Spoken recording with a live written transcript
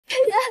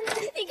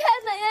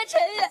陈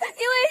远，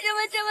你为什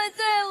么这么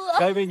对我？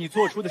该为你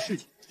做出的事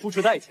情付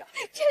出代价。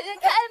陈远，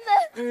开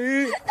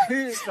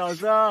门！嫂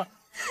子，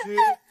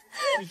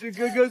你是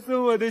哥哥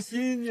送我的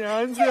新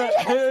娘子。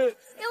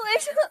你为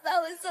什么把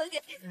我送给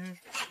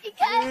你？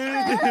开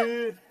门！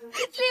离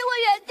我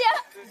远点！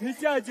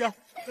夏夏，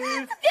别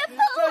碰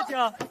我！夏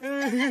夏，陈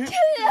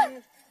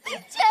远，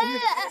陈远，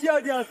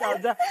夏夏嫂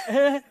子。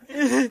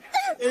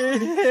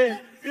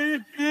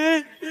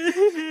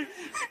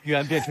玉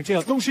安变成这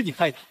样都是你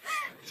害的，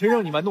谁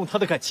让你玩弄他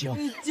的感情？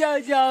夏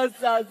夏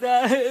嫂子，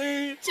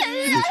陈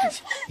远，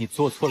你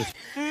做错了。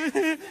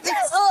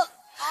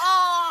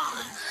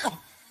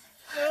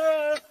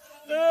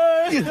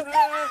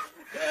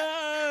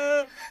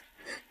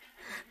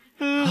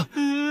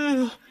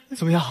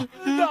怎么样？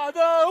打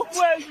的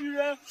坏女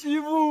人欺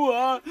负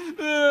我。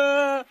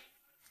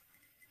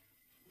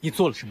你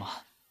做了什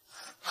么？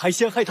还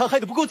陷害他，害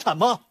得不够惨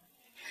吗？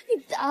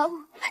你打我，你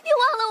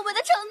忘了我们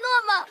的承诺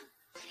吗？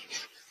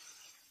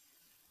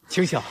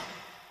晴晓，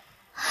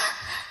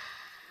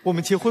我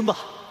们结婚吧。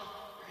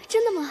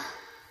真的吗？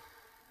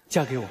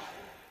嫁给我，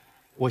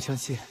我相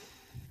信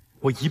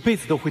我一辈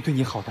子都会对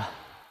你好的。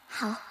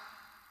好。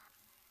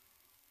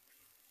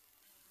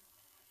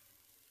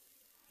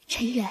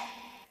陈远，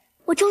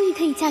我终于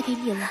可以嫁给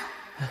你了。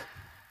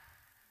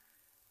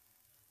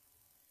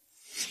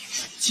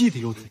记得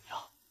又怎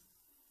样？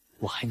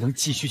我还能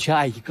继续去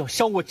爱一个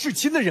伤我至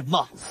亲的人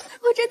吗？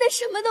我真的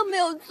什么都没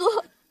有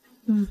做。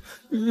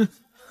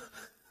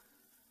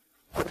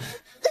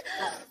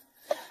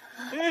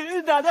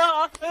打他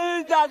好，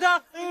打他！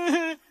放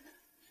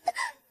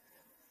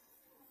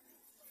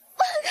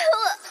开我！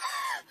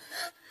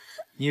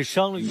你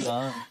伤了玉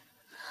安，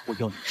我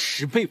要你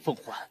10倍奉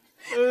还。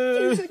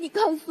听说你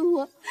告诉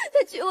我，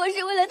他娶我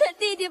是为了他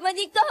弟弟吗？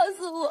你告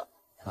诉我。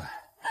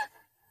哎，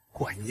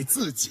怪你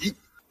自己，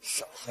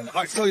伤害了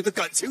二少爷的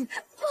感情。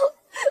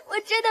我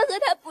真的和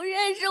他不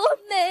认识，我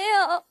没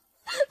有。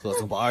贺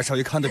总把二少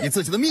爷看得比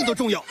自己的命都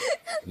重要，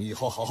你以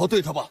后好好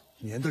对他吧，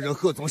免得让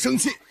贺总生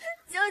气。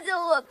救救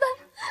我吧！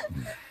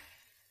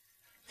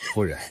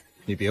夫人，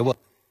你别问。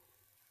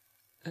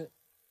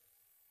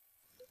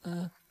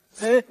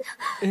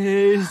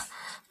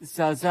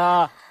嫂子，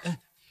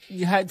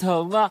你还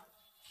疼吗？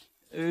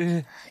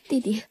弟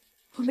弟，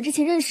我们之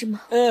前认识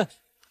吗？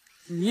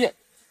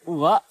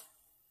我，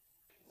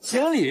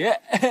情侣。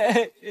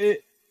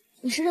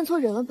你是认错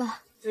人了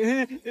吧？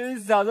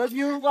嫂子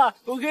听话，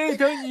我可以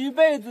疼你一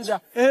辈子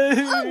的。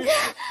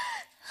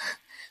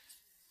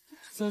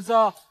嫂子，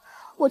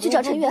我去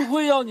找陈远。我不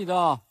会要你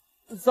的，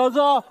嫂子，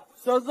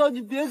嫂子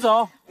你别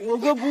走，我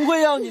哥不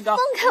会要你的。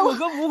放开我！我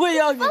哥不会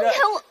要你的。放开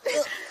我！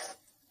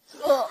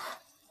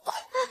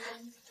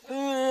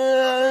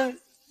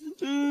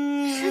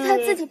是他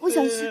自己不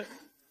小心，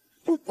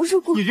我不是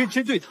故意。你认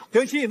真对他，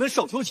良心也能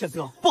少受谴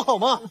责，不好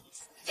吗？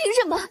凭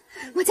什么？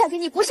我嫁给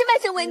你不是卖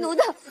身为奴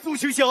的。苏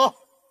醒晓，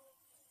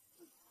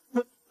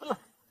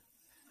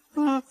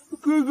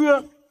哥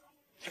哥，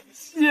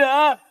血。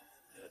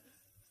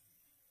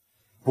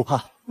不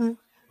怕，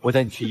我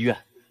带你去医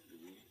院。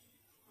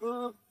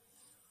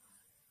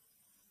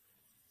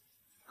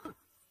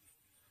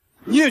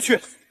你也去。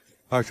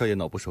二少爷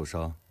脑部受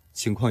伤，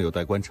情况有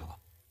待观察。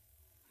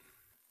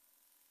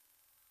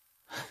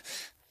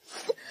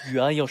玉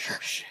安要是有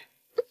事，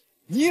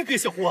你也别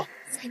想活。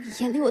在你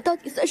眼里，我到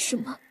底算什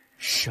么？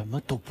什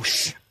么都不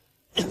是。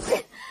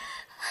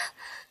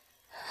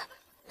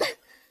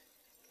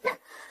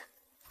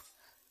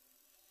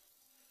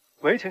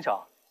喂，晴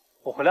晓，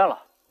我回来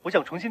了，我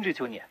想重新追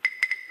求你。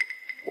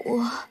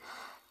我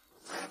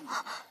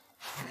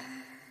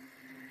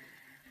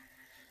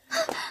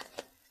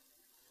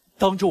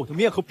当着我的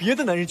面和别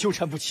的男人纠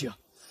缠不清，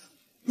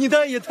你的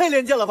爱也太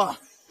廉价了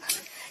吧？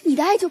你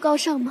的爱就高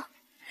尚吗？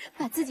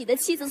把自己的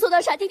妻子送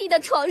到傻弟弟的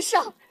床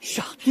上。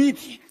傻弟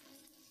弟。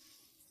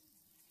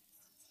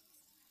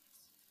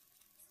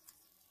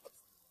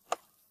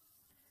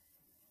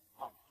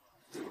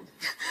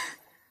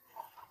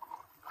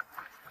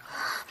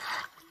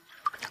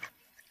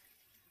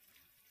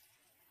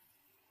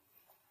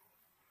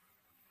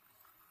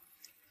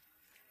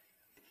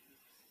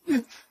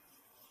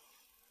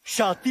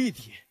傻弟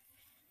弟，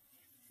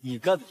你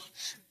干的好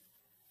事，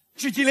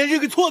至今连认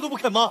个错都不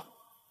肯吗？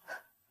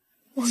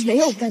我没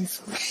有干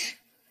错事，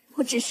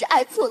我只是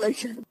爱错了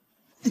人。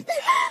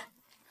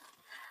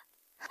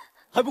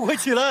还不快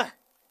起来！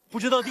不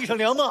知道地上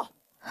凉吗？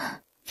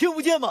听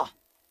不见吗？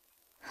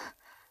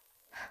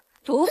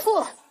毒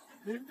妇，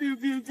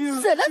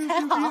死了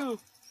才好。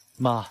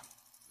妈，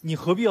你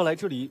何必要来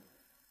这里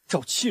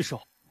找气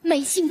受？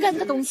没心肝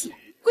的东西，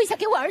跪下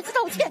给我儿子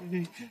道歉！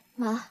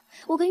妈，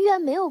我跟玉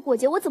安没有过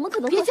节，我怎么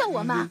可能？别叫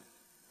我妈，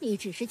你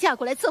只是嫁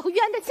过来伺候玉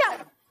安的下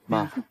人。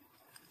妈，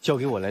交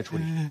给我来处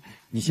理。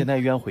你先带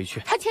玉安回去。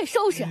他欠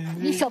收拾，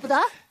你舍不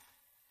得？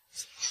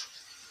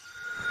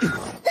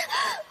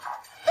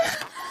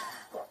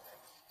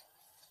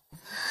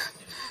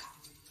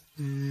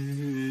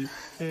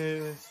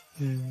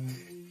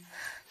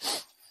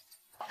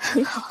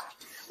很好，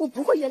我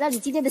不会原谅你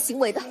今天的行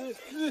为的。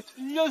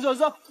让嫂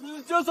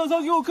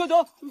嫂给我磕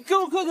头，给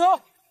我磕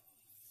头。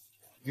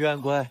玉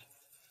安乖，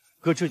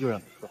哥这就让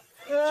你喝。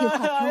听话，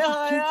听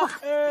话，听话。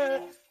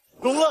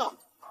聋了，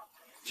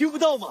听不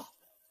到吗？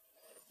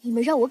你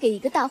们让我给一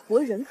个大活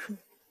人喝，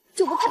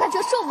就不怕他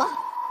折寿吗？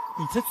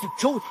你在诅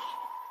咒他？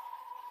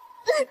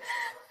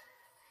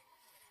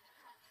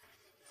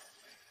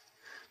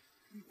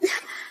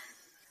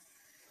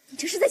你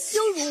这是在羞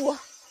辱我！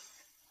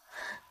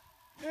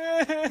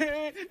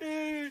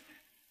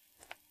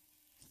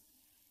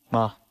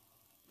妈，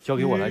交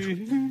给我来处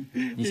理。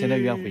你先带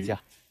玉安回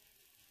家。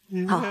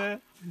好，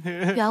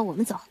玉安，我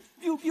们走。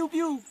biu biu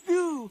biu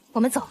biu， 我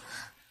们走。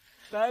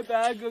拜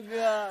拜，哥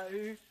哥。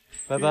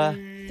拜拜。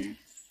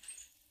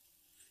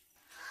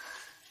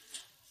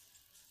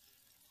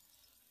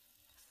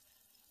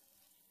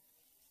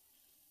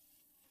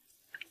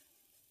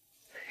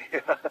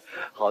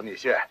好女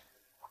婿，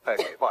快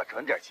给爸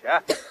转点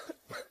钱。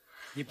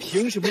你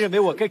凭什么认为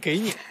我该给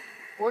你？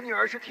我女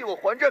儿是替我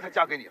还债才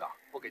嫁给你的，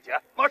不给钱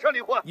马上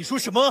离婚。你说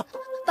什么？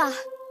爸，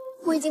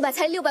我已经把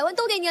彩礼600万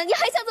都给你了，你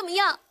还想怎么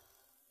样？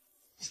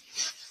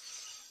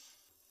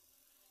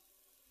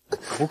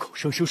口口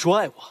声声说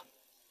爱我，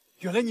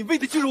原来你为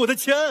的就是我的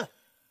钱。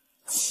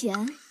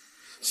钱？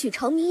许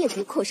长明也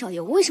给寇少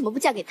爷，我为什么不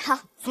嫁给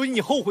他？所以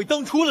你后悔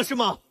当初了是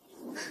吗？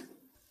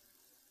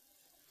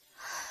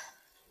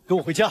跟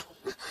我回家。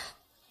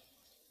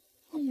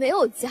我没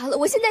有家了，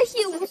我现在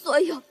一无所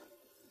有。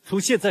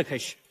从现在开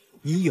始，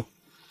你有。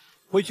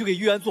回去给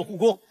玉安做护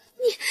工。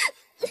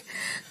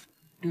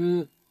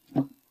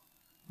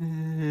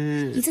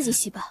你自己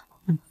洗吧。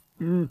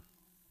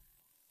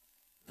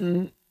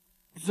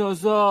嫂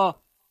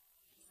嫂，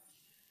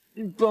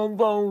你帮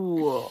帮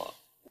我。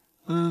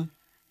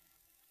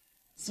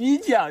洗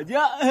脚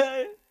脚。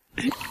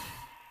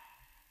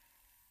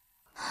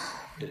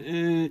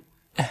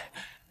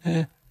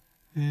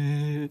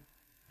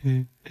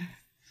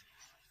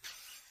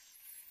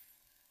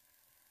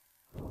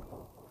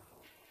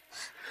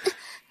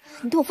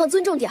你对我放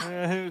尊重点。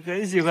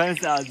很喜欢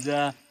嫂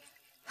子。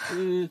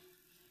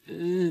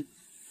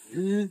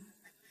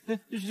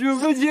数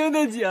不清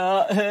的酒。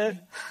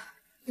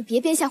你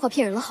别编瞎话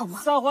骗人了好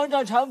吗？撒谎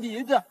长长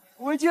鼻子，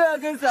我就要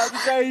跟嫂子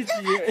在一起。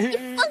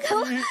放开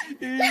我！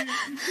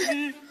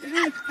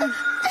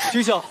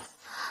军校，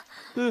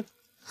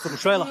怎么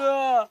摔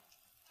了？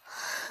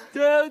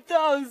他要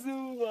烫死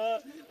我。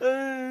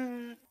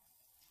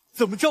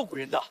怎么照顾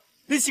人的？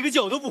连洗个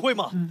脚都不会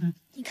吗？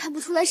你看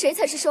不出来谁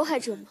才是受害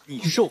者吗？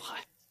你受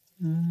害。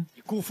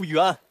你辜负玉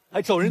安，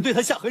还找人对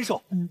他下狠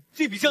手，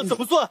这笔账怎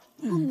么算？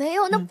我没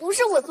有，那不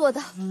是我做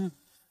的。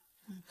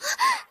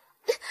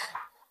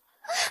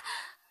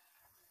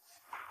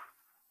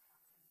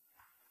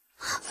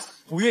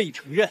不愿意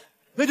承认，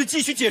那就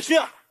继续解释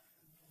啊！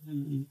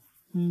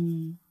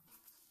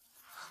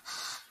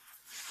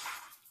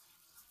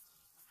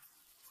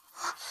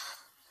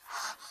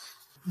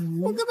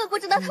我根本不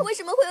知道他为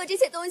什么会有这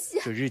些东西。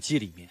这日记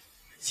里面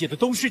写的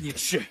都是你的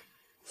事。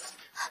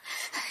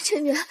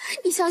陈远，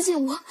你相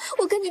信我，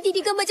我跟你弟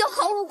弟根本就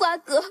毫无瓜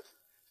葛。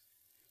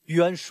玉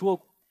安说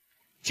过，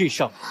这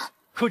上面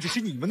刻着是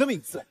你们的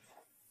名字。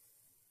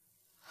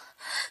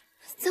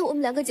在我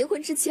们2个结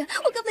婚之前，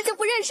我根本就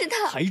不认识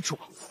他。还装！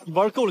你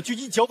玩够了就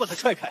一脚把他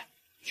踹开，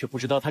却不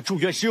知道他住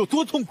院时有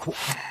多痛苦。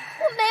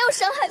我没有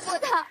伤害过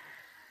他。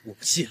我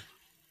不信了。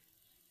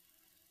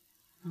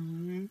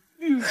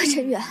何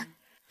陈远，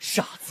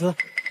傻子，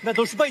那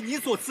都是拜你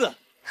所赐。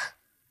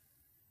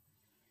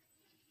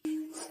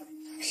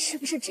是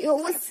不是只有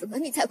我死了，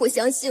你才会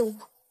相信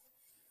我？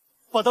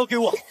把刀给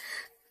我，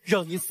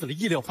让你死了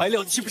一了百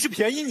了，岂不是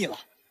便宜你了？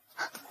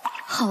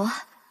好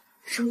啊，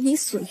如你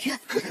所愿。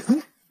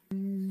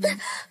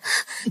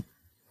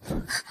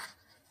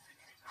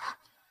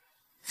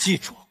记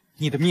住，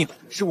你的命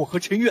是我和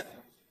陈远。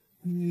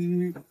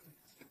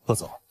贺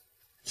总，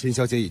秦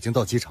小姐已经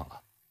到机场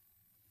了。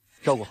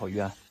照顾好玉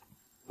安，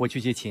我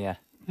去接秦妍。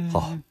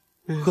好，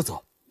贺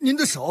总，您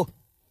的手。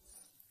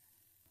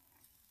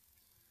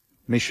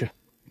没事。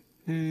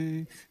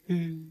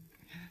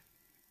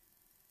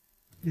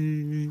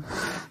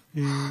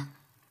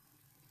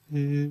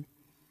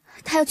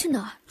他要去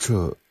哪儿？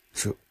这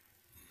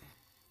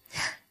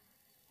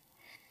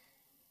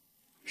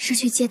是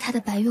去接他的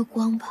白月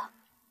光吧？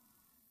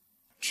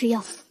吃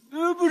药。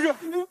不是，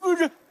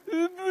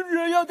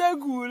药太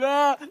苦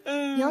了。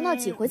你要闹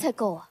几回才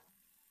够啊？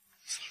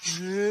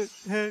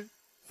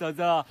嫂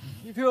子，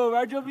你陪我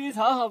玩捉迷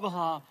藏好不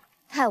好？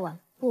太晚了，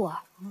不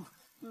玩。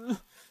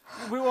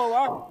不陪我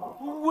玩，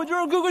我就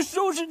让哥哥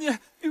收拾你。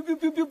biu biu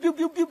biu biu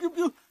biu biu biu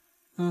biu。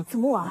怎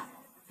么玩？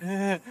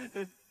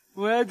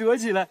我要躲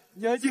起来，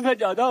你要尽快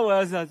找到我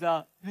呀，嫂子。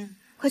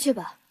快去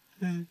吧。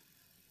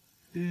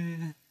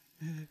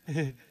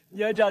你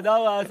要找到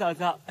我啊，嫂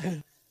子。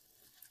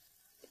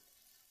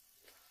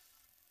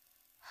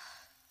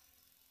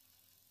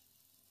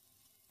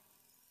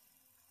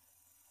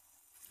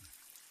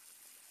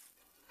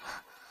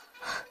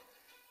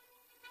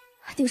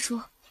丁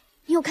叔，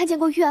你有看见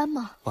过玉安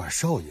吗？二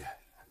少爷，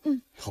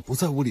他不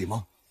在屋里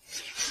吗？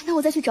那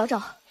我再去找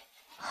找。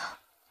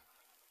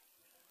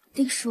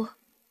丁叔，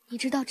你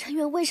知道陈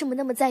远为什么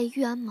那么在意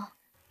玉安吗？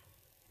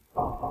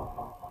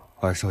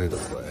二少爷的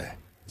腿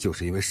就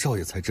是因为少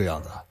爷才这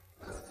样的。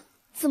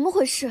怎么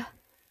回事？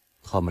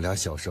他们俩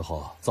小时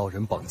候遭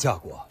人绑架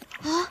过。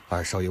啊！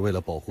二少爷为了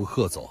保护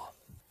贺总，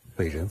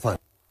被人贩。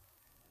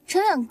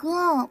陈远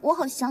哥，我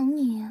好想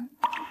你。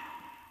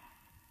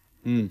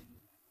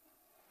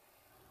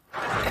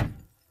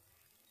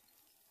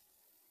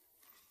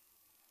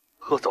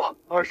贺总，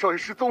二少爷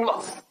失踪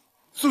了。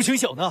苏晴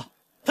晓呢？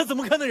他怎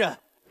么看的人？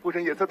夫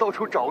人也在到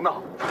处找呢。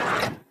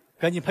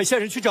赶紧派下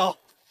人去找。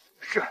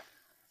是。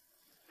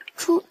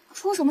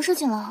出什么事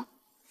情了？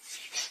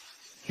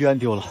玉安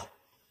丢了。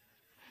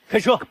开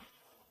车。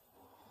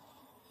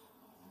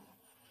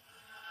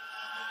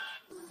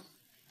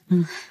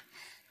玉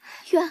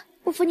安，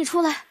我扶你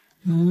出来。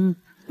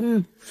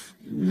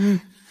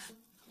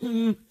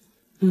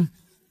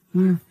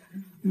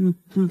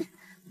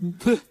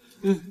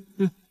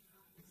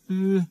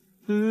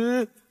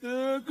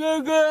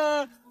哥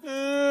哥，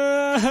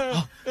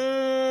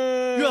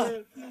玉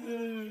安，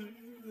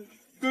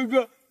哥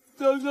哥，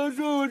嫂嫂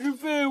说我是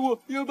废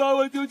物，又把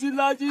我丢进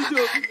垃圾桶。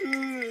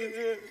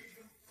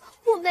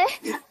我没，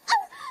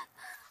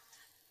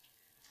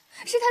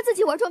是他自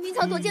己玩捉迷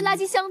藏躲进垃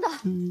圾箱的。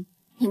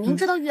你明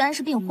知道玉安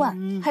是病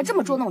患，还这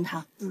么捉弄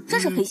他，真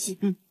是黑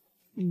心。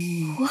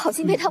我好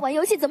心陪他玩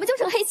游戏，怎么就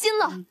成黑心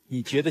了？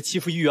你觉得欺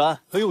负玉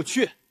安很有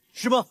趣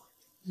是吗？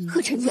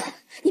贺晨远，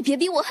你别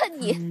逼我恨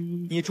你。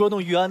你捉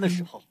弄玉安的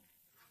时候，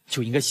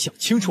就应该想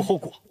清楚后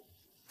果。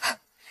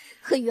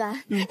贺玉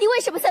安，你为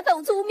什么在犯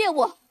我错污蔑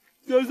我？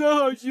嫂嫂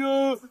好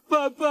凶，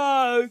爸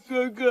爸，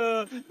哥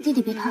哥，弟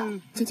弟别怕，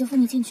姐姐扶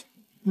你进去。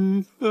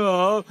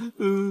好，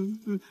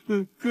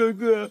哥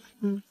哥，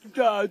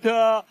找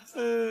他，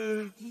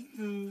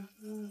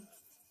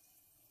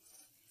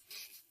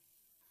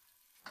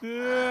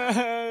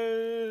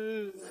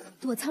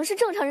躲藏是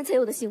正常人才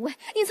有的行为，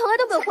你从来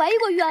都没有怀疑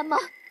过玉安吗？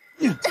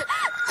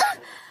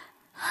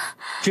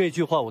这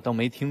句话我当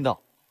没听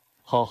到，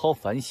好好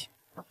反省，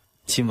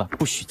今晚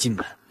不许进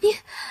门。你，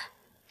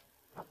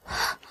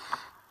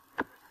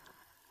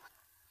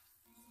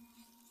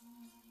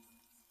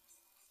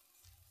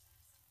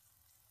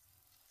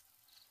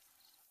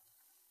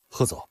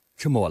贺总，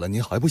这么晚了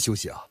您还不休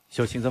息啊？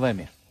小晴在外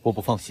面，我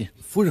不放心。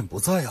夫人不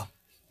在啊？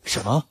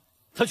什么？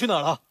她去哪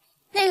儿了？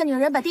那个女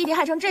人把弟弟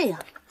害成这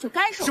样，就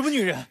该受。什么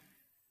女人？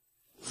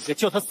应该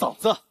叫她嫂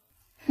子。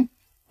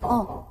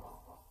哦。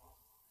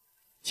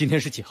今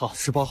天是几号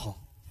？18号。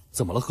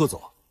怎么了，贺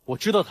总？我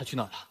知道她去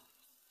哪儿了。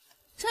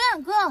陈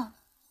远哥。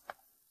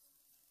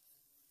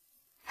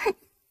哼。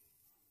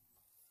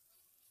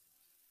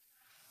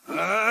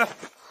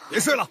别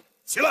睡了，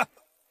起来。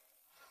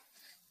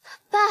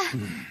爸，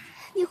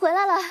你回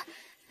来了，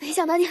没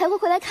想到你还会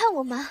回来看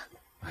我吗？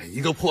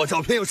一个破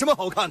照片有什么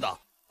好看的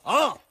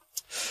啊？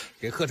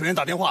给贺成元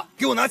打电话，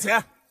给我拿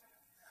钱。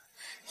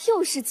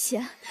又是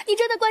钱？你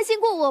真的关心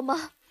过我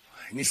吗？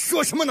你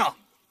说什么呢？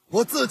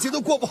我自己都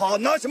过不好，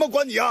拿什么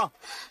管你啊？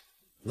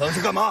愣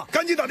着干嘛？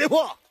赶紧打电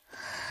话。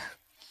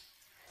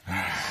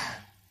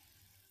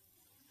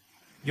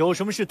有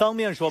什么事当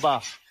面说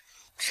吧。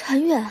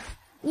陈远，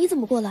你怎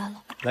么过来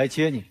了？来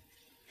接你，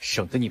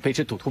省得你被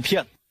这赌徒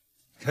骗了。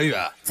陈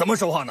远，怎么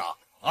说话呢？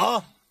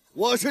啊，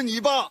我是你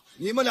爸，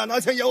你们俩拿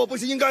钱养我不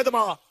是应该的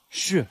吗？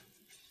是，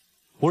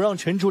我让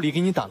陈助理给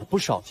你打了不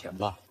少钱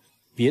吧，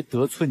别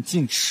得寸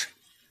进尺。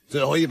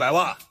最后100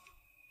万，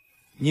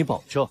你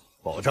保证？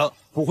保证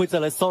不会再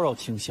来骚扰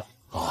青晓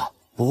啊，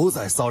不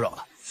再骚扰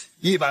了。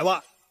100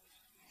万。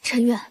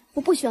陈远，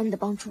我不需要你的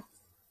帮助。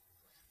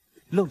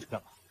愣着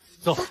干嘛？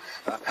走。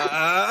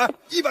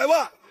100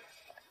万。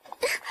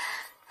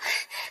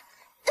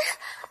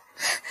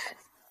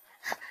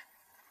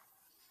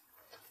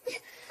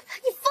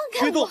你放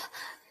开我！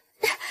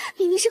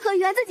明明是何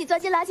玉安自己钻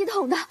进垃圾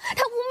桶的，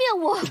他污蔑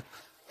我。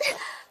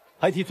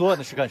还提昨晚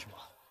的事干什么？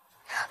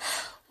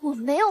我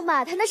没有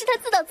骂他，那是他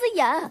自导自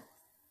演。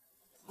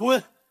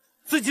滚！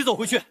自己走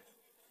回去。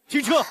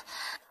停车！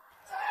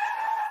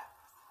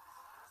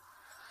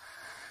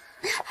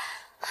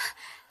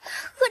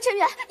贺晨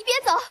远，你别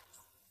走！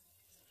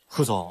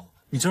贺总，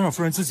你真让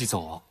夫人自己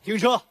走啊？停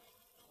车！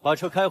把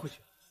车开回去，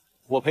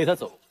我陪她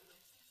走。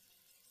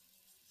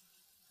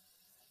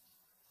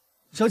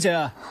小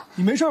姐，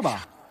你没事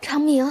吧？长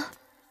明，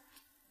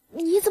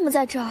你怎么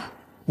在这儿？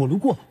我路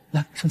过，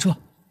来上车。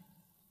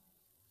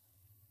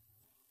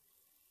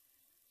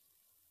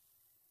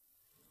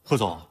贺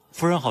总，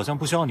夫人好像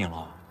不需要您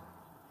了。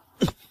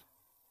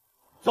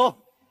走。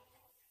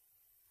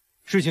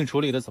事情处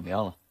理的怎么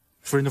样了？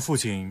夫人的父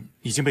亲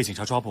已经被警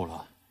察抓捕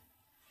了。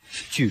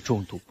聚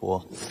众赌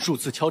博，数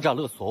次敲诈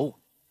勒索我，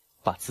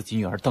把自己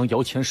女儿当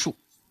摇钱树，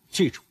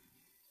这种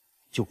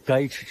就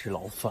该吃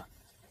牢饭。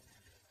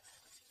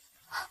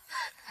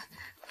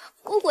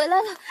我回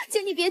来了，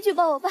请你别举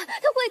报我爸，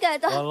他会改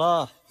的。晚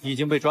了，已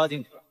经被抓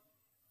进去了。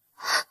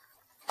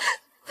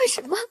为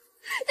什么？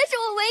他是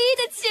我唯一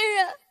的亲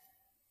人。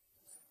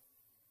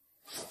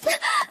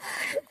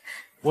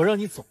我让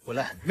你走回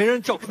来，没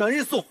人找个男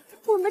人送。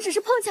我们只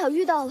是碰巧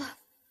遇到了。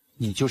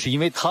你就是因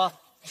为他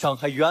伤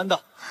害于安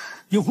的。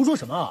你胡说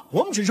什么啊？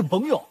我们只是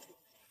朋友。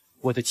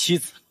我的妻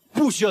子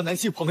不需要男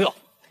性朋友。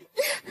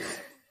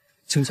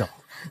青晓，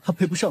他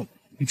配不上你，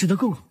你值得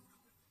更好。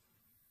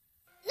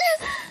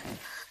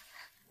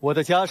我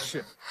的家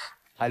事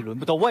还轮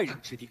不到外人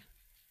指点。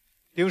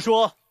丁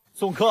叔，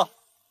送客。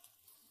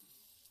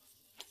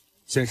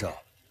先生，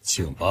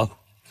请吧。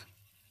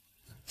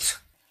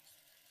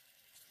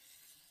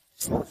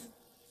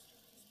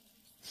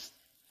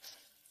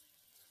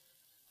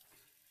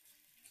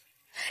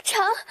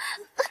长，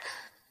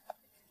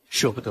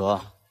舍不得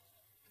啊。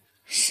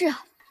是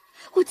啊，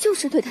我就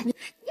是对他，你放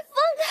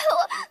开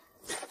我！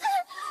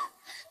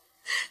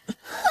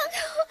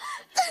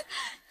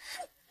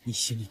你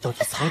心里到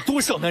底藏了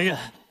多少男人？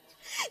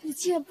你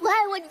既然不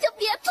爱我，你就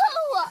别碰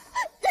我！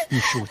你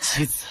是我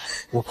妻子，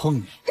我碰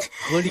你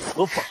合理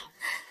合法。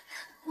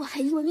我还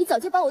以为你早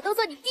就把我当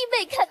做你弟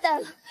妹看待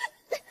了。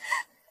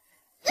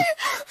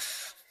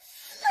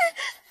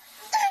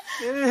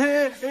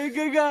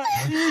哥哥，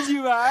一起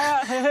玩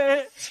啊！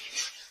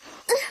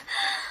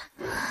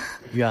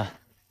玉安，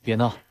别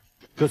闹，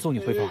哥送你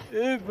回房。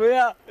不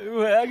要，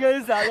我要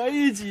跟嫂嫂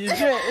一起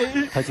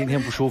睡。他今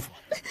天不舒服，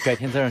改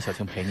天再让小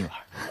晴陪你玩。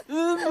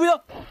不要，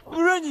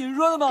不是你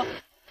说的吗？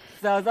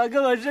嫂嫂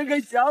跟我生个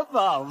小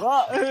宝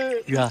宝。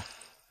玉安，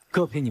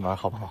哥陪你玩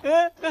好不好？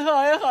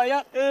好呀，好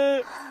呀。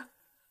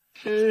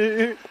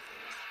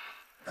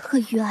何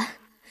玉安，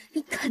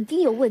你肯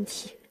定有问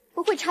题，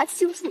我会查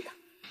清楚的。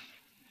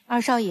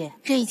二少爷，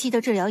这一期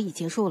的治疗已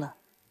结束了。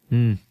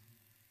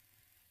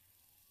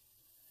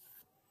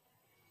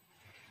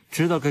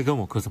知道该跟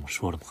我哥怎么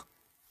说了吗？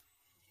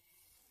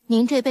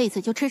您这辈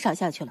子就吃少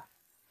下去了。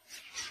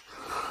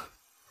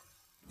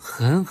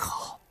很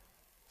好。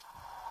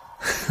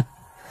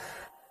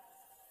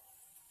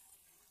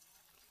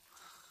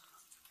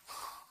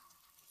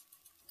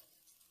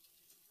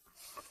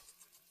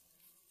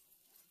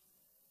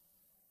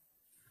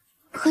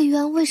何玉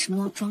安为什么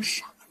要装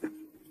傻？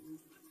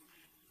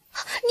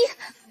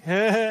你，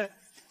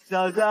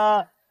嫂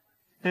嫂，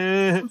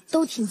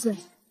都听罪了。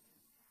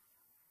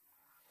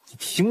你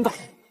听到？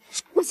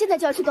我现在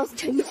就要去告诉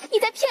陈玉，你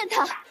在骗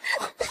他。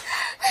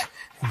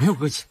我没有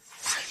恶意，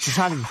只是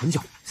爱了你很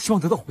久，希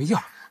望得到回应。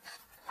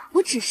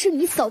我只是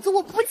你嫂子，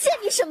我不欠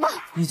你什么。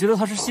你觉得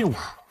他是信我，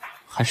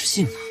还是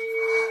信你？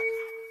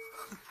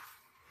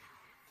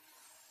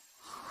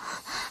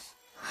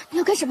你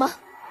要干什么？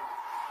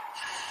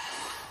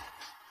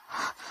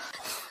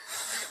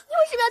你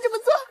为什么要这么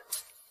做？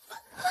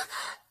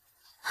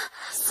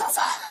嫂子，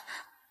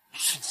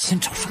是你先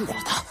找上我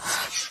的。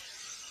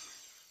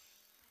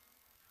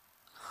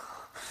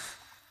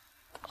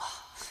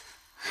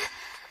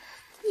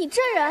你这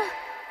人，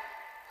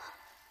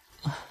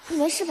你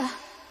没事吧？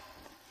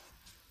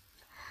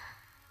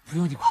不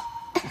用你管，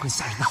我很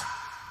吓人的。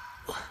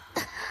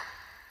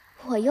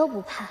我又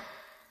不怕。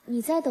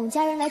你在等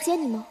家人来接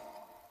你吗？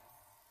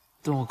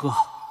等我哥。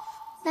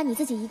那你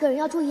自己一个人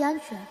要注意安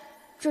全，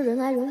这人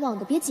来人往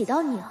的，别挤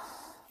到你啊。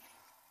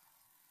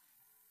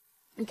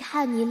你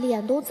看你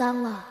脸都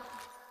脏了，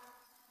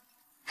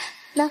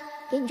那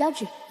给你张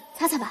纸，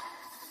擦擦吧。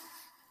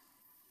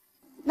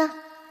那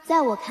在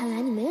我看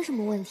来你没有什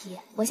么问题，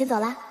我先走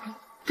啦。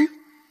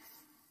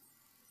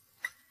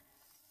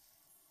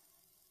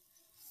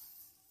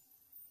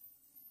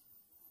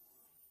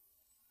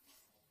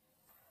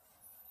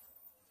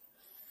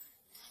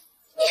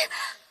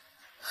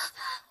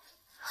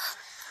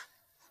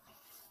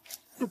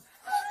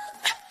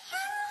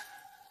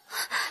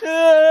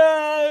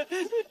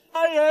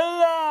杀人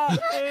了！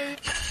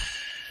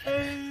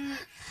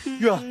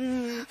玉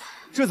安，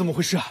这怎么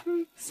回事啊？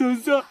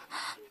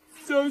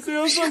嫂嫂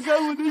要放开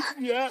我的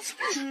血！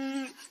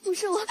不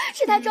是我，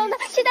是他装的，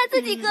是他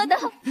自己割的。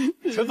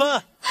陈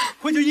帆，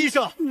快救医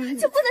生！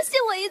就不能信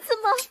我一次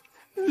吗？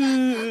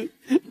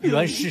玉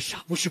安是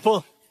傻不是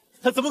疯，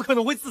他怎么可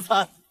能会自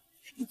残？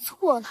你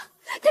错了，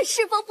他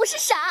是疯不是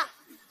傻。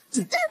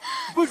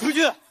滚出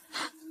去！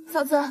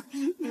嫂子，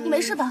你没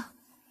事吧？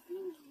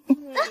你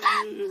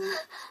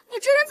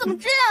这人怎么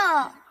这样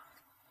啊？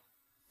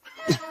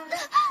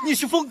你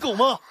是疯狗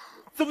吗？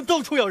怎么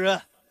到处咬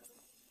人？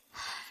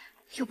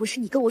又不是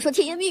你跟我说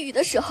甜言蜜语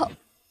的时候。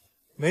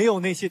没有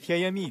那些甜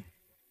言蜜语，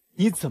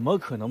你怎么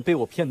可能被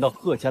我骗到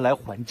贺家来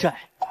还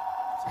债？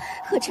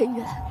贺晨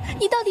远，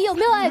你到底有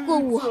没有爱过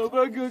我？好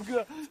吧，哥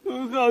哥，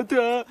好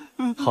疼。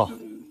好，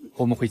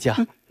我们回家。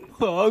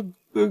好，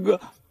哥哥。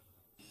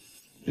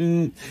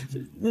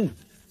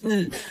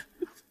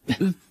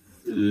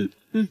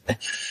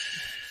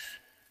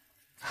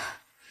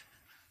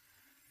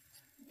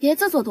别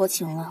自作多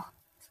情了。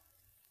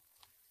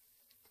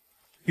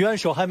玉安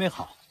手还没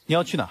好，你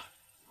要去哪儿？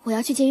我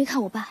要去监狱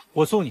看我爸。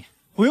我送你。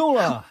不用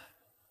了，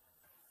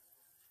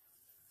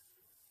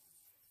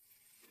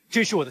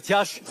这是我的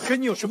家事，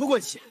跟你有什么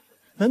关系？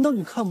难道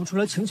你看不出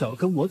来晴晓要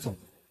跟我走？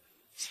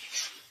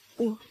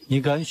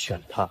你敢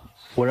选他，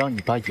我让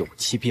你把有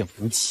妻变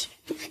无妻。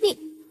你，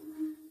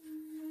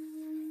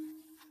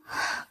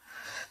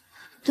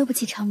对不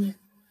起，长明，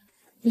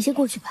你先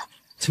过去吧。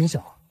晴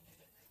晓，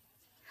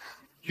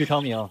许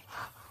长明，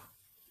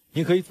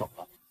你可以走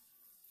了。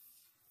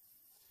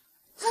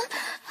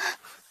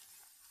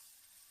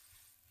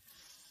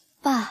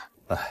爸，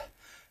哎，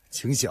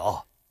秦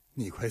晓，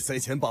你快塞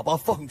钱把爸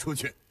放出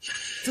去，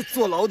这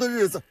坐牢的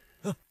日子，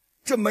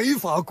这没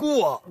法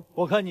过啊！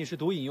我看你是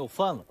毒瘾又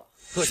犯了吧？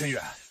贺晨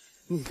远，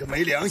你个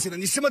没良心的，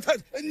你什么态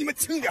度？你们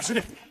轻点！师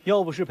弟，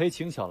要不是陪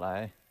秦晓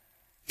来，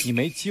你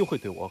没机会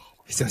对我好。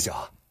香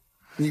香，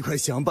你快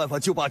想办法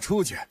救爸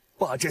出去，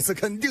爸这次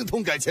肯定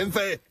痛改前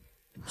非。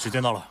时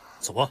间到了，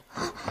走吧。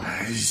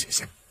哎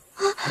呀，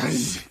哎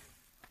呀，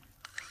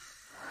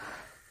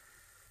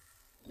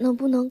能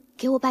不能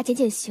给我爸减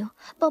减刑，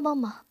帮帮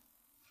忙？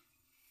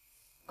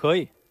可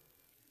以，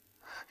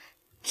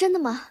真的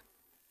吗？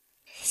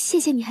谢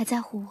谢你还在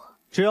乎我。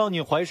只要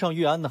你怀上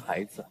玉安的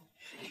孩子，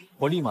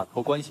我立马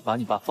托关系把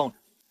你爸放出。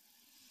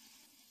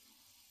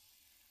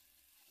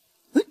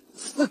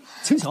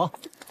秦晓，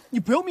你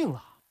不要命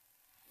了？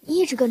你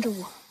一直跟着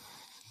我。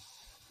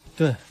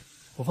对，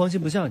我放心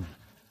不下你，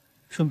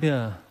顺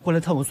便过来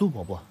探望苏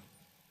伯伯。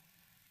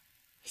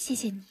谢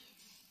谢你。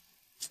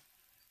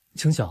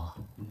秦晓，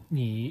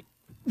你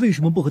为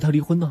什么不和他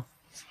离婚呢？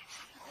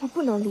我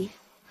不能离，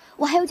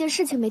我还有件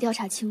事情没调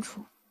查清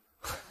楚。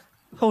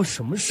还有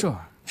什么事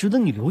儿值得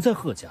你留在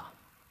贺家？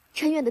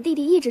陈远的弟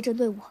弟一直针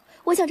对我，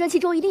我想这其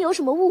中一定有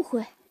什么误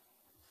会。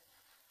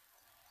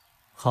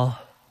好，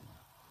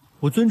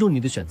我尊重你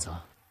的选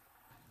择。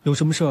有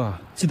什么事儿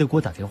记得给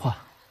我打电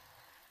话。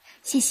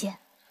谢谢，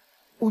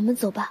我们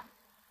走吧。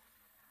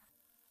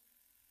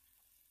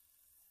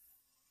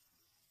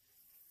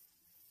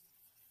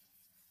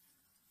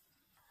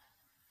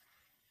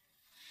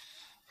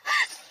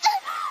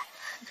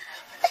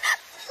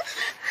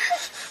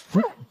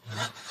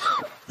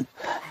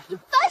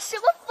发什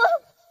么疯？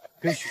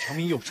跟许长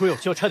明有说有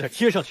笑，差点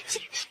贴上去。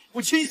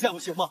我亲一下不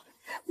行吗？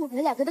我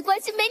们两个的关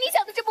系没你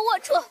想的这么龌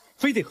龊。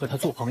非得和他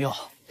做朋友？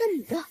那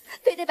你呢？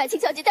非得把秦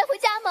小姐带回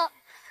家吗？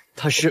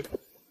他是……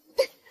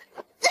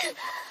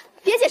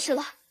别解释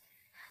了，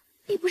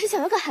你不是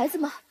想要个孩子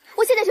吗？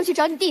我现在就去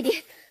找你弟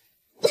弟。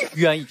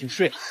玉安已经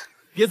睡了，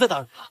别再打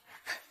扰他。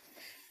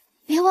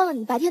别忘了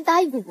你白天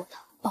答应过我的，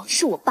保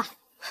释我爸。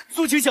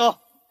苏秦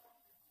晓，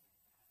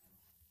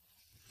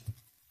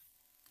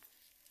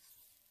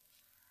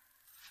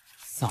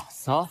嫂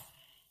嫂，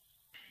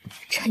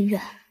陈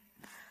远，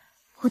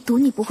我赌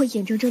你不会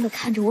眼睁睁的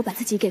看着我把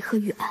自己给贺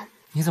玉安。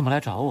你怎么来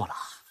找我了？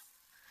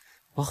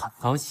我很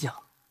高兴。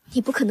你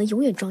不可能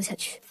永远装下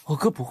去，我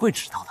哥不会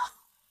知道的。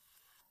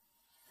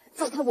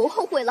走开，我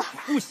后悔了。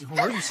不喜欢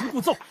玩欲擒故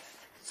纵。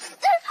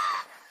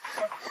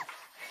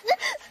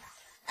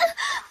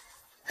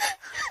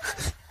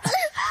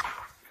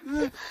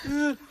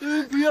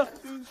不要，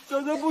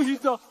嫂嫂不洗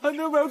澡还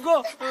能玩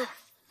够。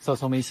嫂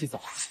嫂没洗澡，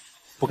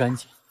不干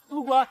净。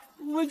不管，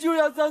我就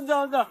要脏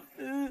脏的。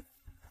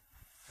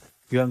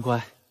玉安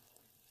乖。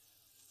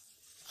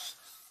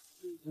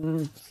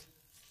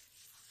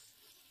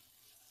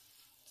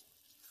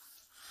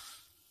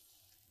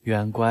玉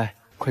安乖，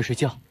快睡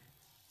觉。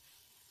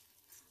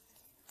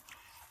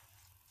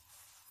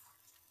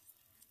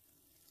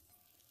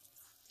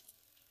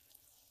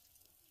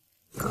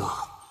哥，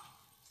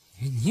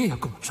你也要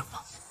跟我争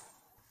吗？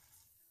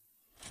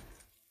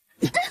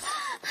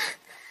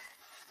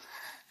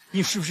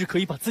你是不是可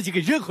以把自己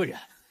给任何人？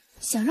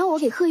想让我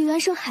给贺玉安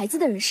生孩子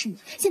的人是你，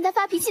现在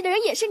发脾气的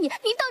人也是你，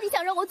你到底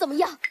想让我怎么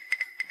样？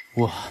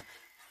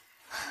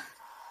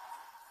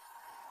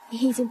你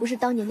已经不是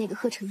当年那个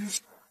贺晨玉了。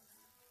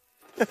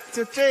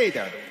就这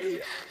点东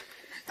西，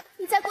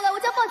你再过来，我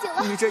就要报警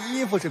了。你这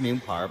衣服是名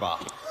牌吧？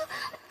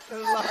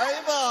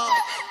来吧，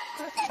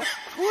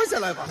脱下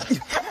来吧。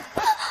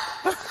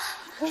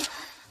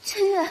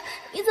陈远，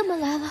你怎么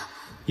来了？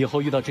以后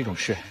遇到这种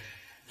事，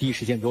第一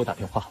时间给我打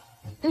电话，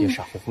别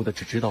傻乎乎的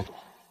只知道躲。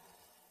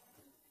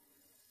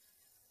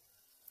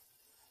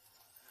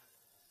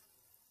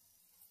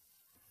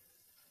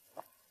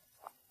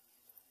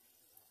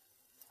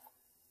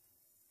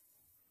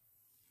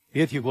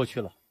别提过去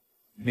了，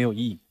没有意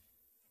义。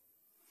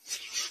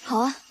好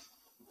啊，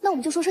那我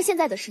们就说说现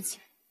在的事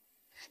情。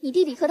你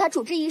弟弟和他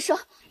主治医生，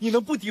你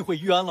能不诋毁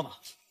玉安了吗？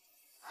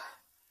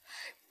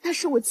那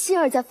是我亲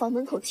耳在房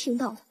门口听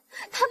到的，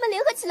他们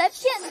联合起来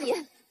骗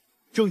你。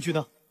证据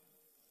呢？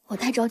我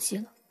太着急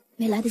了，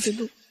没来得及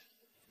录。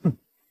哼，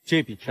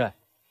这笔债。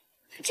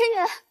陈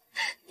远，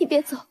你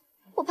别走，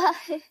我怕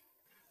黑。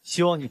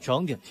希望你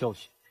长点教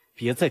训，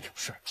别再挑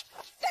事儿。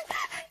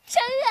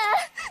陈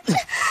远，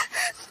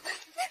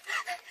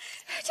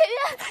陈远，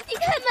你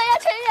开门呀！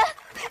陈远，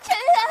陈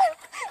远，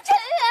陈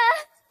远。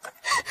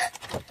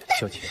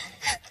小姐，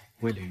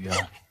为了玉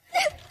安，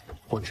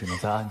我只能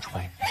在暗处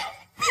爱你了。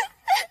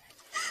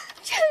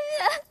陈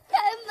远，开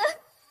门！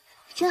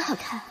真好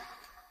看。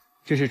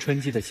这是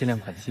春季的限量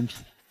款新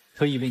品，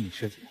特意为你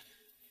设计的。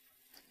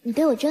你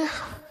对我真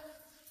好。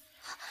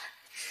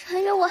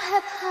陈远，我害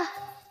怕。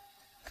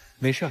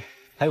没事儿，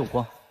还有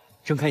光，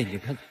睁开眼睛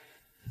看看。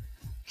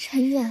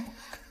陈远，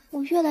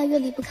我越来越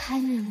离不开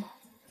你了。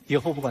以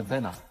后不管在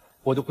哪，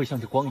我都会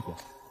像这光一样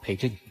陪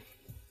着你。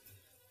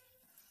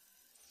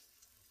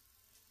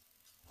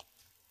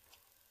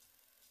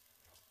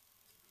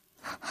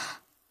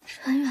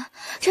陈远，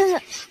陈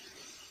远，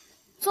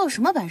做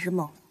什么白日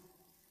梦？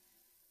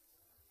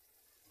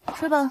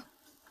睡吧，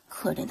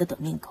可怜的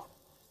短命狗。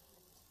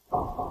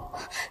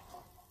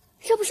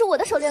这不是我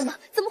的手链吗？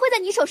怎么会在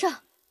你手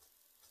上？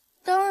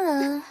当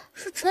然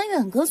是陈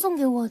远哥送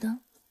给我的。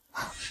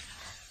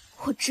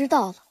我知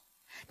道了，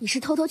你是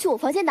偷偷去我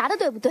房间拿的，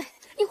对不对？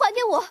你还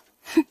给我！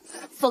哼，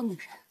疯人！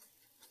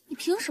你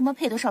凭什么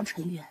配得上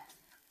陈远？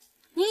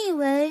你以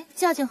为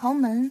嫁进豪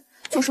门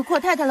就是阔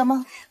太太了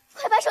吗？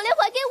快把手链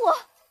还给我！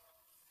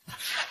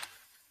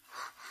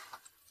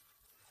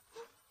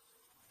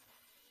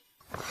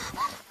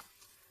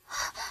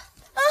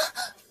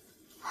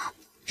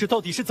这到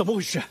底是怎么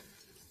回事？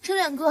陈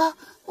远哥，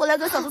我来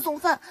给嫂子送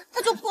饭，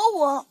他就泼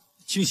我。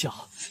青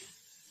晓，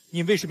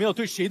你为什么要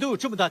对谁都有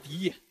这么大敌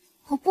意？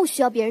我不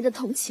需要别人的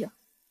同情。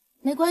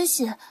没关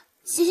系，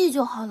洗洗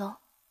就好了。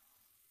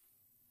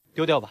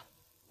丢掉吧，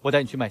我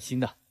带你去买新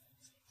的。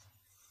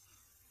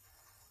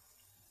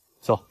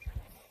走。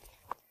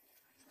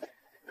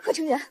贺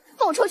成元，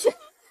放我出去，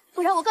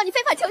不然我告你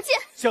非法囚禁！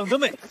想得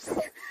美！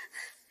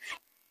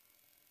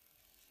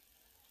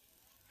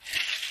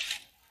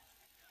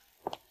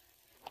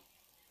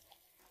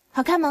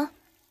好看吗？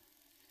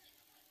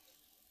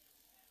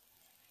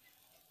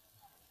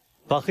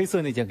把黑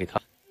色那件给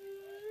他。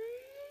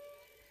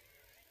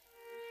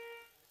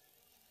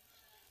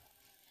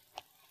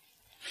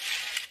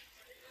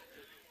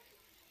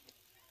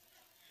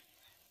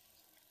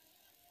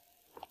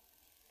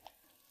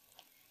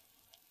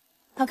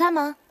好看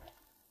吗？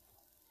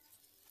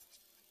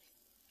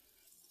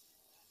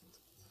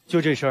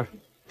就这身，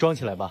装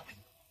起来吧。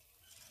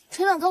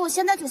陈远哥，我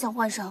现在就想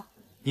换上。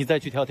你再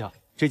去挑挑，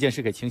这件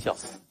是给秦晓。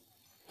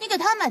你给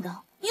他买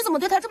的，你怎么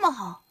对他这么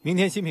好？明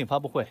天新品发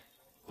布会，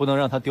不能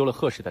让他丢了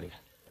贺氏的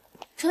脸。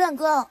陈远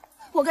哥，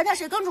我跟他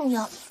谁更重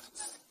要？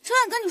陈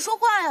远哥，你说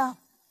话呀！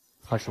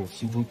他是我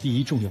心中第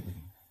一重要的女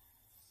人。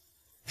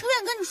陈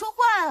远哥，你说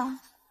话呀！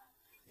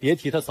别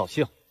提他扫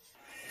兴，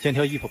先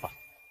挑衣服吧。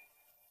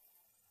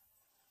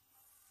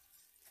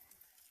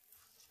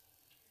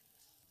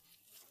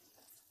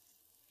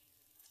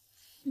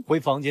回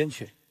房间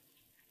去。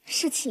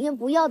是秦燕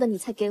不要的，你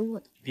才给我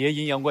的。别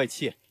阴阳怪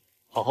气，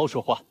好好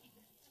说话。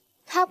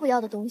他不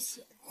要的东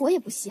西，我也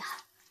不稀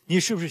罕。你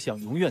是不是想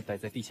永远待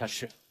在地下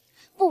室？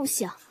不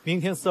想。明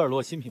天斯尔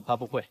洛新品发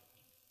布会，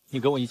你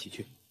跟我一起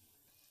去。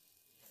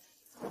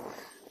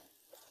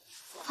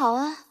好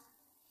啊，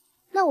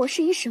那我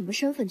是以什么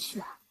身份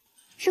去啊？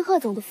是贺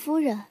总的夫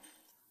人，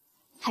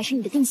还是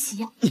你的弟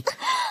媳？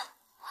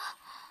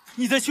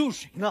你在羞辱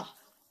谁呢？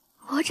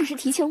我只是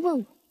提前问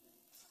问，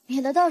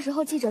免得到时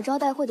候记者招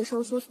待会的时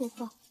候说错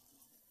话。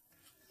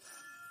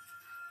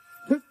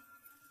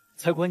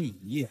才管你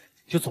一夜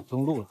就走不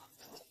动路了。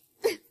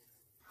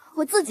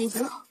我自己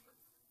走。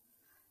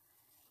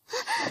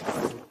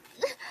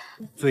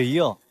嘴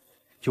硬，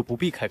就不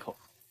必开口。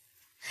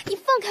你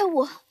放开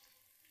我！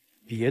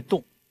别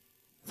动，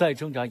再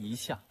挣扎一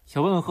下。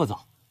想问问贺总，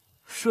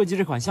设计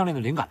这款项链的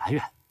灵感来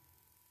源？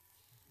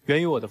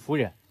源于我的夫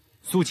人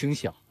苏晴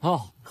晓。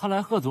哦，看来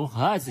贺总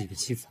很爱自己的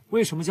妻子。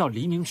为什么叫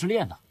黎明之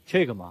恋呢？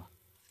这个嘛，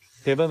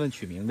得问问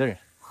取名的人。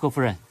贺夫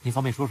人，您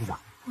方便说说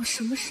吧？我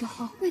什么时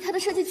候为他的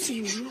设计取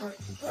名了？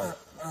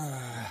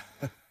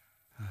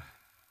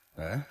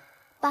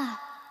爸，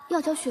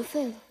要交学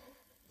费了。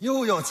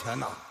又要钱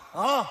呐！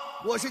啊！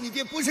我是你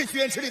爹，不是许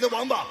愿池里的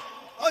王八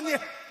啊！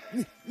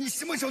你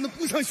什么时候能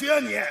不上学啊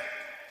你？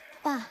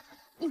爸，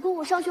你供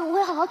我上学，我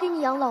会好好给你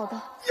养老的。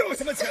要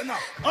什么钱呢？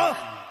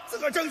啊！自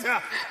个儿挣去！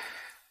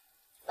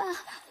爸，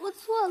我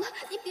错了，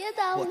你别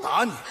打我。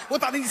我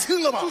打得你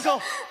轻了吧？住手！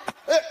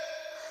哎，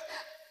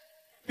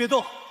别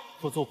动，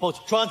否则我报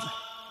警抓你。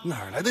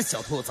哪来的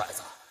小兔崽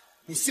子？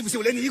你信不信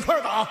我连你一块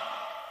儿打？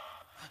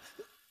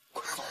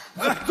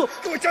走，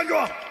给我站住！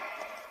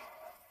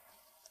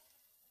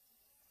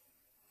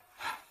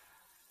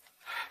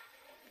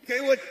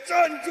给我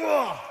站住！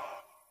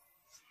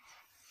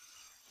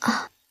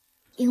啊，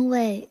因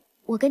为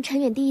我跟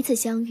陈远第一次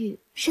相遇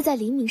是在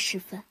黎明时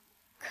分，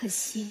可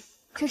惜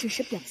这只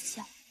是表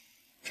象。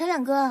陈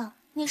远哥，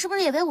你是不是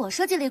也为我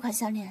设计了一款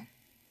项链？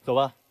走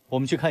吧，我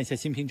们去看一下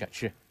新品展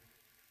示。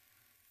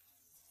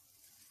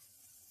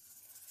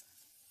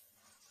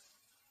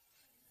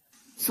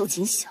苏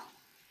锦晓，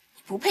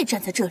你不配站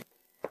在这里。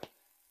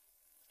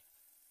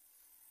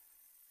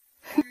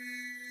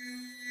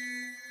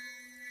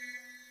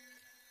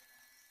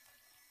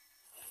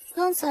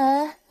刚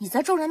才你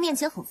在众人面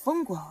前很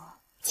风光啊。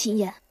秦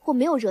言，我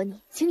没有惹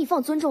你，请你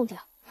放尊重点。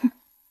哼，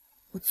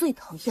我最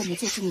讨厌的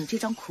就是你这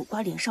张苦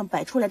瓜脸上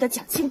摆出来的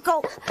假清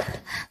高。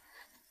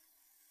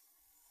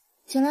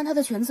剪烂她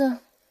的裙子，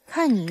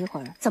看你一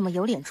会儿怎么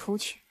有脸出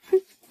去。哼，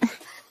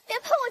别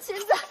碰我裙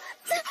子！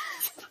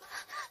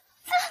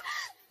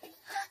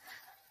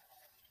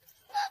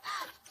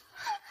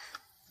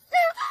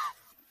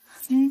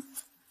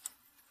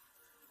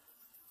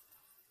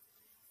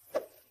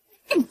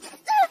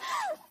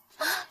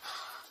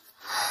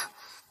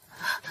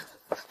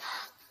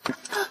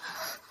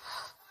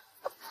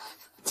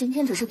今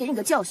天只是给你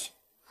个教训，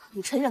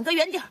离陈远哥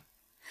远点儿。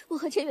我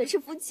和陈远是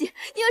夫妻，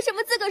你有什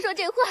么资格说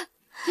这话？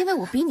因为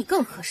我比你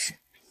更合适。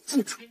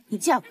记住，你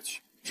嫁过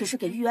去只是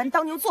给玉安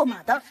当牛做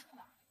马的。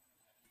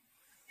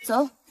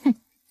走。哼，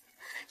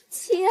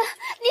姐，你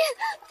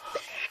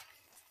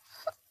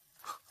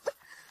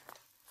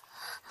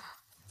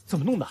怎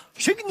么弄的？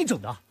谁给你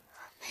整的？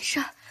没事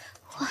儿，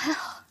我还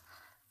好。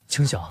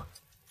青晓，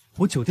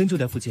我酒店就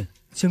在附近，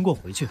先跟我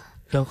回去，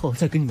然后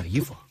再给你买衣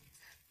服。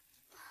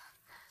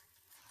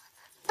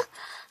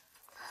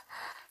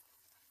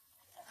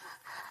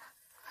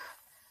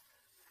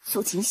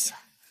苏秦晓，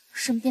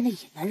身边的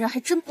野男人还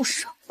真不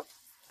少，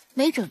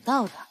没整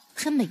到的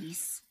真没意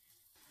思。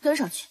跟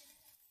上去。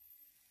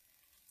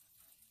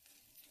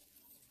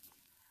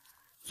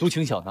苏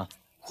清晓呢？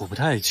我不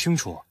太清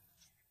楚，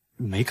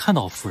没看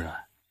到夫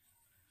人。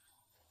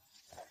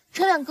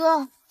陈远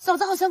哥，嫂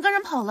子好像跟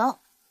人跑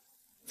了。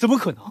怎么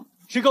可能？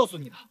谁告诉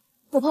你的？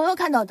我朋友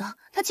看到的，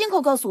他亲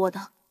口告诉我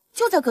的，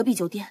就在隔壁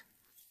酒店。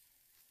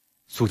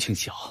苏清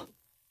晓，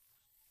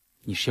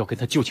你是要跟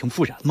他旧情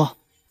复燃吗？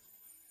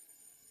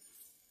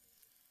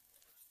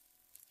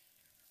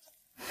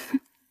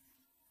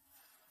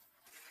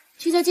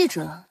曲家记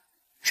者，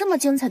这么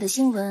精彩的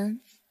新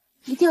闻，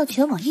一定要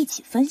全网一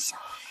起分享。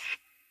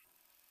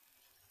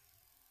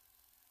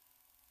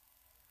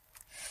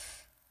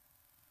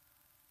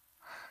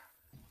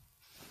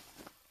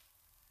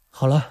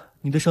好了，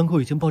你的伤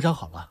口已经包扎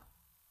好了。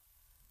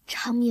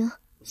长明，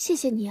谢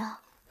谢你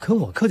啊。跟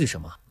我客气什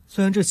么？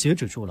虽然这血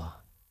止住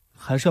了，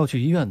还是要去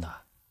医院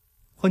的。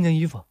换件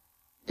衣服。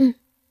嗯。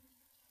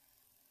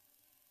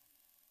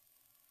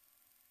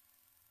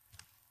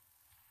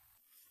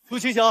苏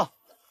清晓，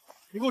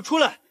你给我出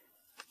来！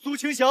苏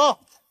清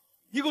晓，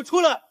你给我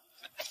出来！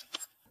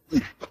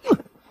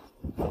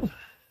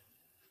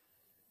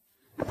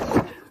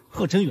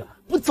贺真远，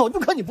我早就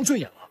看你不顺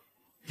眼了。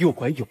诱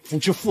拐有夫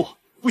之妇，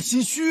不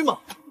心虚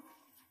吗？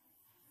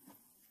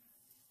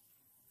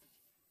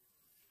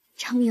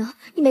长明，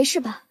你没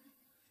事吧？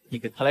你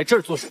跟他来这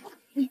儿做什么？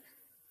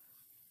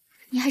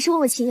你还是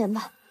问问秦言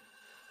吧。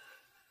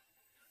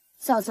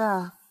嫂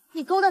子，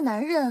你勾搭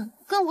男人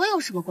跟我有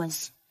什么关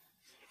系？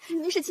明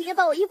明是秦言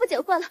把我衣服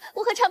剪坏了，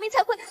我和长明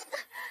才会。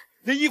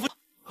那衣服，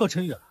贺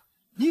晨远，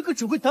你一个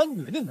只会打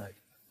女人的男人，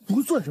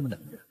不算什么男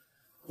人。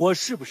我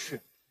是不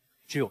是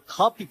只有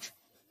他配置？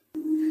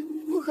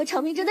我和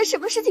长明真的什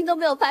么事情都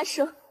没有发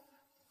生。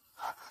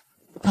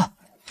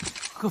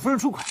贺夫人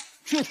出轨，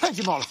这也太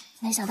劲爆了！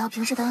没想到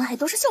平时的恩爱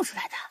都是秀出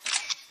来的。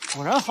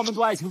果然豪门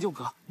都爱情纠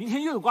葛，明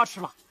天又有瓜吃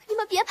了。你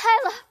们别拍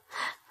了。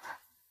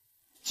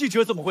记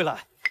者怎么会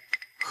来？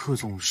贺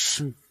总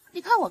是……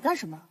你看我干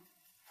什么？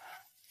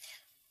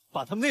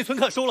把他们内存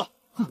卡收了。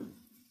哼，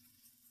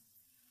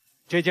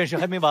这件事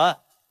还没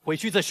完，回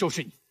去再收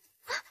拾你。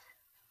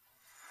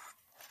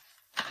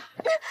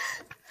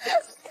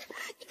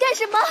你干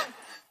什么？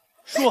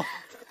说，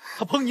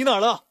他碰你哪儿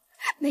了？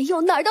没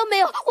有，哪儿都没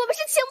有，我们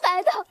是清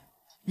白的。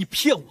你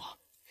骗我！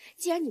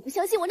既然你不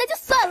相信我，那就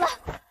算了。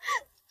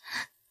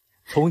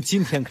从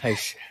今天开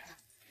始，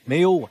没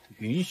有我的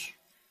允许，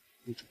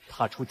不准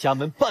踏出家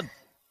门半步。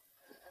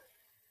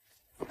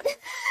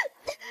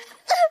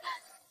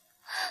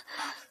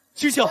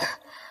清晓，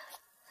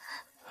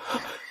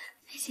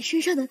比起身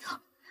上的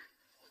疼，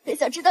我更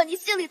想知道你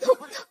心里痛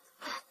不痛。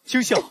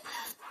清晓，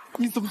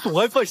你怎么总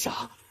爱犯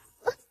傻？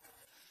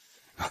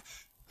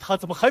他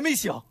怎么还没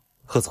醒？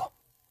贺总，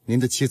您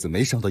的妻子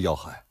没伤到要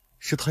害，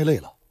是太累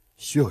了，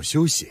需要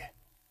休息。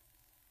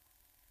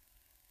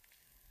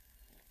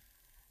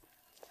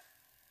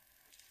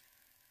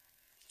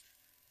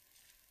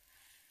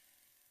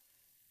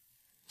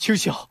清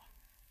晓，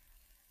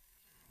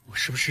我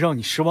是不是让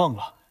你失望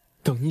了？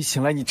等你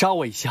醒来，你扎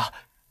我一下，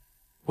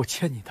我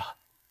欠你的。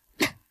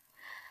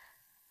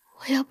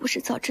我要不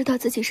是早知道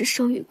自己是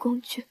生育工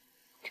具，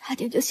差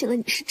点就信了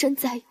你是真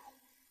在意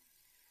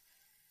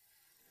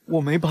我。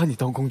我没把你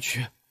当工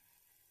具。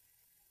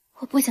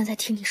我不想再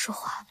听你说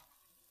话了。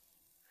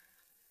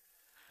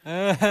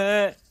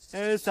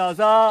嫂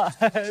子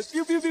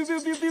 ，biu biu biu biu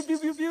biu biu biu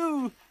biu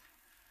biu。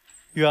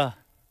渊，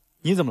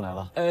你怎么来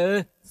了？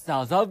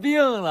嫂嫂病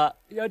了，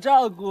要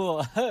照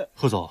顾。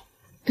贺总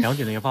，2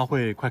点的研发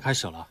会快开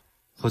始了，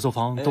合作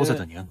方都在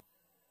等您。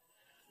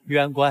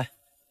渊乖，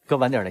哥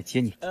晚点来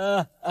接你。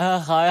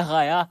好呀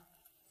好呀。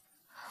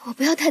我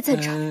不要太在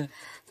这儿，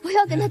不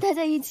要跟他待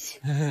在一起。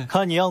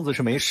看你样子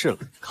是没事了，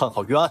看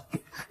好渊。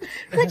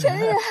贺晨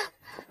远，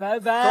拜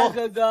拜，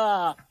哥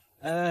哥。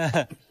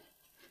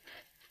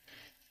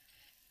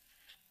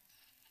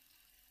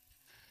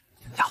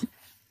呀，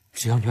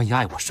只要你愿意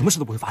爱我，什么事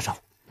都不会发生。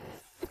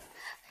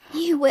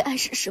你以为爱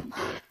是什么？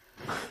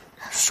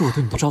是我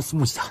对你的朝思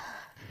暮想。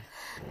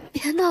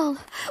别闹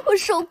了，我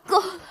受够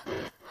了。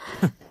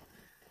哼，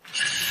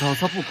嫂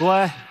子不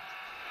乖，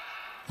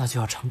那就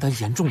要承担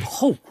严重的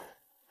后果。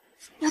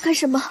要干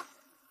什么？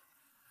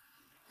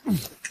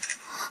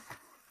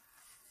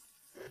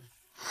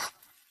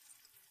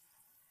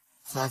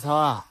嫂子，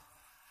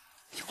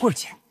一会儿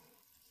见。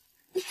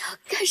你要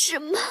干什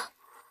么？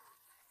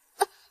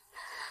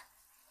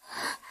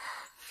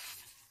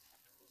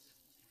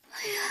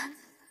哎呀！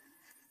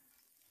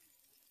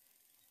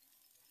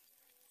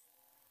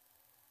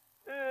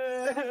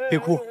别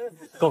哭，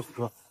告诉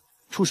哥，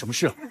出什么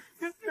事了？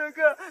哥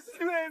哥，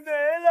腿没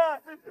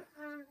了。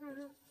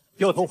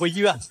掉头回医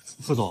院。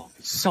贺总，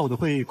下午的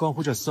会议关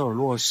乎着斯尔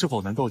洛是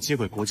否能够接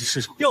轨国际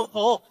市场。掉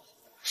头。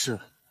是。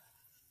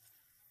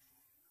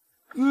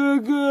哥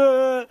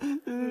哥，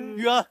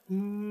雨安，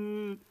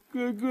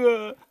哥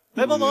哥，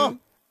来帮忙。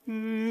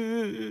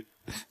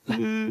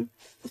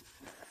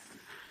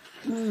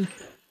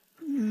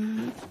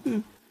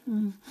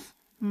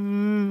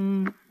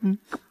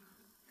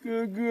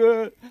哥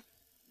哥，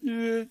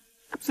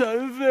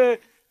残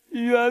废，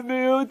雨安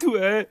没有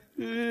腿。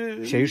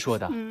谁说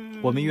的？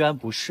我们玉安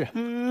不是。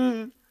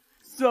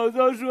嫂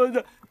嫂说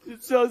的。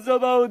嫂嫂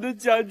把我的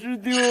假肢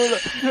丢了，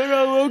她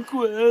让我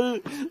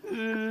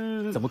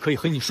滚。怎么可以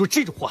和你说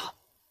这种话？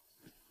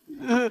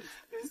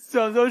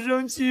嫂嫂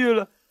生气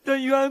了，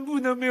但玉安不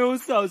能没有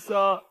嫂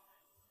嫂。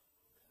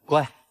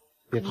乖，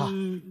别怕，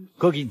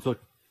哥给你做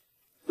主。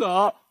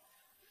好。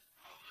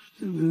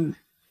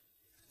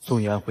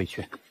送玉安回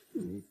去。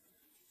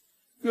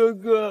哥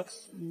哥。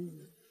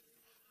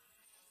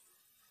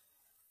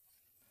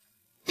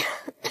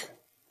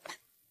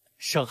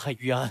伤害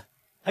玉安，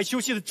还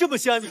休息的这么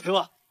心安理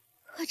得。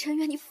贺晨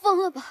远，你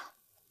疯了吧？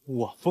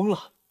我疯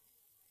了？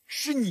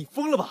是你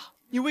疯了吧？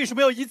你为什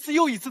么要一次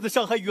又一次的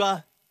伤害玉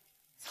安？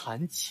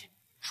残疾、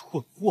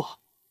蠢货，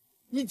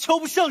你瞧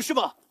不上是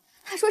吗？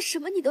他说什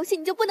么你都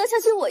信，你就不能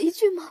相信我一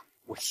句吗？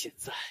我现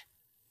在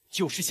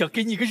就是想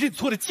给你一个认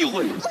错的机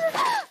会。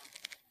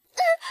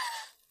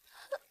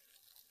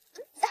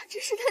假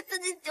肢是他自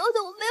己丢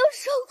的，我没有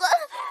手过。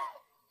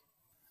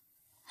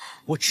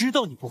我知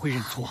道你不会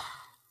认错。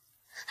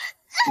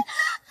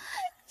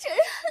承认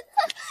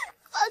他，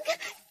放开，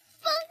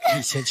放开！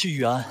你嫌弃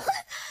玉安，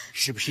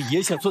是不是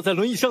也想坐在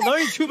轮椅上哪儿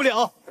也去不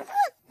了？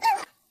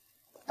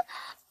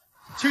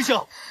清醒！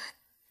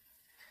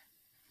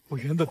我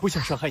原本不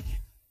想伤害你，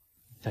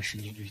但是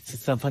你屡次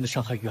三番的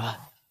伤害玉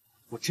安，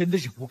我真的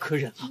忍无可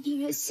忍了。你宁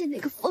愿信那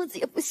个疯子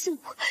也不信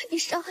我，你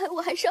伤害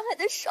我还伤害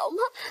的少吗？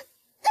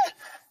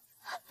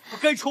不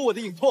该戳我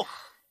的隐痛。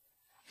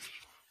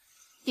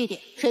弟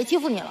弟，谁欺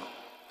负你了？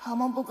他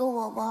们不跟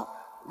我玩，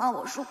骂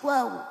我是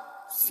怪物，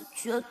是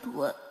瘸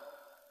腿。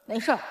没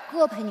事，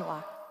哥陪你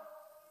玩。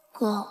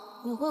哥，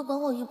你会管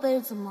我一辈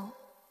子吗？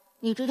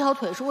你这条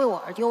腿是为我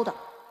而丢的，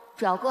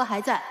只要哥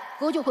还在，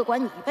哥就会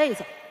管你一辈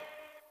子。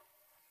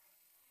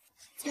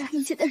既然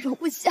你现在容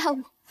不下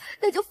我，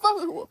那就放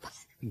了我吧。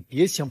你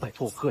别想摆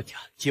脱我贺家，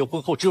结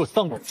婚后只有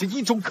丧偶是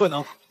一种可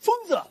能。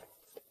疯子！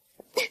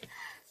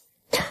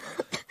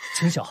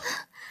秦晓，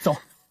走，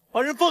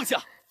把人放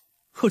下。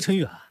贺晨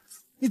远，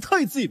你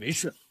太自以为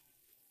是了。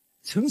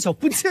秦晓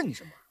不欠你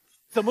什么？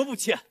怎么不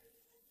欠？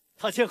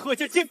他欠贺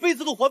家这辈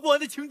子都还不完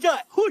的情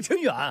债。贺晨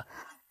远，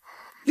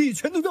李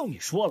全都让你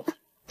说了，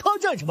他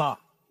占什么？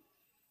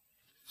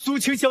苏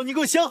清晓，你给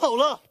我想好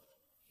了。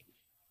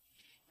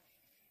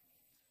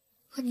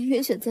我宁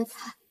愿选择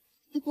他，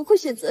也不会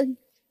选择你。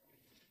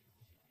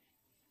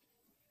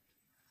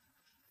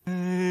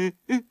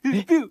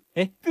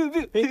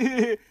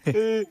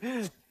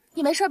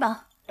你没事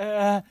吧？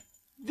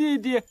弟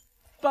弟，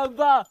爸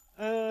爸，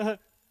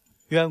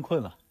玉安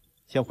困了，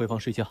先回房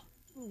睡觉。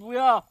不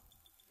要，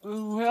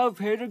我要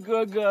陪着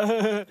哥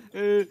哥。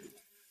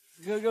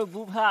哥哥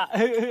不怕。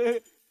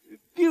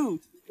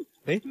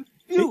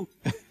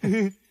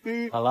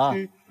好了，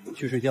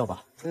去睡觉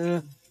吧。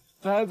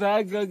拜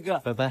拜，哥哥。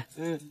拜拜。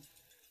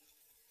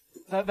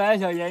拜拜，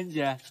小妍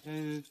姐。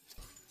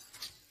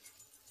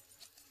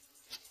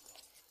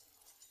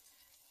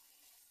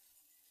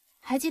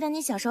还记得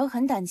你小时候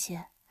很胆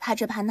怯，怕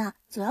这怕那，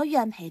总要玉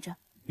安陪着。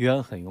玉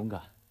安很勇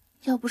敢。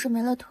要不是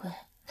没了腿，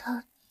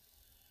他……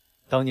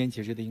当年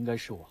解决的应该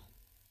是我，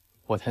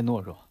我太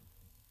懦弱，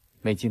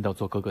没尽到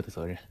做哥哥的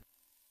责任。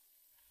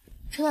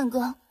陈远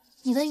哥，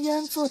你为玉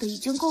安做的已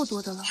经够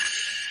多的了。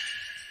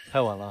太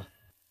晚了，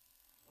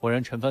我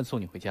让陈帆送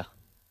你回家。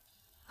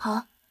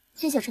好，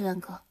谢谢陈远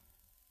哥。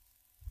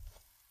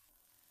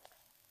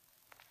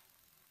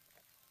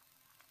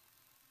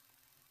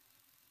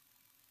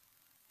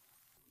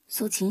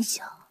苏秦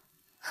晓，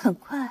很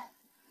快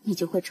你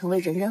就会成为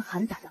人人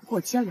喊打的过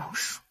街老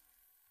鼠。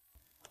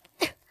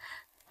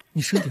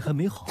你身体还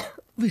没好，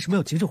为什么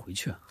要急着回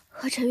去啊？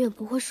贺晨远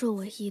不会是我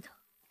唯一的，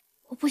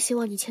我不希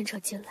望你牵扯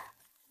进来。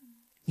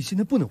你现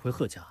在不能回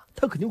贺家，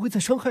他肯定会再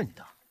伤害你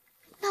的。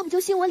那不就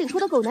新闻里说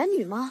的狗男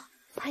女吗？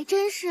还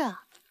真是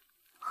啊，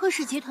贺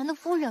氏集团的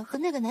夫人和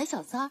那个奶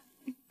小三儿，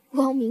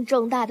光明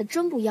正大的，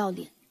真不要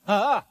脸。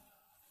哎，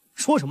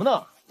说什么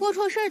呢？做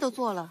错事都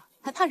做了，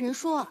还怕人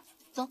说啊？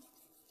走。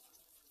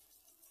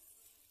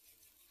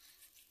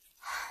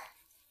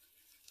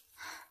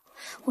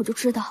我就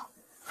知道，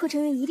贺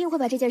晨远一定会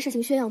把这件事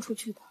情宣扬出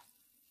去的。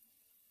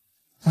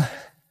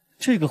哎，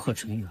这个贺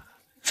晨远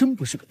真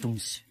不是个东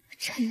西。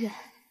陈远，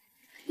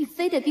你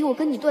非得逼我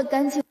跟你断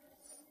干净？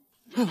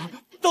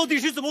到底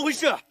是怎么回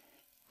事？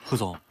贺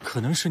总，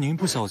可能是您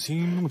不小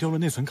心弄丢了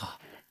内存卡，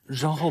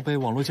然后被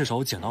网络介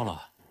绍捡到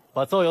了。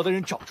把造谣的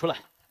人找出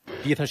来，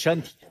逼他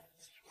删帖，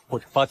或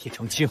者发帖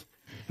澄清。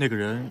那个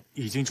人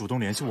已经主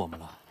动联系我们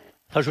了。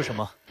他说什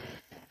么？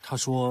他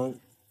说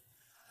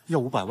要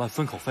500万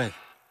封口费。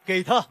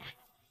给他，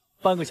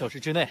半个小时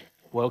之内，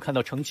我要看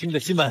到澄清的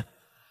新闻。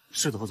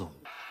是的，何总。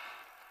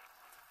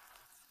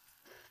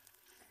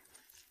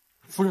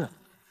夫人，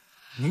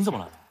您怎么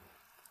来了？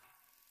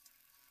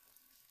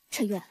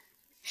陈远，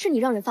是你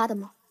让人发的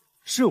吗？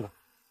是我。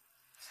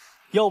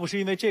要不是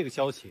因为这个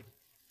消息，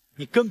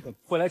你根本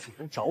不会来主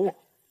动找我，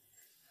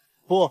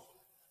不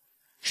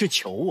是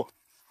求我。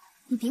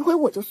你诋毁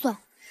我就算，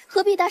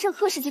何必搭上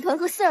贺氏集团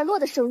和斯尔洛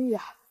的声誉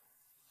啊？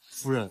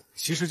夫人，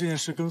其实这件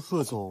事跟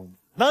贺总……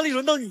哪里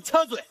轮到你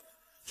插嘴？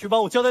去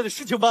把我交代的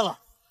事情办了。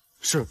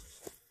是。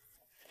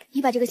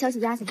你把这个消息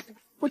压下去，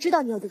我知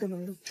道你有这个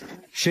能力。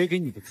谁给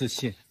你的自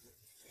信，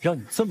让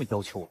你这么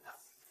要求我的？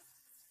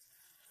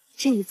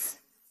这一次，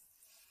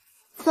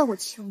算我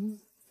求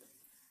你。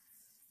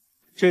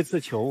这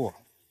次求我，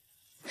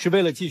是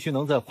为了继续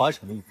能在华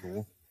城立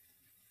足，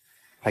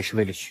还是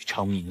为了许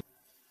长明？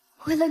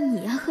为了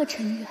你啊，贺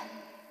晨远，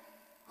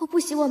我不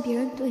希望别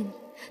人对你、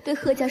对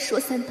贺家说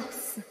三道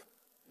四。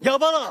哑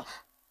巴了？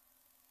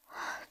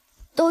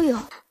都有。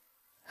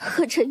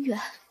贺晨远，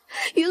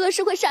余额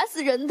是会杀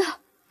死人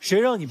的。谁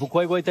让你不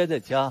乖乖待在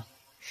家，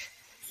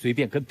随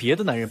便跟别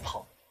的男人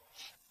跑？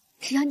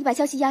只要你把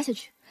消息压下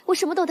去，我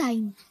什么都答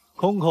应你。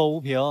空口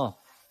无凭。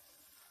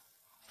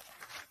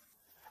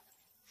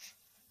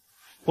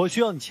我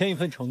需要你签一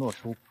份承诺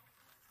书。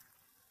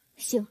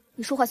行，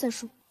你说话算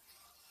数。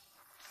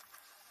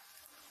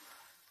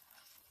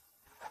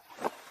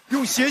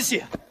用血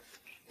写。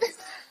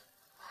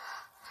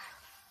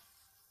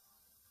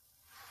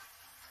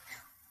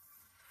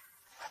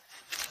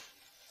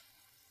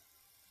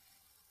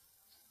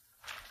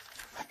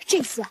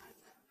这次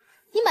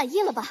你满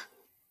意了吧？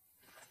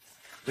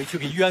回去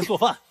给玉安做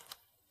饭。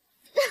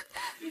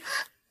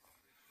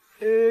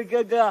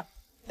哥哥，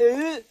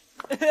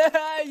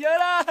有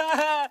啦，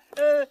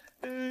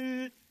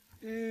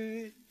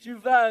吃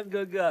饭，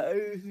哥哥。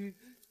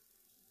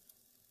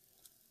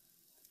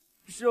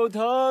手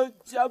疼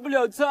夹不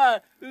了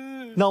菜。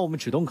那我们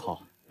只动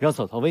烤，让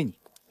嫂嫂喂你。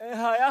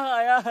好呀，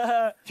好呀。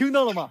听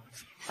到了吗？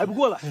还不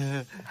过来？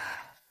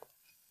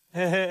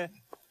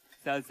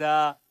嫂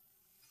嫂。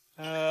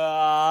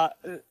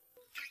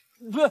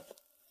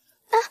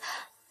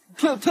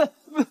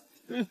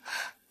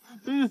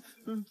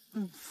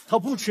他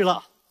不吃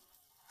了。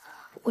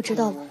我知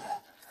道了。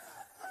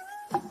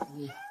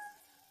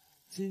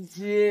亲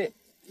亲，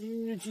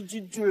你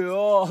亲嘴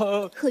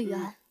哦。贺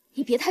元，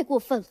你别太过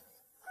分了。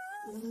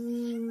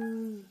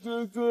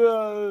哥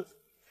哥。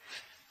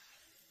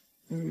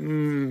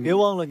别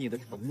忘了你的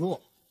承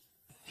诺，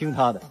听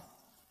他的。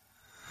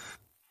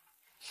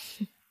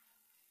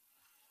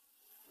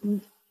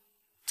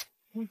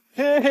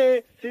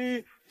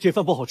这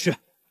饭不好吃，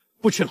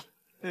不吃了。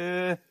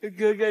哥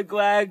哥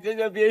乖，哥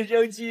哥别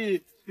生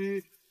气。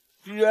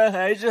居然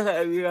还是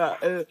很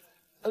饿。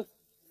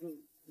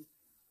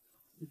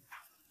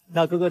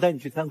那哥哥带你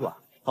去餐馆，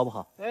好不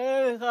好？好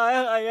呀，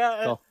好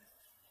呀。走。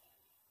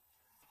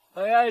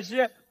我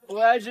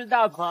要吃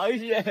大螃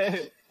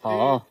蟹。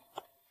好。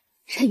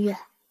陈远，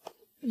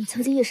你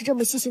曾经也是这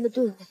么细心的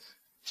对我。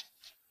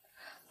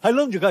还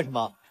愣着干什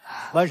么？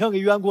晚上给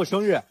玉安过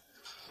生日，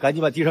赶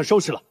紧把地上收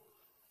拾了。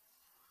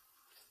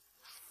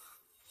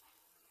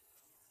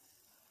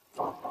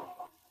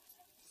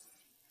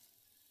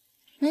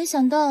没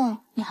想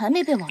到你还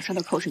没被网上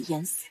的口水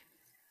淹死。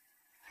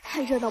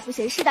看热闹不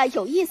嫌事大，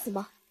有意思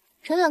吗？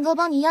陈远哥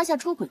帮你压下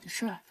出轨的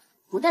事儿，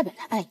不代表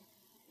他爱你。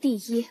第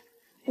一，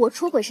我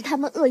出轨是他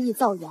们恶意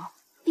造谣；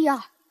第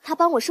二，他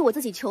帮我是我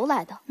自己求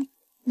来的。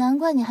难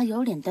怪你还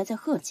有脸待在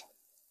贺家。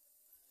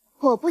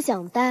我不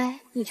想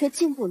待，你却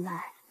进不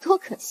来，多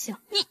可笑！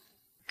你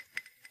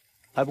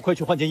还不快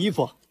去换件衣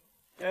服？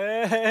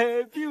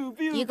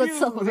一个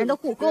伺候人的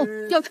护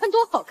工要穿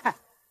多好看？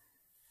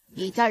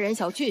一家人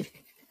小聚，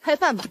开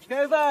饭吧！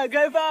开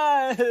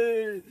饭！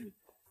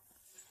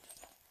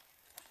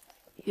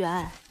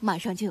元，马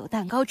上就有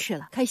蛋糕吃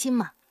了，开心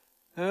吗？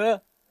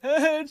吃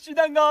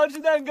蛋糕，有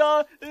蛋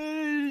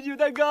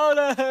糕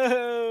了。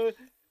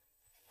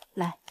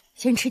来，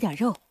先吃点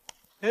肉。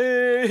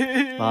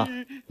妈，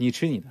你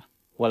吃你的，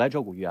我来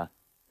照顾玉安。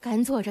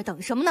干坐着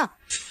等什么呢？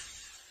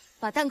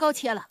把蛋糕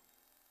切了。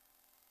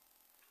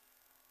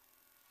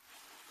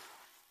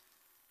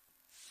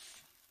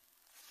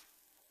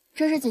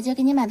这是姐姐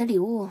给你买的礼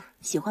物，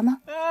喜欢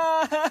吗？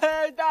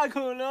大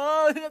恐龙！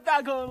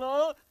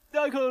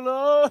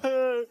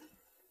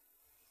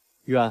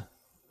玉安，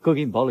哥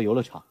给你包了游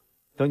乐场，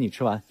等你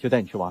吃完就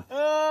带你去玩。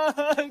哥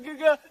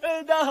哥，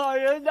大好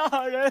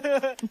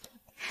人！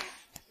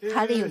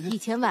卡里有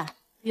1000万，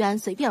玉安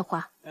随便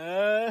花。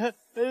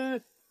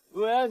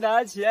我要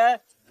拿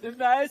钱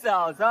买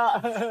嫂子。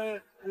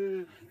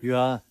玉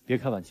安，别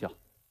开玩笑，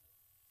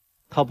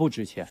她不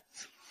值钱。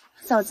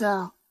嫂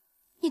子，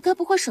你该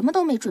不会什么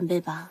都没准备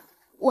吧？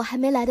我还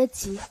没来得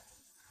及。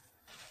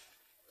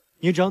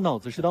你长脑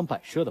子是当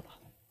摆设的吧？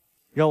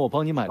让我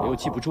帮你买了又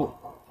记不住。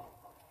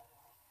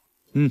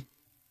玉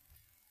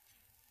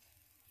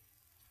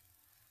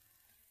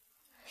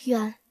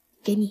安，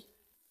给你。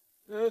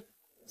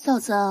嫂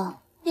子，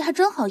你还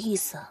真好意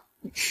思。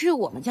你吃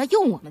我们家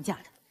用我们家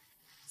的，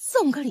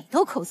送个礼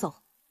都抠搜。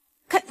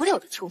改不了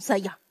这穷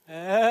酸样。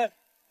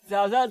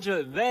早上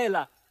准备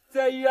了，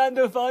在玉安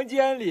的房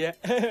间里。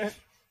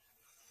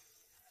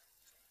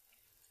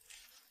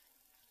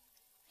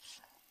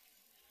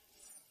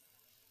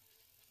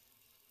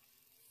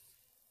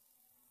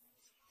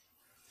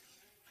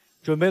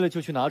准备了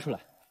就去拿出来。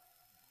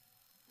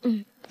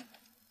嗯。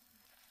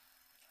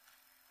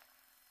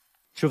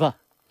吃饭。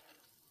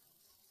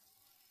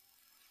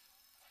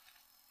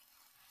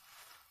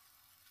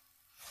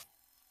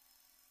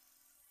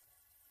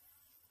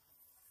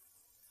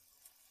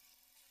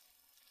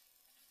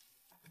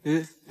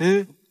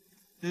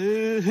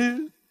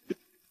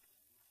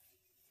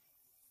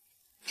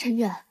陈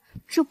远，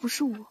这不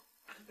是我。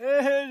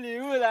礼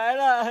物来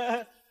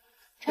了，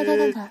拆开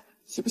看看，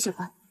喜不喜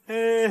欢？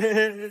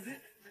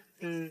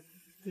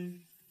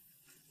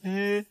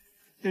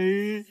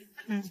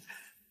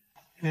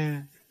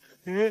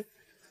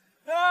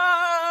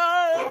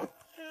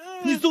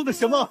你送的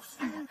什么？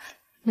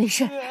没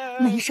事，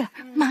没事，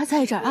妈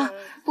在这儿啊，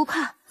不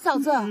怕。嫂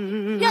子，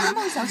月的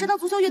梦想是当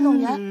足球运动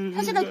员，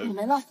他现在腿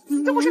没了，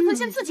这不是存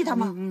心刺激他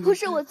吗？不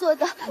是我做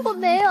的，我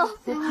没有。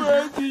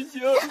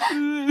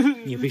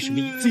你为什么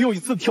一次又一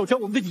次挑战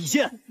我们的底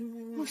线？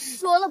我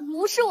说了，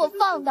不是我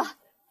放的。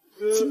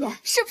金莲，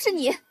是不是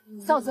你？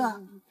嫂子，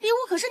礼物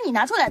可是你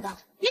拿出来的，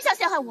别想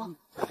陷害我。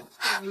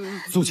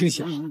苏清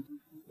霞，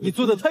你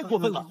做的太过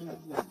分了。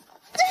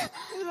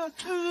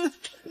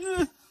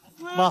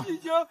妈，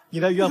你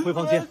带玉安回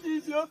房间，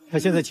他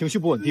现在情绪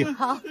不稳定。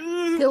好，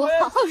给我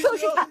好好收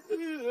拾他。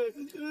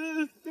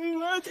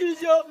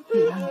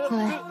乖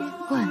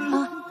乖啊！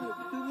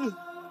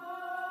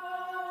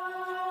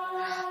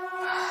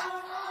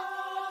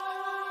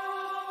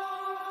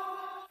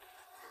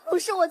不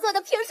是我做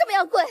的，凭什么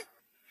要跪？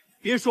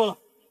别说了，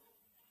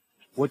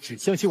我只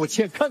相信我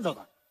亲眼看到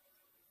的。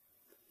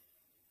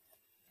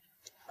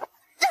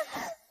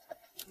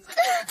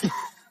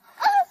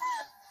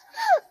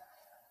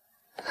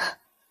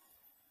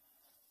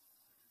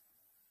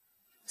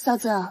嫂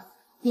子，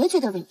别觉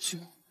得委屈，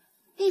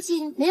毕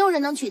竟没有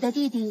人能取代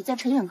弟弟在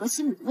陈远哥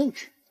心里的位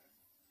置。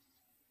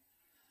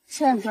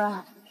陈远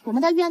哥，我们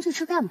带玉安去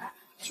吃饭吧，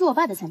去我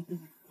爸的餐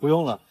厅。不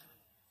用了，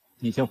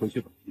你先回去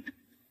吧。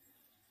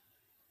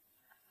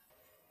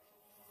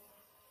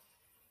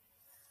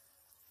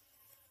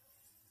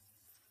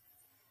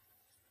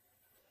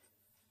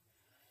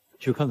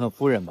去看看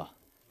夫人吧，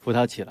扶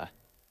她起来。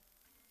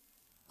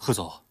贺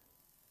总，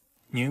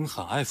您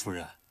很爱夫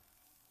人，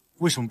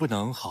为什么不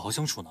能好好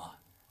相处呢？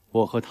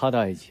我和她的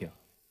爱情，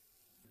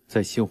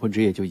在新婚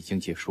之夜就已经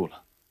结束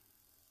了。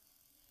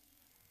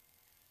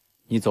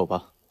你走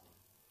吧。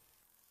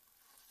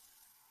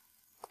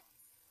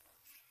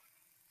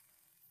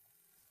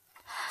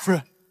夫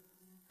人。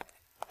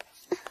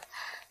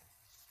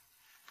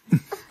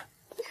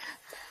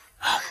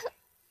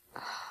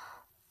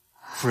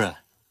夫人，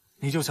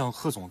你就向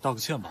贺总道个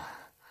歉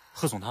吧。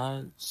贺总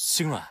他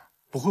心软，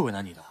不会为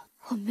难你的。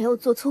我没有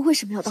做错，为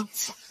什么要道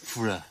歉？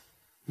夫人，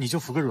你就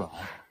服个软，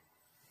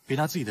别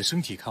拿自己的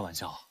身体开玩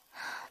笑。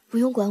不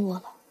用管我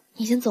了，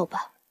你先走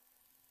吧。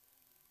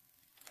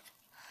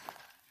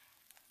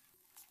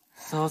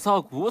嫂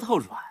嫂骨头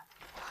软，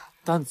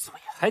但嘴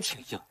还挺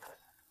硬的。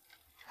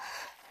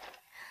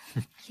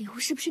礼物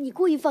是不是你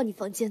故意放你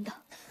房间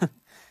的？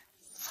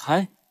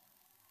才！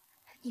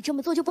你这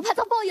么做就不怕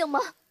遭报应吗？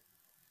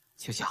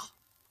青夏，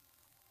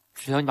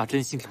只要你把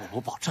真心给我，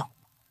我保证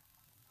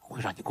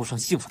会让你过上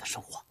幸福的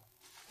生活。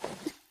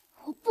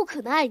我不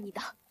可能爱你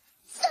的。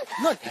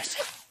那你爱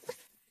谁？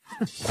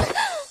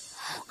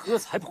我哥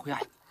才不会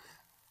爱你，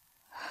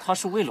他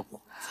是为了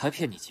我才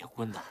骗你结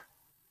婚的。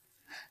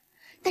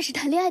但是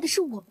谈恋爱的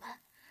是我们，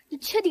你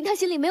确定他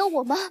心里没有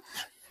我吗？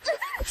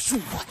是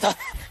我的。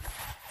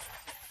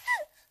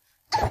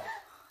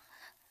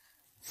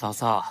嫂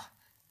嫂，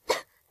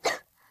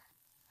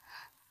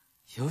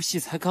游戏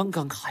才刚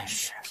刚开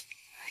始，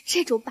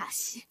这种把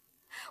戏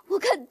我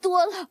看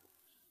多了。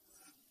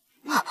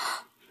哥，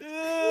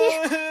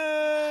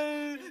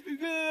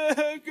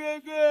哥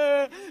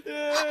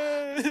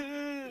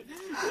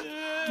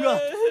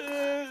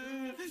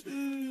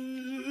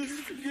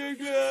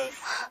哥，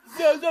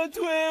嫂嫂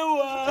推我。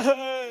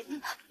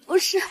不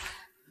是，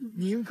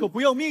宁可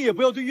不要命也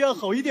不要对玉安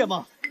好一点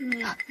吗？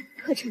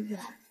贺晨远，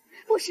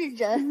我是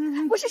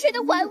人，不是谁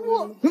的玩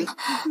物。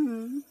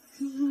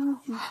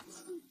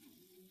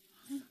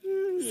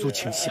苏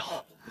清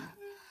晓，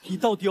你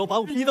到底要把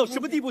我逼到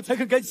什么地步才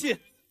肯甘心？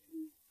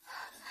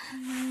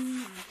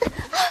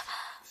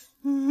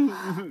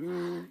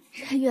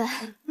陈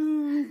远，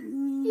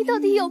你到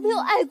底有没有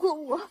爱过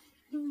我？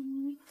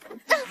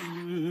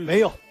没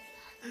有，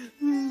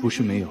不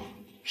是没有，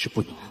是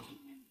不能。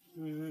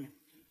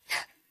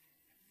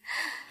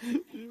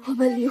我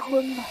们离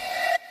婚吧。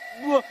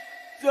不，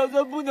嫂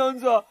嫂不能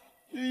走，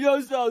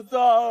要嫂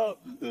嫂。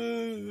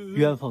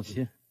玉安放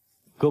心，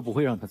哥不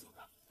会让他走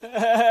的。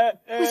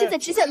我现在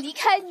只想离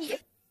开你。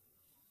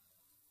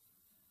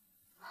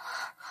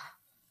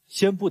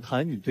先不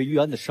谈你对玉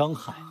安的伤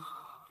害，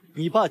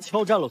你爸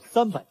敲诈了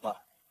300万，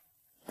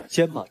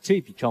先把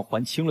这笔账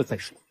还清了再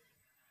说。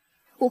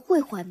我会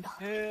还的。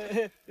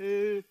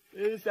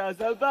嫂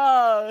嫂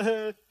抱，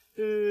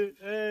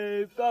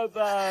抱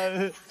抱。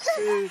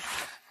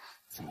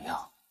怎么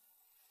样？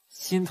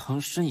心疼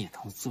身也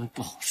疼，滋味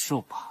不好受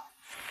吧？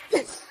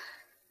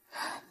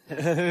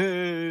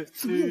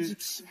总有一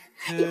天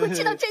你会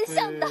知道真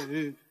相的。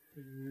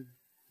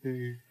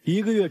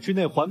1个月之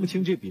内还不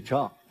清这笔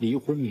账，离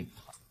婚命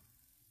谈。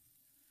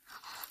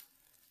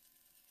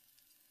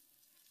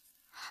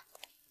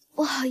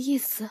不好意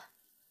思。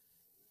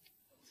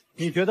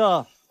你觉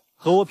得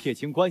和我撇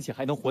清关系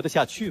还能活得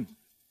下去吗？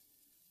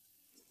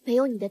没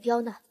有你的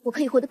刁难，我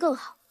可以活得更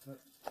好。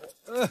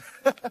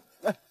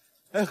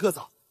贺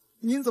总，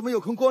您怎么有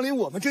空光临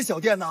我们这小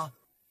店呢？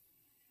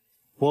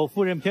我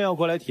夫人偏要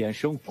过来体验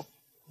生活，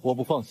我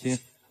不放心，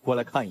过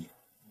来看一眼。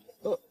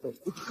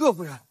贺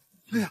夫人，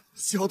哎呀，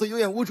小的有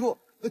眼无珠，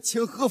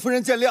请贺夫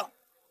人见谅。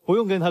不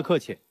用跟她客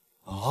气，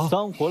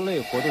脏活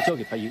累活都交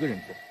给她一个人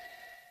做。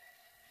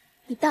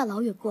你大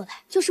老远过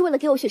来，就是为了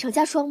给我雪上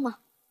加霜吗？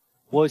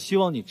我希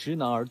望你知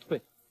难而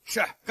退。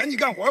是，赶紧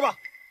干活吧，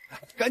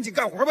赶紧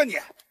干活吧你。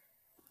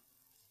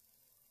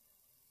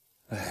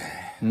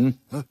哎，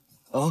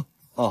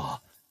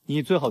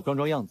你最好装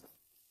装样子，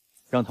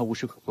让他无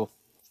事可做，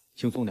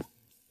轻松点。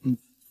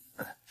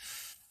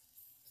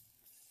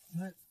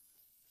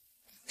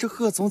这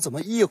贺总怎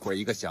么一会儿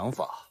一个想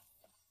法？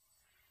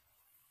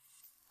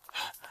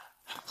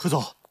贺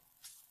总，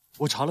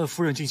我查了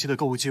夫人近期的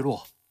购物记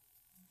录，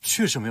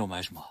确实没有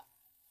买什么。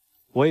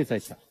我也在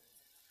想，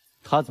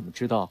他怎么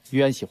知道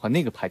玉安喜欢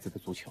那个牌子的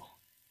足球？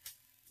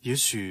也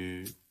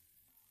许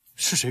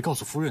是谁告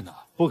诉夫人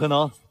的？不可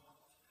能，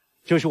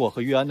这是我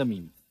和玉安的秘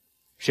密，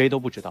谁都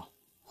不知道。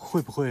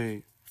会不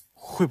会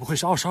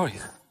是二少爷？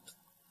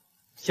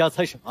瞎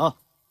猜什么？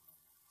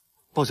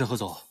抱歉，贺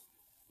总，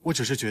我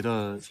只是觉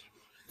得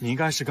你应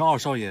该是跟二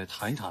少爷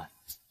谈一谈，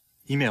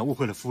以免误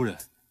会了夫人。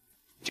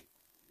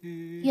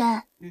玉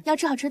安，要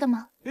吃好吃的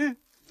吗？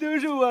都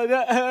是我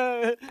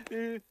的。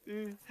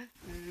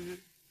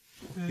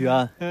玉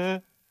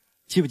安，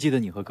记不记得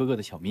你和哥哥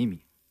的小秘密？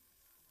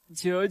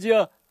球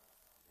球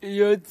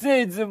有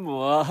Z 字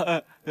母。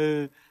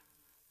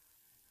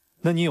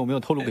那你有没有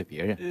透露给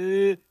别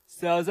人？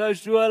嫂嫂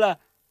说了，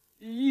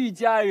一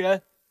家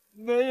人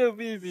没有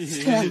秘密。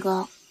陈远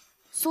哥，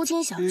苏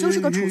清晓就是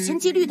个处心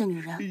积虑的女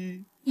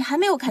人，你还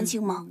没有看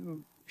清吗？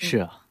是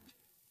啊，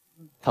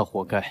她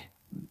活该，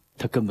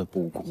她根本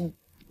不无辜。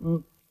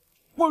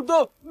混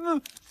蛋！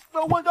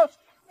大混蛋！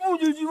不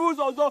许欺负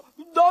嫂嫂，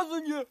打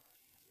死你！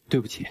对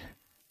不起，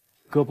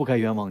哥不该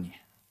冤枉你，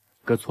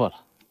哥错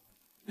了。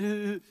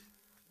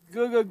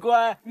哥哥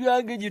乖，玉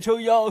安给你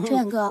撑腰。陈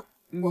远哥，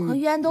我和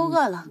玉安都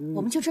饿了，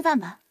我们去吃饭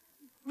吧。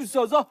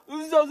嫂嫂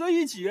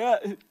一起。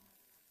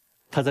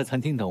他在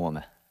餐厅等我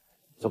们，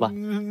走吧。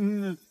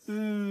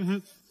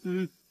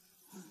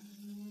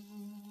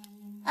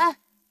哎，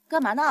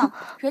干嘛呢？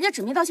人家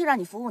指名道姓让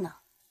你服务呢。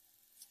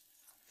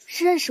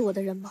是认识我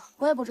的人吗？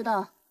我也不知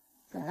道，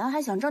本来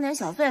还想挣点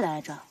小费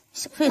来着，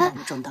小费都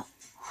没挣到。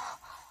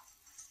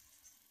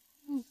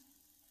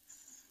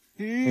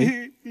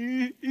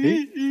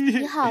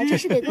你好，这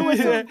是给各位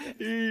送。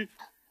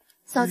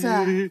嫂子，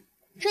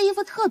这衣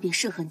服特别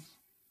适合你，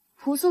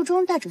朴素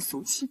中带着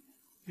俗气。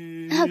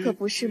那可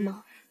不是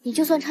吗？你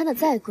就算穿的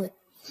再贵，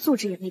素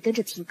质也没跟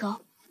着提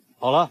高。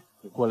好了，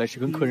你过来是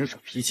跟客人耍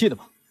脾气的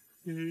吗？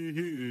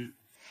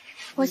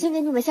我先给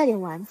你们下点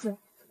丸子。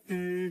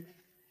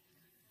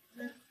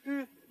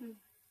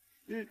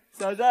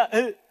嫂子，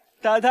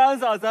打汤，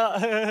嫂子。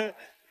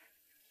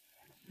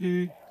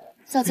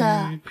嫂子，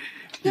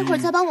一会儿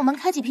再帮我们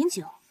开几瓶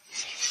酒。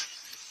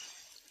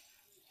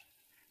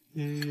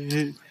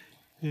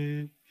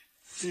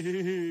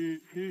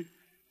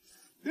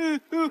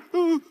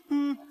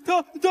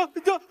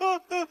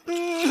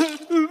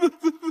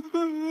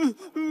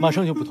马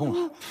上就不痛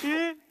了。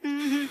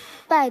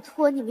拜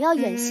托，你们要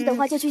演戏的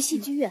话就去戏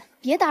剧院，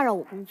别打扰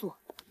我工作。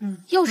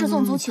又是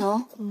送足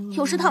球，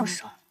又是烫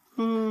手，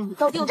你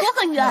到底有多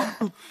恨玉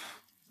安？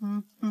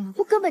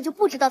我根本就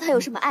不知道他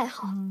有什么爱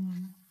好。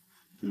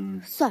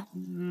算了，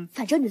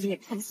反正你们也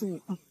看死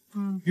你。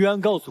玉安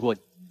告诉过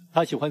你，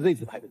他喜欢 Z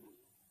字牌的。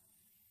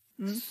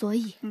所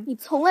以你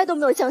从来都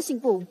没有相信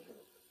过我。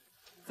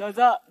嫂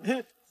嫂，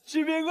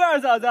吃冰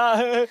棍，嫂嫂。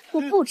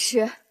我不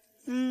吃。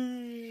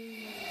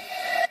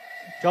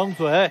张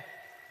嘴！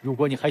如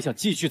果你还想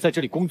继续在这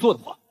里工作的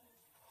话，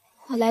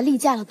我来例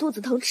假了，肚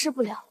子疼，吃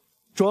不了。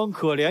装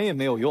可怜也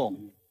没有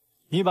用，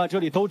你把这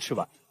里都吃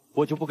完，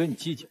我就不跟你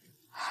计较。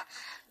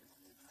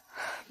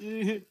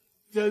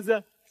嫂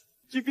嫂，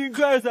吃冰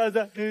块，嫂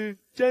嫂，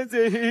张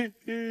嘴。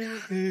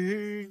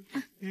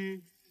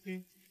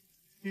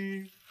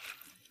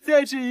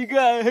再吃一个，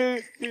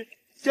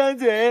张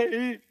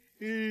嘴。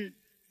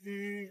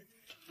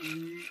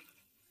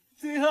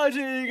最后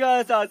吃一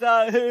个，嫂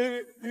嫂。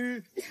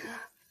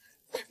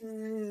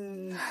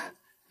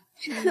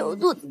这我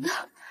肚子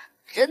疼，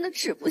真的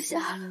吃不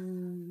下了。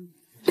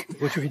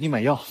我去给你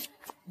买药。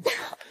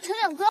陈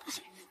远哥，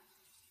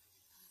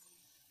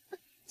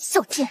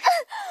小贱，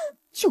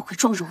又会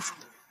装柔弱。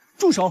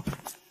住手！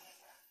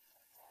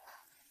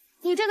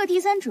你这个第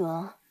三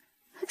者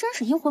还真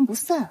是阴魂不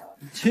散。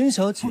钱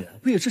小姐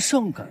不也是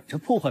上赶着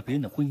破坏别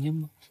人的婚姻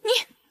吗？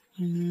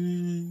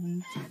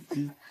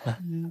来，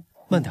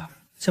慢点，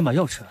先把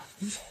药吃了。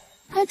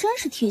还真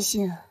是贴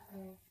心啊！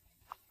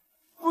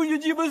不许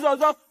欺负嫂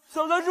嫂，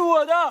嫂嫂是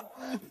我的。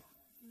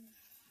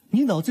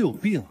你脑子有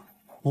病啊！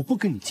我不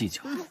跟你计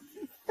较。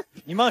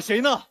你骂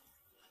谁呢？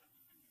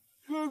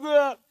哥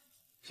哥，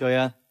小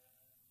妍，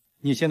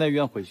你先带玉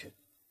安回去。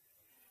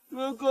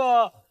哥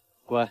哥，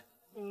乖。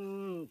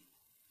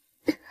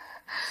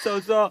嫂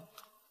嫂，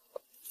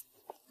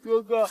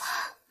哥哥，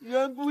玉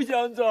安不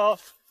想走。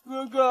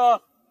哥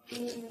哥，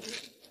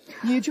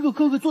你这个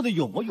哥哥做的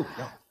有模有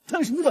样，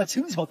但是你把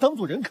秦晓当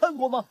做人看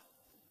过吗？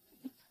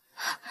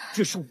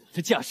这是我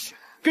的家事，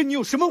跟你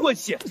有什么关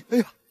系？哎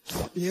呀，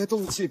别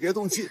动气，别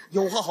动气，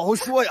有话好好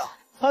说呀。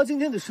他今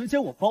天的时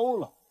间我包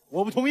了，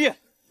我不同意。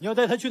你要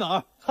带他去哪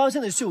儿？他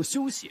现在需要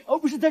休息，而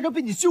不是在这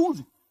被你羞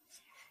辱。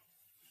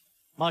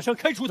马上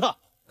开除他。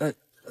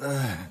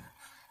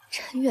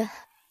陈远，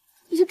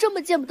你就这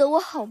么见不得我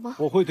好吗？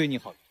我会对你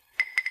好的。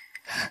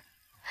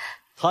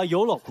她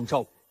有老公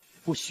照顾，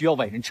不需要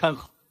外人掺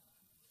和。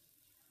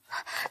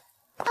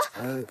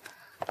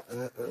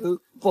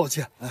抱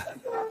歉。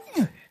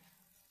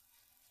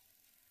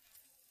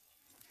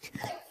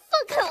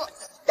放开我！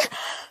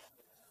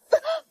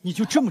你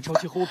就这么着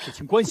急和我撇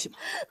清关系吗？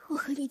我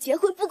和你结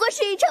婚不过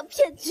是一场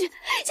骗局，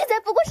现在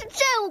不过是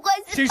债务关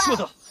系。谁说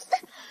的？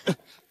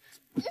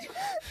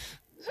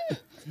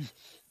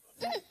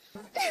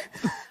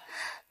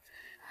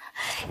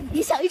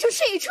你想一出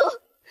是一出。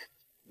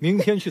明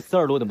天去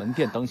42楼的门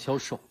店当销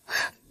售，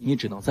你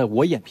只能在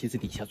我眼皮子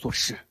底下做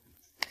事。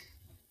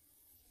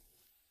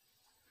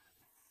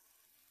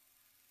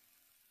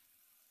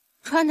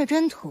穿的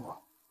真土，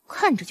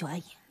看着就碍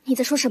眼。你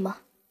在说什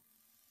么？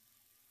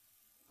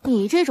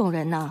你这种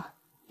人呢，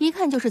一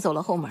看就是走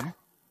了后门，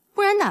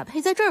不然哪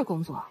配在这儿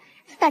工作？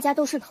大家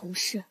都是同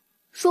事，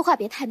说话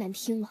别太难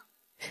听了。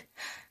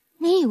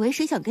你以为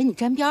谁想跟你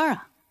沾边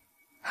啊？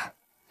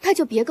那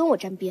就别跟我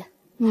沾边。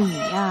你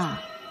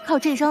呀，靠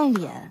这张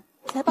脸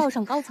才抱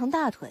上高层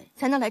大腿，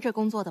才能来这儿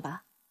工作的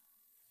吧？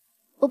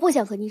我不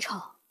想和你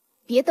吵，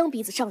别蹬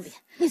鼻子上脸。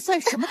你算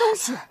什么东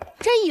西？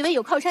真以为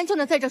有靠山就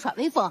能在这耍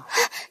威风？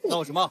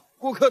闹什么？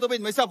顾客都被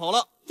你们吓跑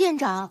了。店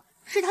长，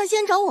是他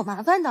先找我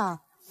麻烦的。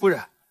夫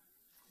人，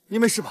你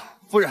没事吧？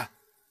夫人。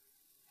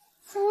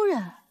夫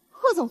人，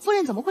贺总夫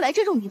人怎么会来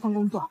这种地方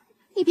工作？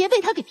你别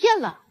被他给骗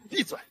了。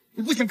闭嘴！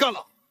你不想干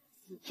了？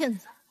死骗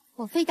子！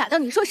我非打到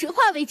你说实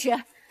话为止。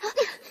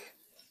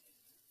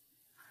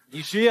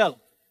你失业了，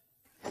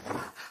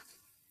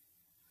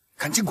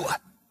赶紧滚！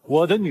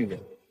我的女人，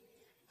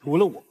除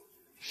了我，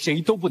谁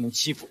都不能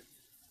欺负。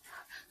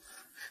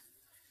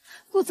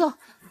顾总，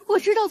我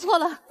知道错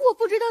了，我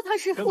不知道他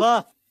是。陈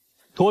凡，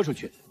拖出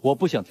去！我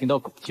不想听到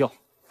狗叫。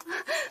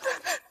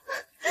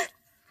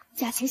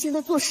贾晴现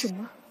在做什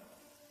么？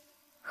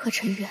和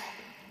陈远，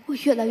我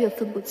越来越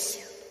分不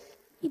清，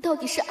你到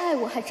底是爱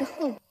我还是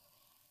恨我？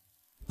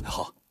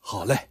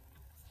好嘞。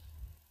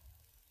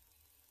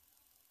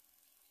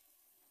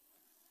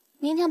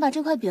明天把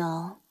这块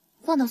表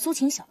放到苏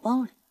晴小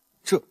包里。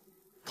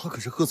她可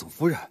是贺总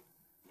夫人。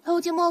偷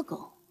鸡摸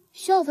狗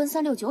需要分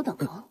369等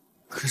吗？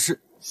可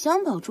是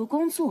想保住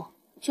工作，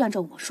就按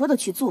照我说的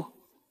去做。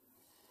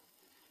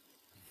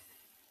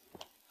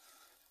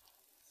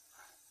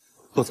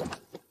贺总，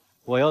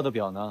我要的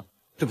表呢？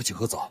对不起，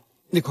贺总，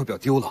那块表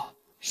丢了。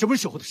什么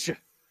时候的事？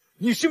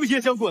你是不是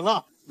也想滚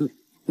了？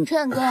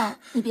陈哥，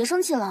你别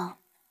生气了，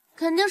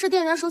肯定是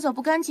店员手脚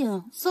不干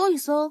净，搜一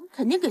搜，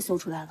肯定给搜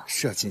出来了。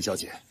是啊，秦小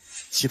姐，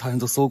其他人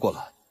都搜过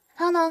了。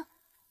他呢？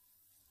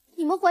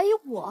你们怀疑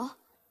我？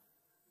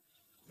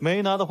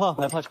没拿的话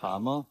还怕查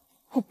吗？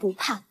我不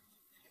怕，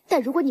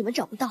但如果你们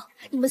找不到，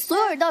你们所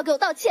有人都要给我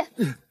道歉。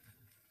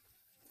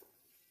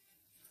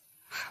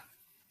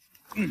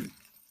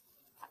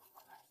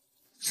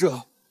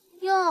这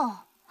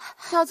哟，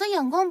小子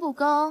眼光不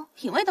高，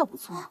品味倒不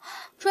错，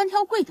专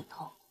挑贵的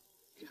偷。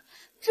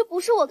这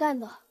不是我干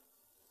的。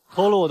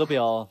偷了我的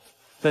表，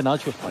再拿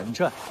去还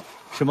债，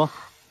是吗？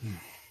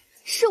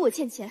是我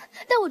欠钱，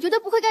但我绝对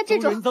不会干这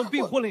种。人赃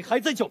并获了，你还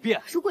在狡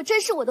辩？如果真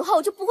是我的话，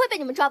我就不会被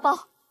你们抓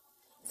包。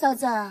嫂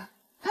子，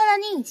看来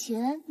你以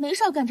前没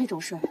少干这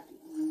种事。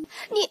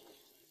你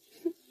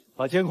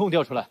把监控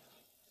调出来。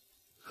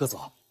贺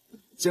总，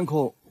监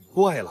控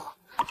坏了。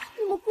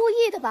你们故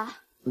意的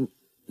吧？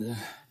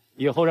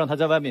以后让他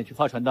在外面去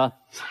发传单，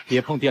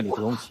别碰店里的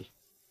东西。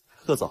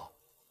贺总，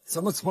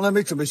咱们从来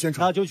没准备宣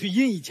传。那就去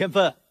印1000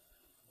份，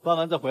发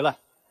完再回来。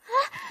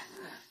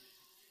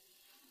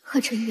贺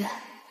晨远，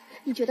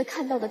你觉得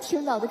看到的、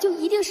听到的就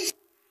一定是？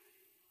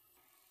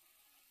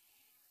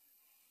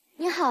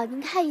你好，您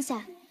看一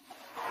下。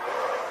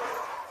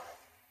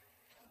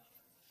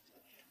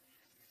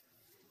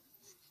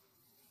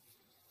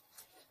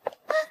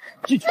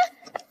进去。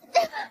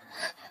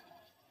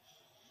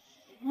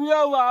不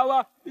要娃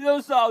娃，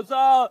要嫂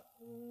嫂。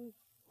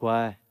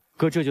乖，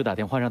哥这就打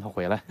电话让他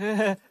回来。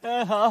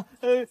好，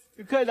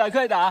快打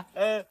快打。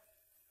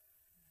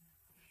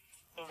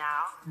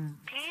Now,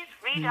 please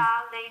您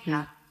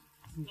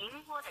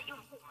拨的用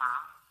户忙，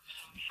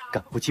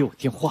敢不接我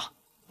电话，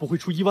不会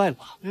出意外了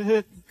吧？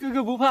哥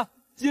哥不怕，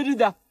接着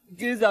打，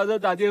给嫂子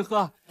打电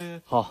话。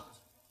好。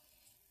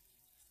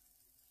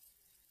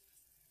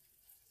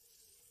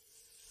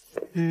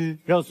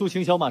让苏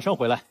晴晓马上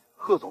回来。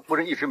贺总夫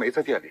人一直没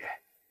在店里。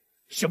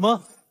什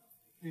么？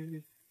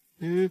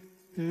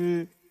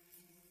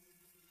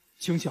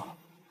晴晓，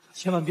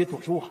千万别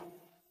躲着我。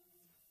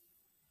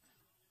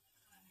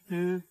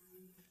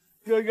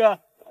哥哥，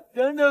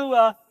等等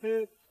我。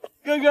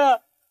哥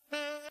哥。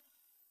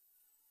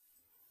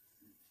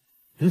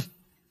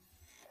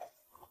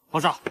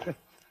皇上。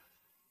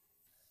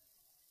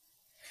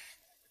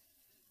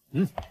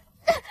你放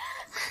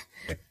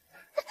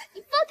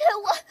开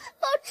我，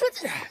放我出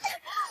去！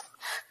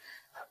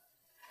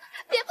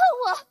别碰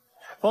我！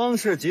方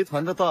氏集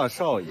团的大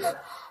少爷，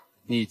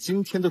你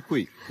今天的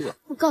贵客。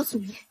我告诉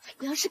你，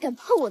你要是敢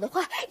碰我的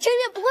话，陈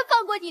远不会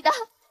放过你的。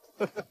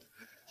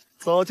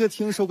早就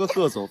听说过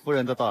贺总夫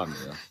人的大名，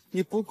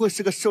你不过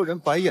是个受人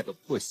白眼的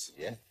破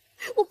鞋。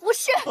我不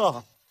是。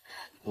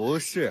不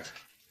是。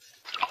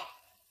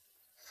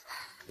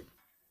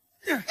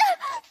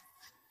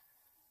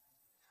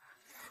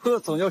贺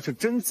总要是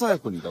真在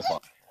乎你的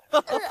话，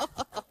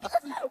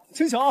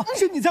青晓，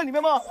是你在里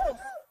面吗？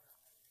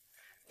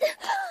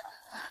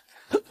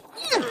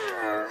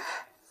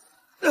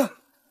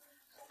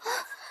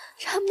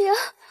长明，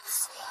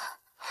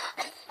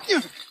你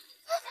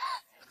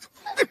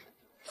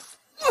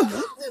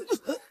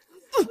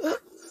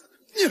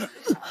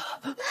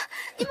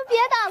们别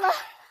打了，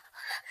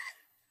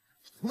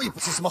我也不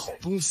是什么好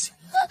东西。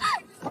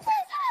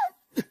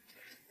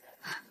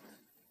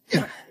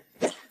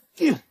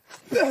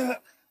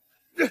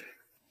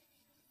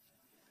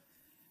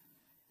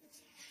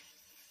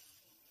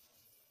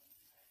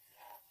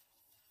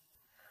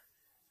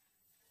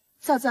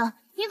嫂子，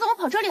你怎么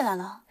跑这里来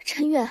了？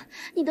陈远，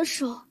你的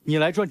手。你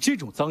来赚这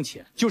种脏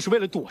钱，就是为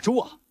了躲着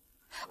我？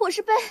我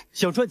是被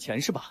想赚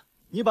钱是吧？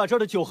你把这儿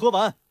的酒喝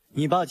完，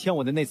你爸欠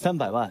我的那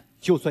300万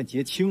就算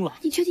结清了。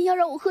你确定要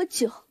让我喝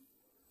酒？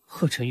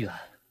贺陈远，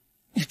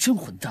你真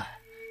混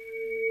蛋！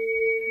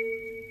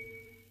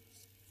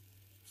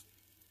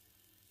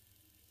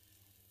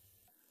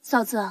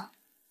嫂子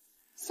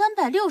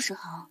，360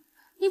行，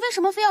你为什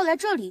么非要来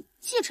这里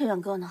气陈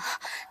远哥呢？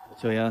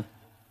小妍，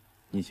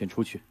你先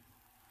出去。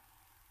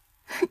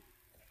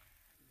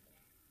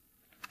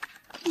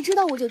你知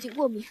道我酒精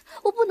过敏，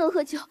我不能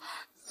喝酒。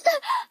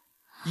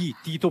一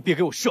滴都别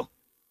给我剩。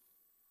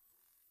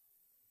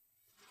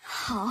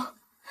好，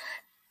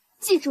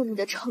记住你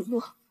的承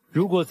诺。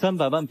如果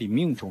300万比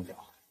命重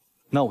要，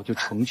那我就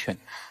成全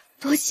你。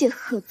多谢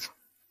贺总。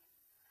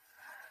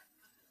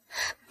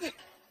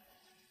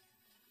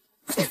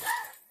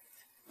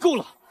够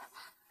了，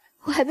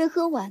我还没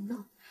喝完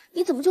呢，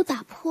你怎么就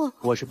打破了？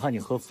我是怕你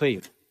喝废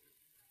了。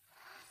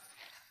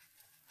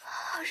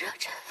好热，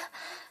陈远，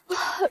我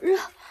好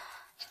热。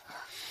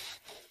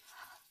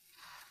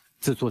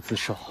自作自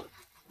受，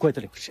怪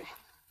得了谁？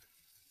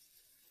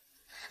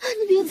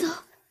你别走。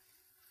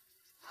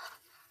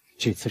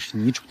这次是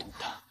你主动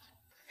的。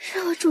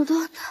是我主动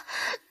的。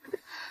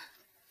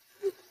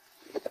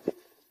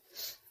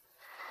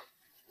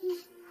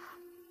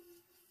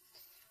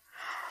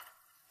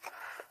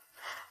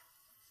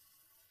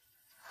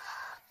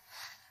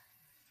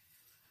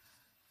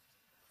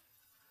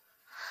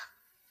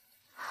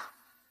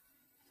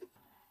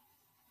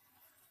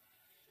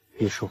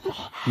别说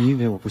话，你以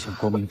为我不想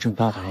光明正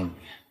大的爱你？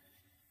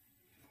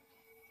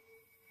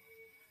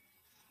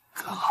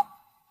哥，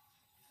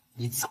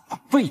你怎么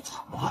背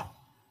叛我？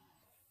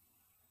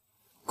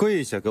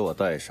跪下给我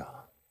戴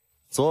上，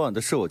昨晚的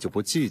事我就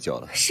不计较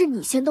了。是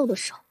你先动的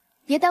手，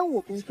别耽误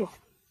我工作。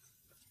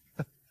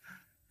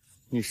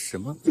你什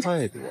么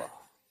态度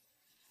啊？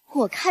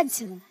我看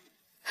起来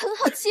很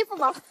好欺负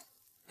吗？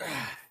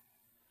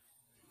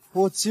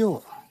脱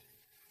臼了，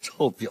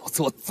臭婊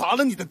子，我砸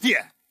了你的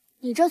店！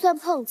你这算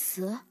碰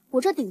瓷，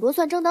我这顶多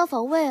算正当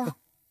防卫啊。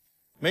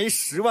没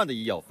10万的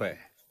医药费，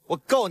我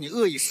告你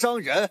恶意伤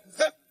人。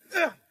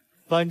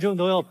反正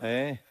都要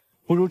赔，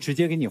不如直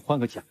接给你换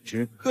个假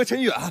肢。贺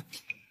陈远，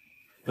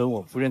跟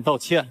我夫人道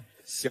歉。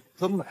想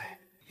得美，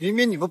明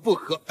明你们不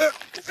和。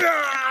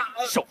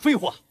少废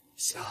话。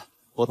行，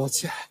我道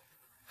歉。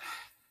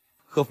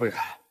贺夫人，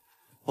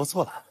我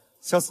错了，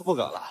下次不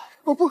敢了。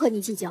我不和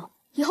你计较，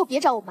以后别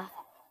找我麻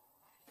烦。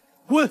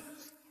滚！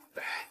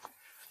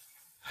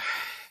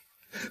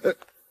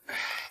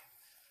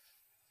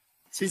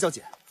秦小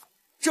姐，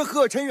这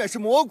贺陈远是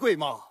魔鬼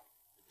吗？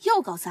又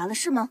搞砸了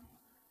是吗？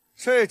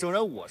这种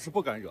人我是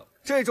不敢惹，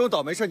这种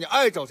倒霉事你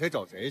爱找谁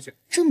找谁去。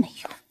真没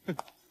用。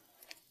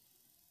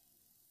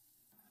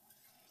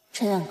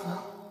陈远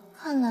哥，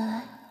看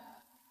来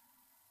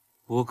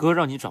我哥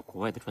让你找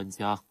国外的专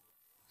家，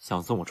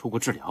想送我出国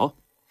治疗。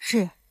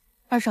是，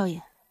二少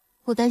爷，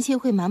我担心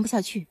会瞒不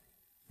下去。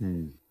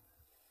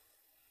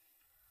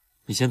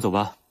你先走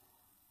吧，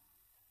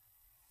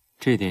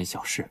这点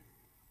小事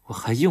我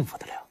还应付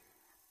得了。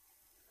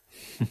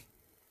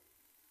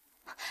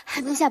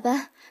还没下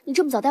班，你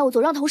这么早带我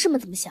走，让同事们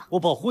怎么想？我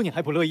保护你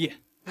还不乐意？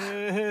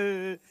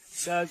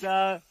嫂嫂，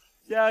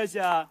笑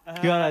笑。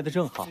玉安来的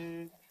正好，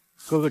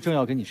哥哥正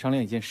要跟你商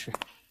量一件事。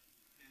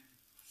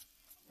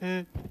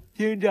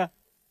听着。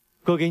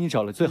哥给你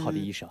找了最好的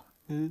医生，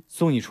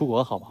送你出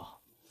国好不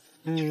好？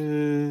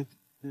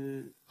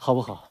好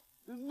不好？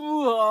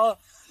不好，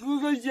哥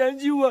哥嫌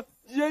弃我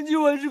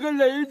是个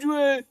累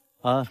赘。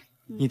啊，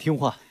你听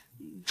话，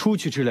出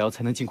去治疗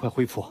才能尽快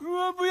恢复。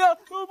我不要，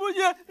我不去，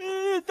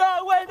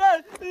大坏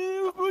蛋，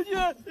我不去。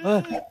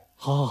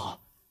好，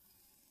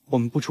我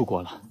们不出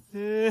国了。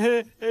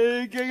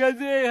哥哥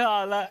最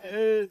好了。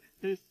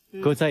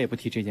哥再也不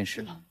提这件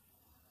事了。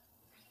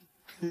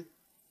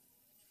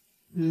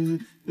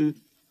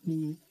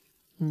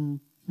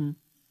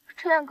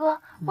陈远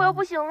哥，我要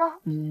不行了。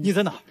你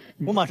在哪儿？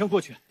我马上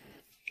过去。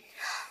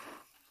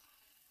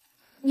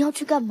你要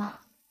去干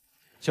嘛？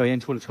小燕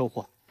出了车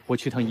祸，我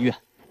去趟医院。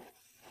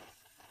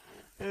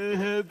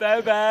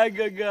拜拜，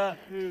哥哥。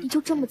你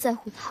就这么在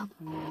乎他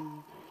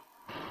吗？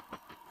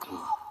哥，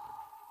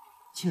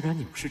既然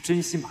你们是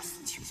真心把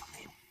事情交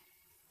给我，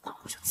那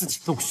我就自己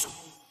动手。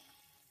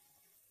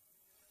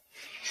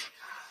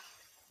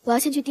我要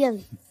先去店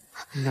里。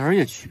哪儿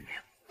也去不了。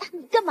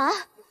你干嘛？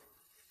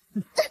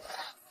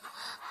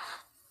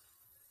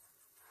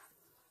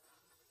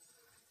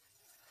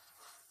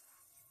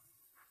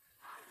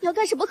你要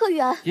干什么，贺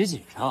源？别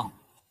紧张，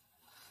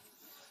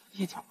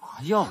一点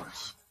麻药而已。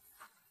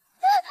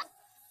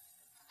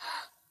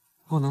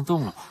不能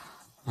动了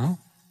吧？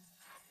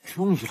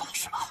终于老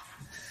实了。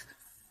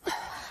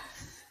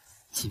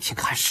今天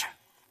开始。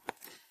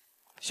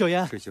小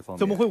燕，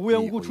怎么会无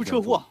缘无故出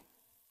车祸？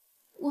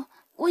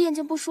我眼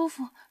睛不舒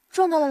服，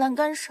撞到了栏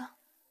杆上。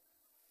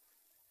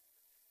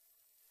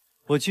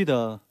我记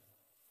得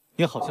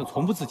你好像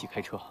从不自己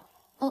开车。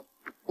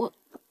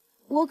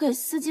我给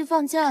司机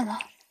放假了。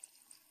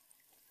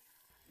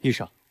医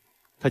生，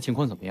他情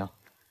况怎么样？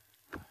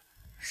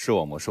视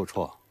网膜受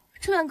创。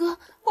陈远哥，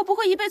我不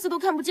会一辈子都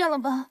看不见了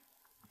吧？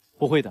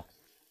不会的，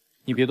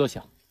你别多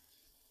想。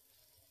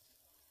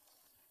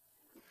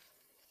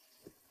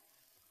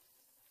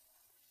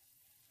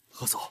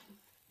何总，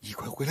你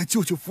快回来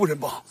救救夫人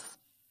吧！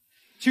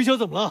秋秋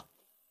怎么了？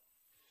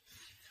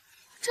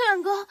陈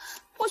远哥，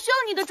我需要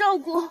你的照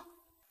顾。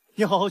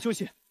你好好休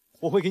息，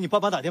我会给你爸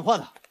爸打电话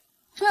的。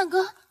陈远哥，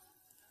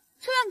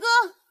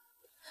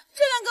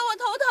我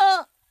头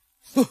疼。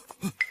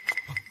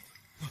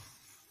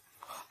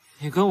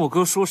你跟我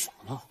哥说什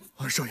么了？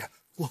二少爷，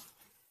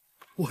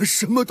我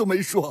什么都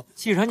没说。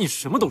既然你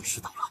什么都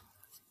知道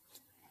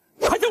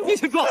了，还在我面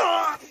前装？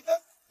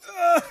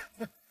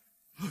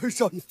二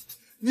少爷，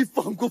你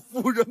放过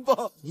夫人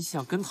吧！你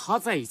想跟他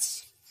在一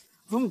起，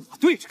跟我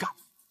对着干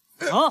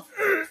啊？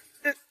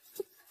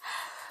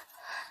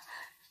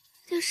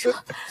爹叔，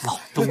老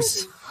东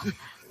西，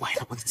坏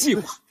了我的计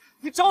划，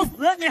你找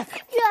死啊你！远，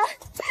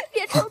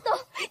别冲动，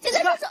现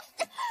在动手！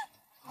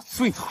我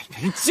最讨厌别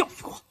人教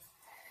育我。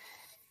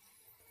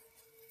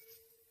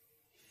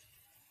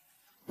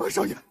二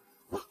少爷，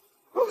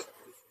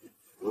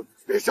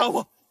别杀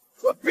我！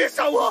别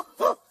杀我！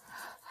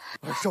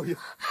二少爷，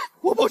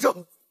我保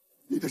证，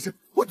你的事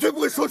我绝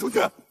不会说出去。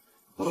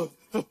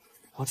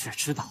我只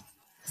知道，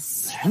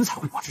死人才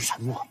会保持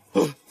沉默。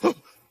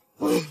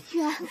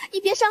远，你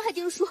别伤害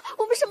丁叔，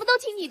我们什么都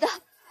听你的。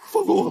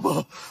放过我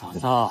吧！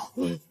嫂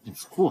子，你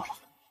错了，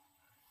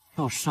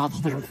要杀他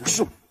的人不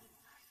是我，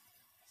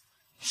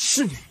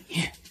是你。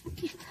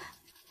你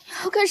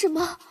要干什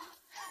么？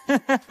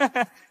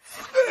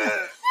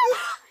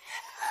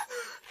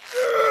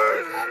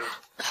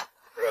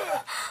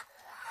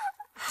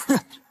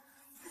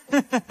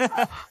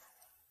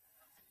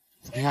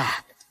怎么样？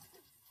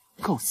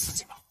够刺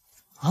激吧？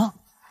啊！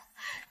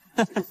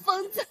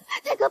疯子，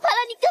太可怕了！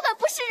你根本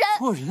不是人。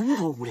做人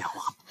多无聊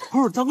啊！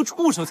偶尔当个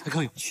畜生才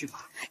更有趣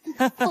吧？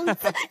疯子，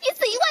你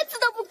死10000次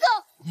都不够。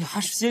你还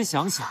是先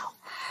想想，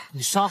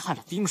你杀害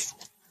了丁叔，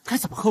该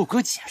怎么和我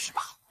哥解释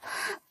吧？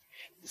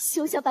你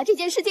休想把这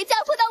件事情嫁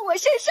祸到我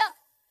身上。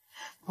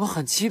我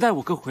很期待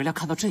我哥回来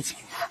看到这件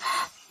事，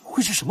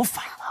会是什么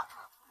反应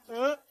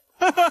呢？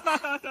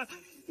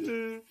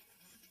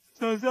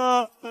嫂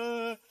嫂，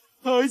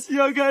好戏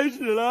要开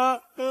始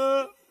了。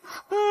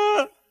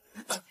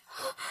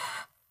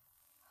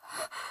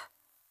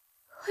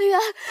何源，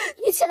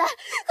你起来！何源，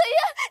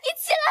你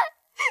起来！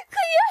何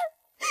源，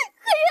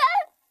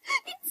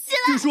你起来！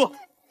丁叔，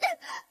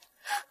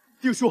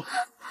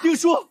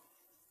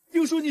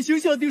你醒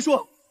醒！丁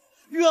叔，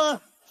玉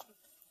安，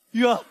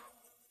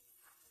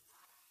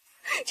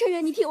陈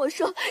源，你听我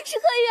说，是何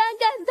玉安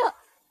干的。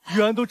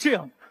玉安都这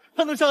样了，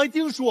他能伤害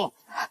丁叔？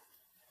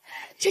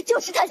这就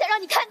是他想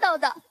让你看到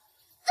的。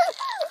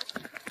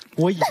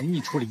我以为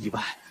你出了意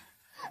外，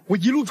我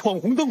一路闯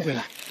红灯回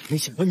来，没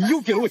想到你又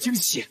给了我惊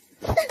喜。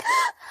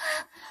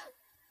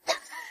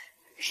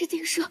是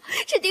丁叔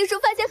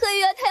发现何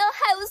玉安他要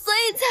害我，所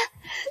以才……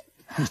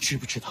你知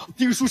不知道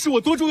丁叔是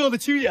我多重要的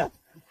亲人？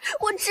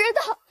我知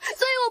道，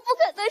所以我不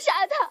可能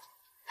杀他。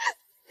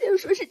丁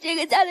叔是这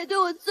个家里对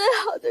我最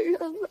好的人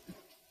了。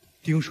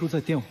丁叔在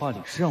电话里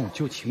是让我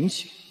救晴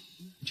晴，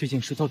这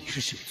件事到底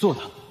是谁做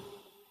的？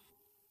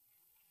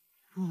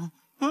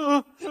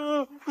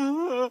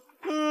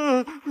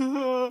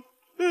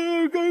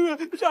哥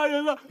哥杀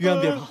人了！玉安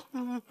别怕，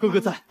哥哥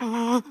在。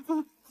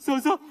小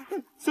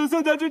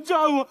宋他真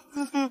扎我，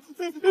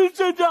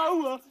真扎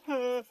我！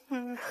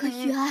何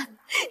玉安，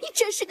你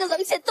真是个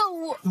冷血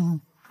动物！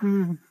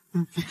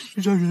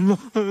杀人了！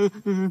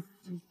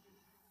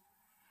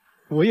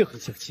我也很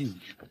想亲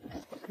你，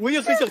我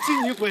也很想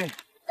亲你一回，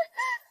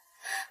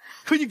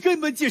可你根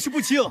本解释不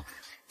清。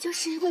就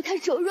是因为他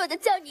柔弱的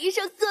叫你一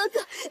声哥哥，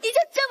你就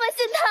这么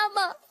信他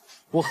吗？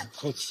我很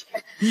好奇，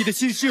你的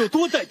心是有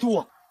多歹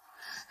毒？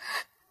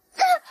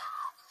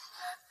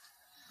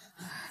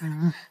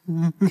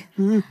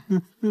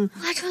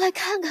挖出来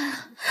看看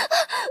啊！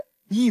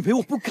你以为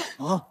我不敢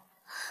吗？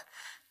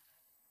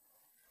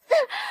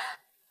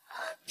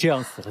这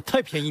样死了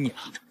太便宜你了。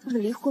我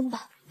们离婚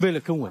吧。为了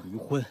跟我离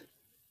婚，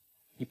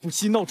你不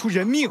惜闹出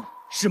人命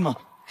是吗？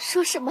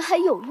说什么还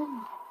有用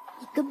吗？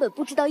你根本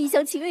不知道一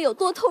厢情愿有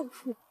多痛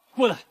苦。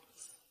过来。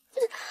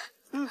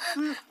哥，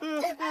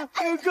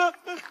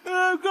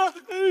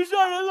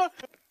杀人了！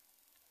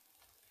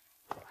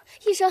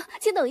医生，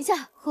请等一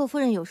下。贺夫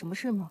人有什么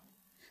事吗？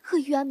贺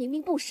玉安明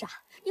明不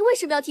傻，你为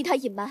什么要替他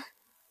隐瞒？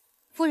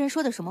夫人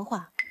说的什么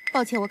话？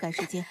抱歉，我赶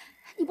时间。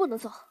你不能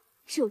走，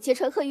只有揭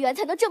穿贺玉安，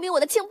才能证明我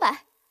的清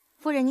白。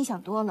夫人，你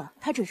想多了，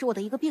他只是我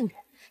的一个病人。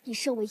你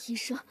身为医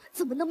生，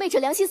怎么能昧着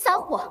良心撒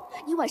谎？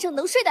你晚上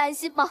能睡得安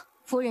心吗？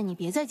夫人，你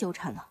别再纠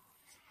缠了。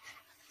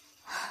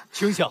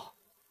青晓，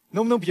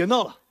能不能别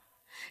闹了？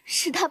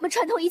是他们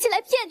串通一气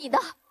来骗你的。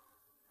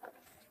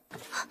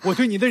我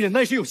对你的忍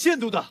耐是有限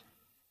度的。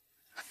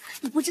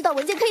你不知道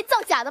文件可以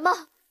造假的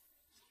吗？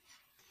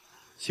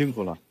辛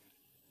苦了，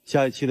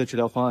下一期的治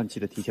疗方案记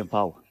得提前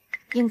发我。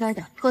应该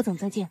的，贺总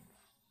再见。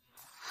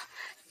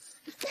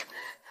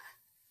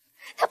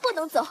他不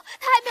能走，他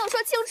还没有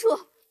说清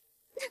楚。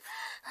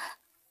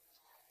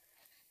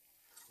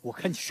我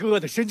看你是饿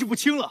得神志不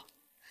清了。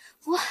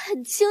我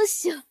很清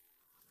醒。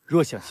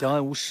若想相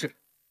安无事，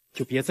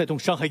就别再动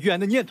伤害玉安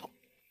的念头。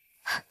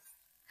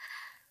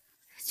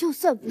就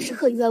算不是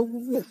贺玉安污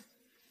蔑，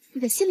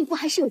你的心里不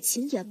还是有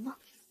情言吗？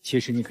其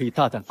实你可以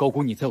大胆高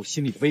估你在我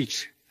心里的位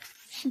置。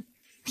哼，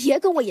别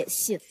跟我演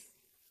戏了。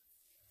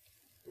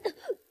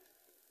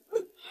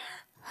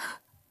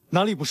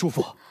哪里不舒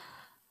服？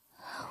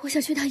我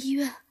想去趟医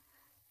院。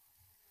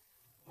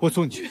我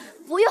送你去。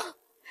不用，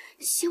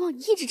希望你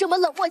一直这么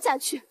冷漠下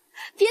去，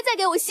别再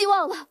给我希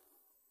望了。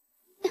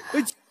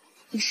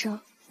医生，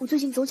我最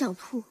近总想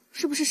吐，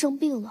是不是生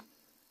病了？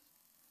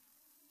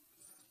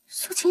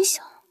苏清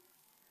晓，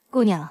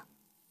姑娘，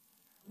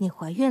你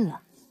怀孕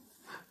了。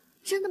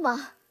真的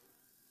吗？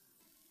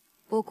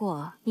不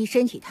过你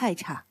身体太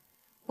差，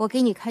我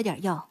给你开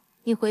点药，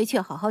你回去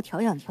好好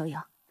调养调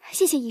养。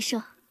谢谢医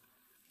生。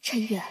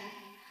陈远，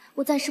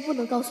我暂时不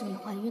能告诉你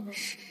怀孕的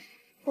事，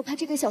我怕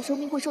这个小生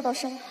命会受到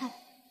伤害。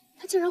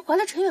她竟然怀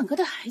了陈远哥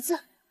的孩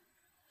子，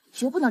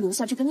绝不能留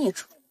下这个孽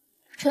种。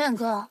陈远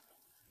哥，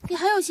你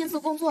还有心思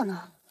工作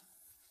呢。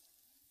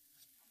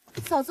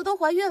嫂子都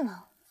怀孕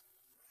了。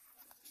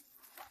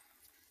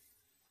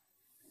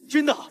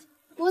真的？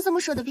我怎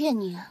么舍得骗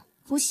你？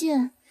不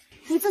信，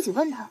你自己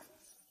问他。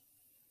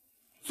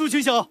苏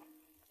清晓，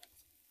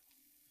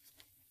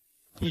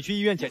你去医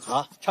院检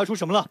查，查出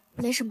什么了？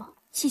没什么，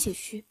气血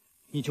虚。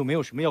你就没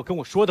有什么要跟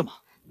我说的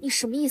吗？你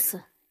什么意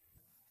思？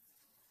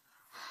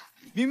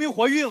明明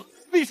怀孕了，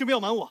为什么要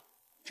瞒我？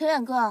陈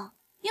远哥，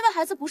因为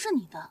孩子不是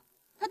你的，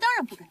他当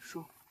然不敢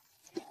说。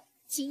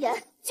秦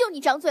言，就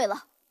你张嘴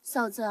了。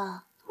嫂子，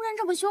突然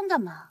这么凶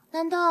干嘛？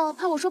难道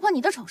怕我说破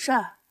你的丑事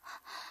儿？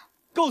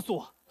告诉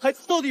我，孩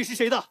子到底是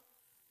谁的？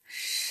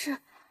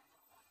是。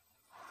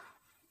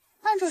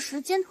按照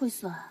时间推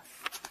算，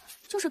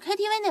就是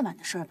KTV 那晚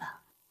的事儿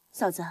吧，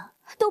嫂子。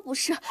都不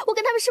是，我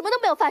跟他们什么都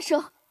没有发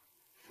生。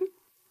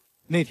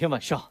那天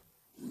晚上，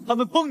他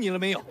们帮你了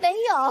没有？没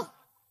有。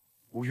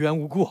无缘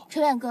无故。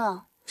陈远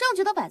哥，证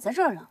据都摆在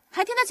这儿了，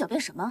还听他狡辩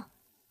什么？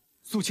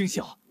苏清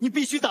晓，你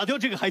必须打掉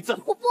这个孩子。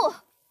我不。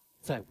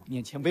在我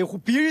面前维护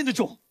别人的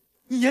种，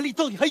你眼里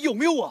到底还有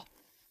没有我？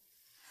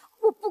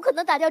我不可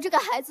能打掉这个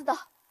孩子的。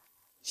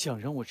想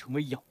让我成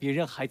为养别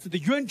人孩子的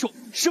冤种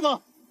是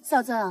吗？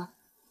嫂子，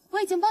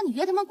我已经帮你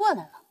约他们过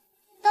来了，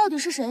到底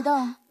是谁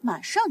的，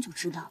马上就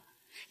知道了。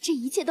这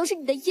一切都是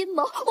你的阴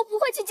谋，我不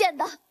会去见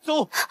的。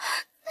走。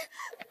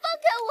放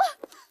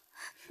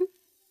开我！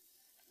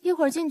一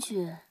会儿进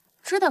去，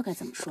知道该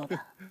怎么说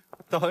吧。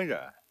当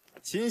然，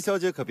秦小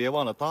姐可别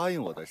忘了答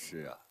应我的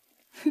事啊。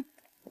哼，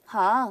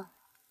好。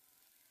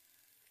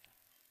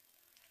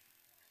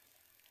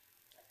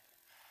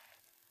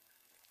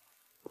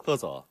贺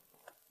总，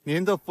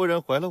您的夫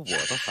人怀了我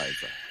的孩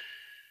子。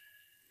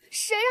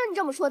谁让你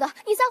这么说的？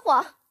你撒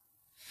谎！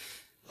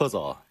贺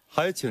总，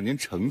还请您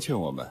成全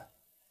我们。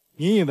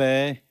你以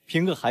为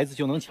凭个孩子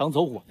就能抢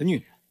走我的女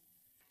人？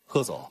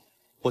贺总，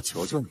我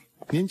求求你，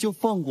您就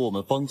放过我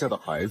们方家的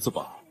孩子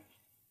吧。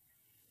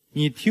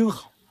你听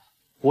好了，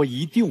我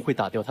一定会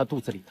打掉他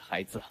肚子里的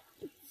孩子。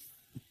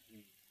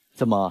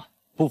怎么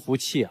不服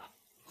气啊？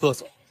贺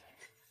总，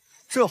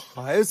这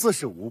孩子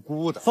是无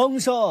辜的。方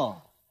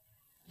少，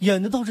演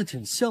的倒是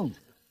挺像的。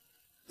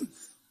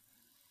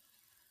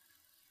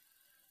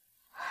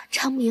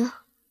长明，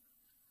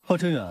郝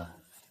晨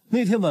远，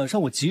那天晚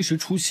上我及时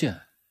出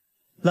现，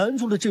拦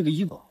住了这个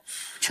伊宝。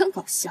真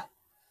搞笑，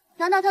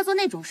难道他做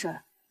那种事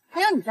儿，还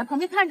要你在旁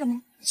边看着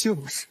吗？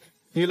就是，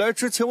你来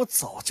之前我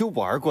早就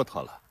玩过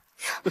他了。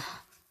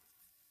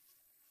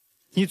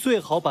你最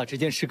好把这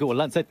件事给我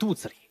烂在肚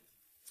子里。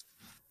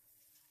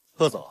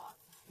贺总，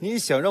你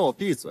想让我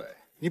闭嘴，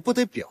你不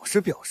得表示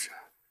表示？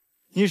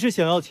你是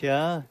想要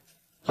钱，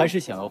还是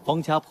想要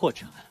方家破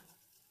产？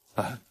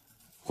啊，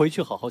回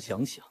去好好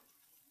想想。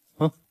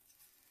嗯。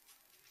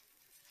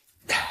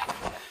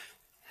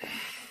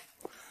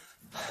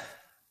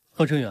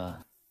郝晨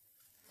远，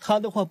他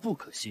的话不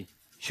可信。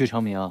徐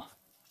长明，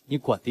你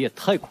管的也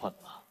太宽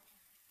了。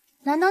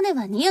难道那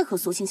晚你也和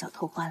苏青晓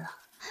偷欢了？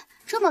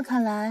这么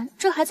看来，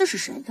这孩子是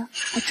谁的，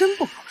还真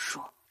不好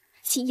说。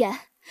秦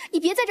言，你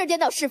别在这儿颠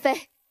倒是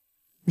非。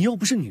你要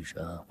不是女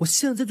人，我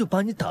现在就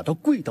把你打到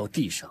跪到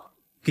地上，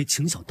给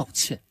秦晓道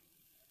歉。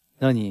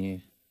那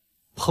你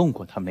碰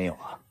过他没有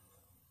啊？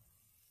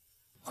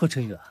贺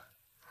晨远，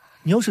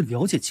你要是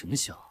了解秦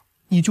晓，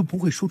你就不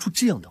会说出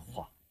这样的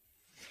话。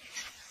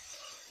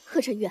贺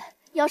晨远，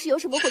你要是有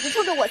什么火就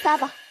冲着我撒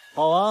吧。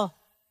好啊，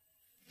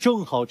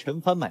正好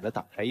陈帆买了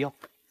打胎药。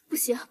不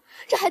行，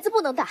这孩子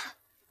不能打。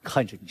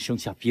看着你生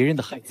下别人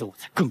的孩子，我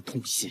才更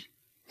痛心。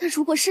那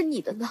如果是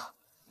你的呢？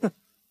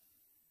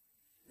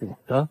我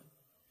的？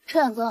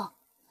陈远哥，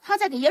他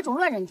在给野种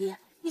乱认爹，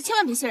你千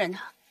万别信任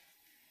他。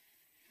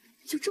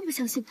你就这么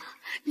相信他？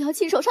你要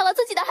亲手杀了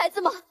自己的孩子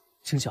吗？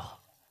秦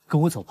晓，跟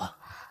我走吧。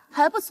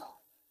还不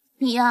走？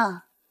你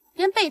呀，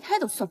连备胎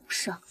都算不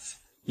上。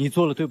你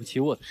做了对不起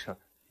我的事儿，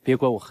别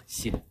怪我狠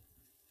心。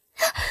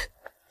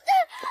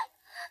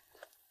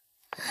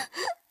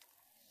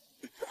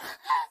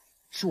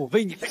是我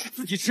喂你，还是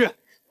自己吃？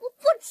我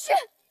不吃。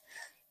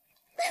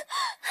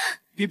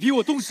别逼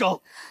我动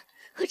手。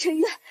何晨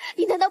远，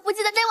你难道不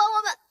记得那晚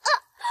我们？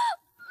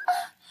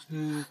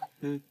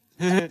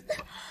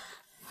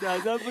小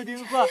三不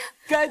听话，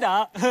该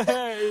打。救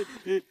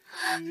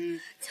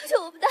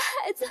救我们的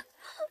孩子！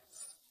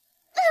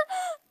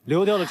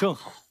流掉了正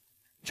好，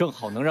正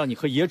好能让你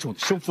和野种的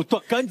生父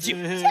断干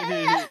净。索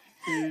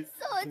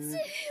气，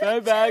拜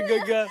拜，哥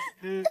哥。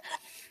远，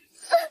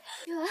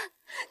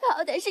他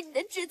好歹是你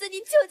的侄子，你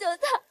救救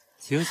他。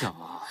秦晓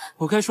啊，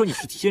我该说你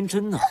是天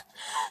真呢，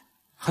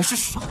还是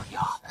傻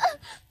呀？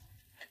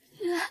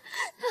远，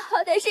他好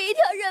歹是一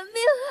条人命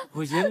啊！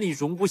我眼里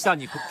容不下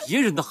你和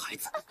别人的孩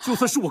子，就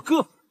算是我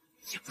哥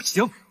也不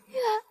行。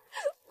远，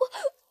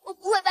我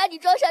不会把你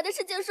装傻的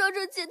事情说出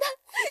去的，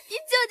你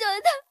救救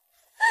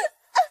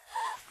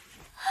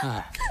他。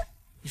哎，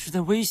你是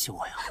在威胁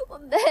我呀？我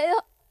没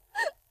有，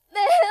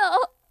没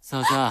有。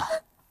嫂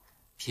子，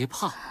别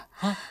怕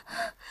啊，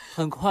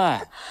很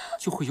快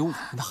就会有我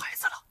们的孩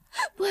子了。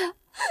不要，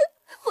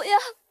不要！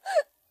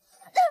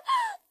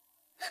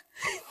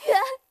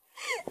远，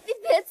你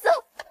别走！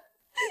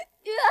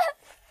远，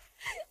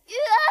远！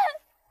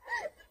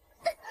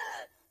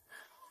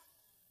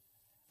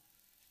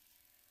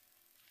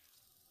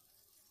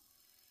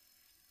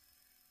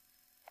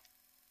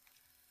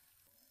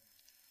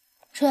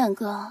陈远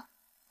哥，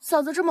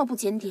嫂子这么不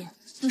检点，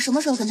你什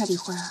么时候跟他离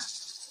婚啊？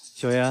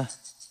小妍，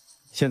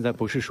现在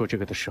不是说这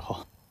个的时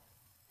候。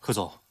柯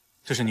总，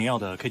这是您要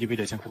的 KTV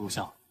的监控录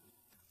像。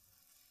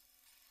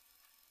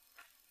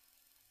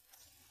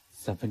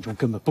3分钟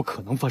根本不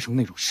可能发生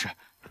那种事，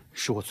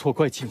是我错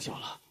怪秦晓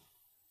了。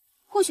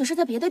或许是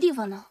在别的地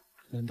方呢。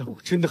难道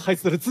我真的害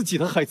死了自己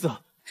的孩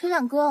子？陈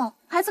远哥，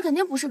孩子肯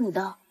定不是你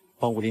的。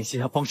帮我联系一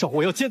下方少，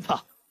我要见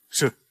他。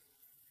是。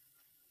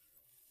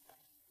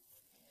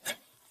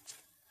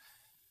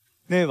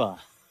那晚，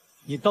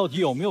你到底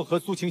有没有和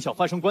苏晴晓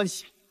发生关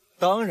系？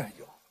当然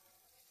有。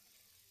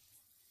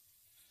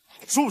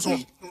说不说？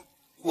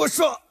我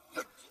说。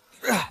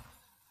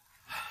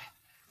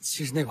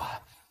其实那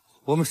晚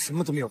我们什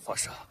么都没有发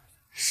生，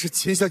是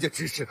秦小姐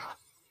指使的。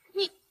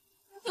你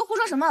胡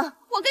说什么？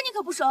我跟你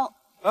可不熟。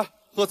哎，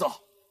何总，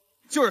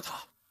就是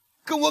他，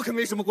跟我可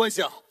没什么关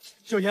系啊。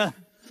小妍，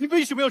你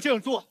为什么要这样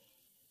做？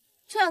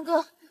陈远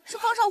哥，是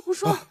方少胡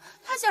说，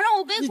他想让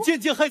我背锅。你间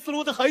接害死了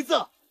我的孩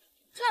子。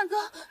陈远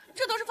哥，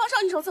这都是方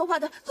少一手策划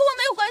的，跟我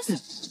没有关系。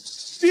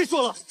别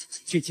说了，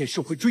这件事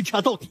会追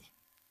查到底。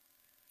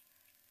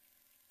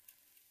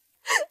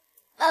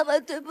妈妈，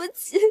对不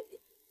起。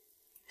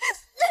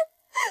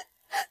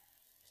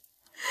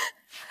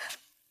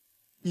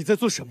你在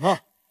做什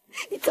么？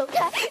你走开！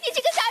你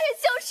这个杀人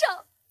凶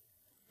手！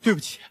对不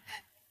起，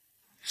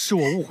是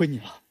我误会你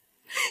了。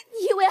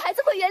你以为孩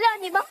子会原谅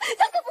你吗？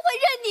他可不会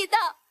认你的。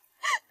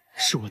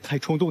是我太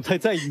冲动，太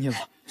在意你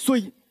了，所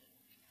以。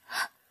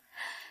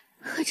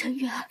何晨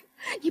远，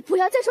你不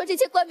要再说这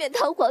些冠冕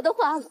堂皇的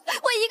话了，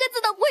我一个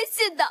字都不会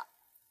信的。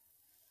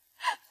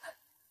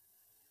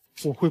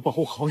我会保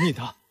护好你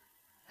的。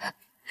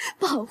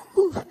保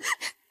护？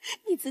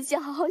你仔细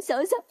好好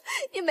想想，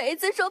你每一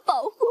次说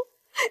保护，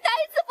哪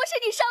一次不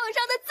是你伤我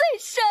伤的最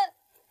深？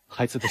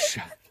孩子的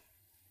事，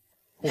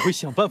我会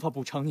想办法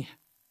补偿你。你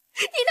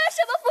拿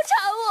什么补偿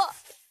我？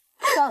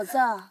嫂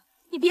子，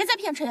你别再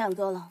骗陈远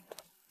哥了。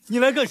你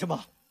来干什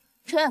么？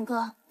陈远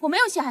哥，我没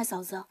有陷害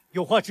嫂子，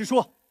有话直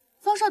说。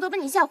方少都被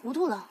你吓糊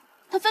涂了，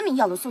他分明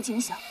要了苏清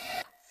晓。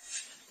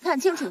看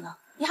清楚了，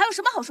你还有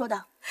什么好说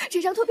的？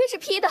这张图片是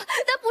P 的，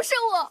但不是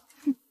我。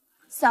哼，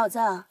嫂子，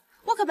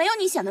我可没有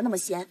你想的那么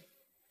闲。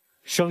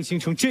伤心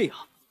成这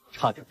样，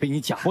差点被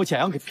你假模假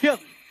样给骗了。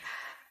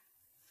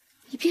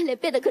你变脸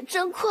变得可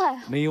真快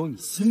啊！没有你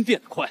心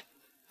变得快。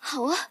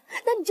好啊，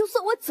那你就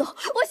送我走，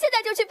我现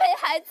在就去陪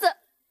孩子。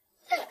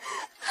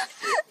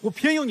我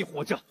偏要你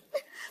活着。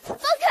放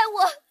开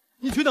我！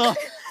你去哪？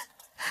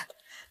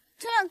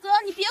陈远哥，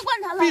你别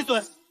管他了。闭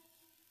嘴！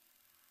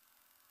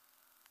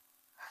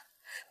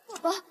宝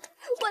宝，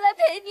我来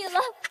陪你了。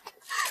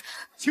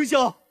清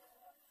晓，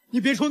你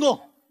别冲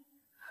动。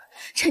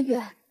陈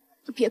远，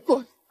你别过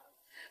了，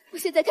我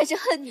现在开始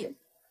恨你了，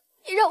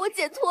你让我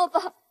解脱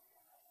吧。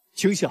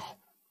清晓，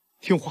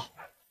听话，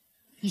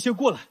你先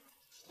过来，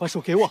把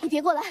手给我。你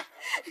别过来，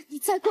你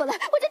再过来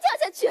我就跳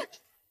下去。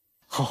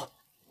好，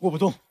我不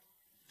动。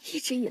一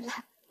直以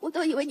来，我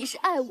都以为你是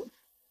爱我的，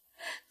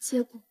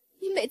结果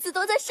你每次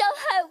都在伤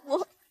害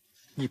我。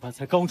你爸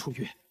才刚出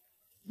狱，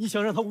你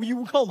想让他无依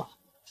无靠吗？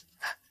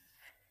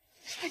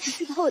他只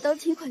是把我当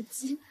提款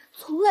机，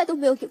从来都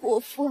没有给过我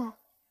父爱。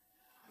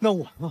那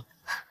我呢？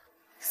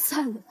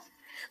算了，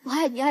我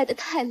爱你爱得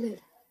太累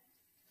了。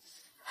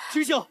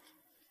清晓。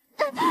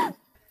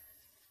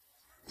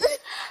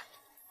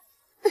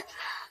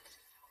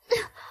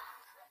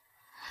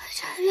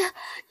陈远，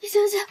你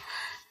醒醒！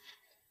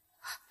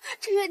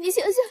陈远，你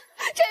醒醒！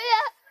陈远，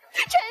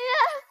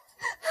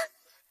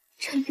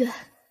陈远，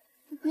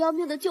你不要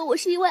命的救我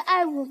是因为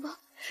爱我吗？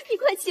你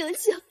快醒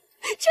醒，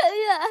陈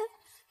远！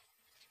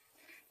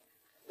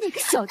你个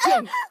小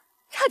贱人，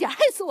差点害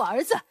死我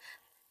儿子！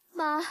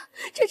妈，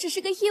这只是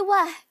个意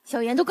外。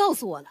小妍都告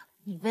诉我了，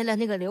你为了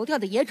那个流掉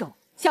的野种，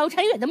小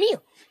陈远的命。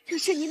这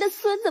是您的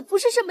孙子，不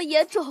是什么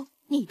野种。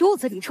你肚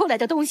子里出来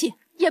的东西，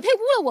也配污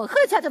了我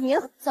贺家的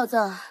名。嫂子，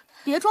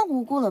别装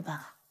无辜了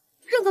吧，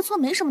认个错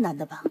没什么难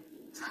的吧？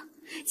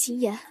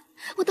秦言，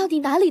我到底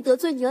哪里得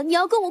罪你了？你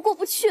要跟我过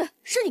不去？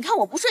是你看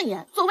我不顺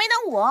眼，总为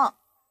难我。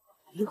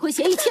离婚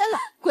协议签了，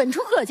滚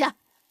出贺家！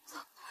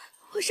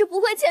我是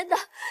不会签的，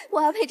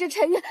我要陪着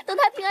陈远，等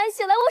他平安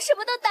醒来，我什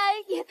么都答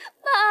应你。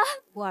妈，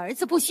我儿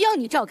子不需要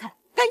你照看，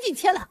赶紧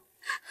签了。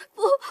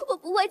不，我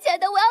不会签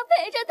的，我要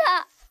陪着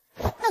他。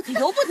那可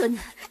由不得你！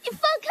你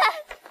放开！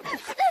我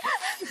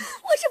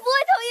是不会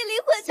同意离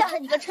婚的。想和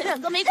你跟陈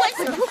远哥没关系，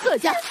滚出贺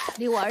家，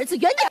离我儿子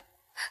远点。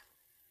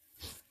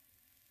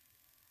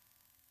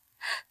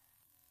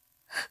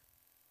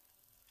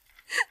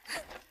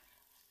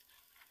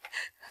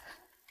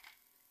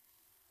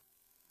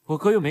我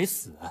哥又没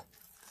死，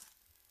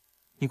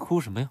你哭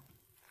什么呀？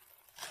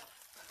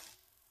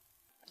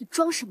你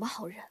装什么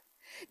好人？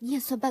你也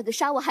算半个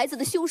杀我孩子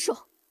的凶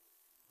手。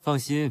放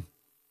心，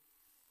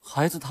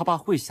孩子他爸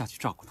会下去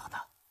照顾他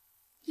的。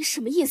你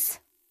什么意思？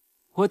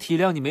我体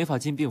谅你没法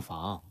进病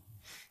房，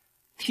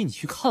替你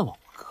去看望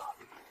我哥。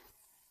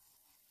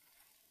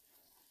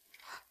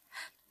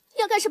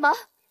要干什么？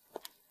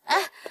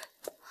哎，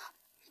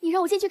你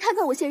让我进去看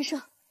看我先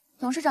生。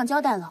董事长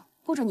交代了，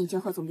不准你进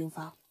贺总病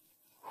房。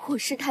我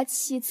是他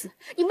妻子，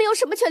你们有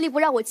什么权利不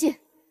让我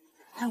进？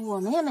哎，我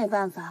们也没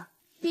办法，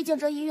毕竟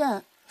这医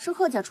院是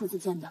贺家出资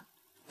建的。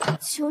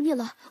求你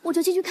了，我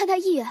就进去看他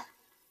一眼。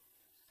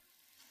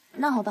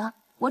那好吧，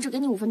我只给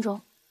你5分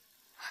钟。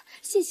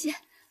谢谢。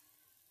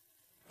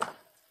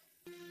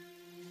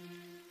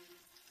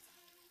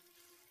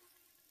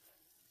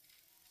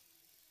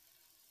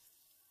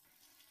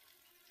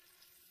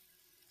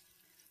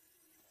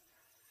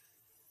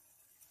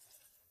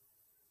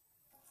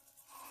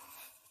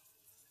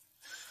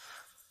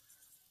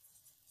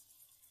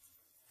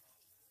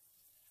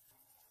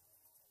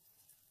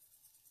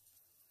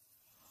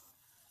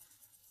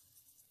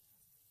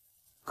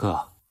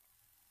哥，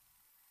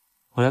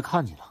我来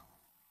看你了。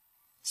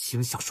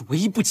清晓是唯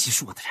一不歧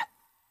视我的人，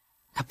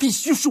他必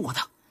须是我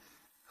的。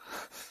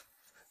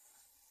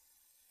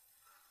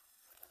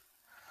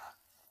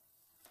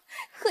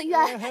贺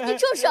源，你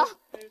住手！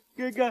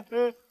哥哥，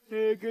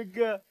哥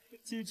哥，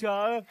起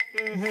床！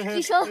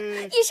医生，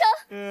医生！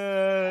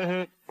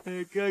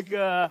哥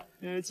哥，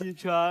起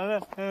床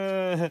了！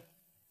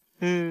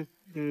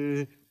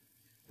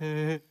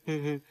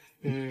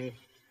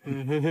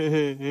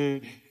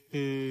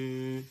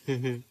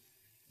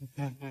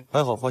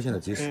还好发现的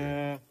及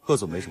时，贺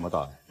总没什么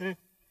大碍。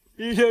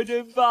医生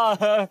真棒！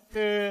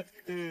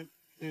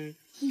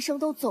医生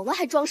都走了，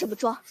还装什么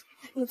装？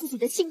连自己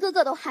的亲哥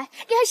哥都害，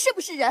你还是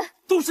不是人？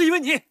都是因为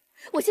你！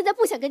我现在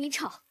不想跟你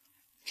吵，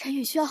陈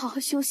宇需要好好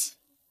休息。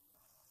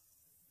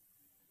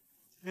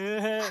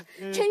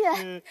陈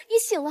远，你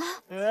醒了。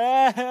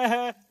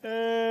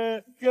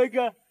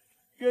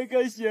哥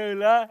哥醒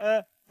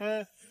了，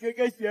哥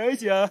哥醒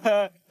醒，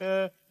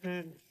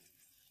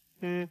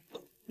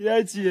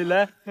要起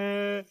来。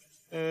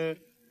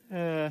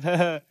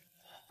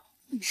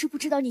你是不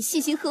知道，你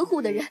细心呵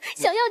护的人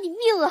想要你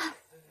命啊！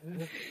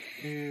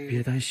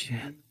别担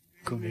心，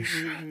哥没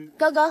事。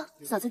刚刚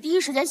嫂子第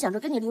一时间想着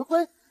跟你离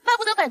婚，巴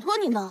不得摆脱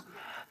你呢。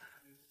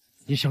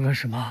你想干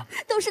什么？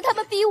都是他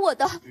们逼我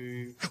的。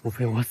除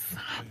非我死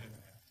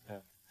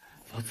了，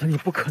否则你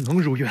不可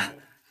能如愿。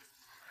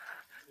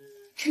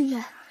陈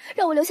远，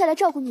让我留下来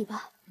照顾你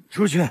吧。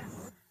出去。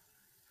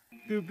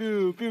biu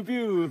biu biu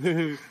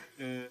biu，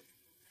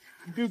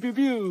 biu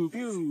biu biu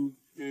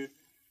biu。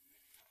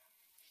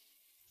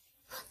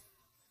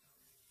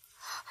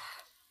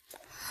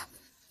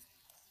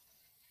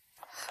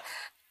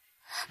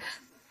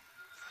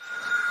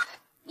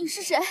你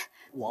是谁？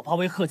我爸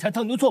为贺家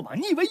当牛做马，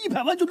你以为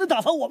100万就能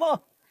打发我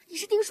吗？你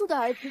是丁叔的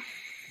儿子。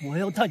我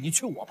要带你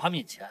去我爸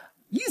面前，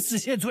以死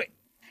谢罪。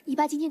你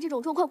爸今天这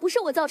种状况不是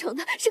我造成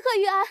的，是贺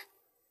玉安。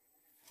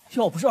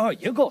要不是二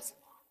爷告诉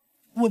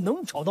我，我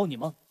能找到你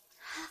吗？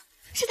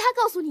是他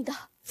告诉你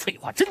的。废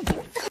话真多。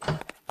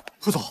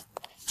贺总，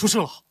出事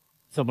了！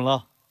怎么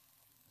了？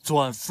昨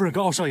晚夫人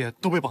跟二少爷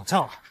都被绑架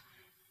了。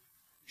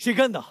谁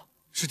干的？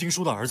是丁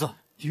叔的儿子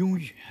丁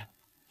宇。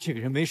这个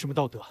人没什么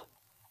道德。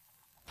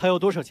他要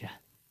多少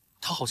钱？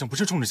他好像不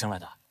是冲着钱来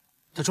的，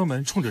他专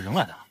门冲着人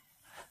来的。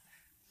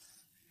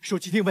手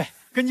机定位，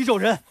跟你找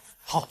人。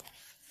好。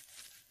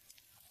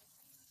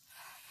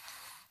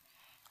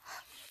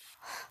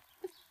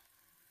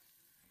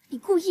你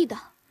故意的。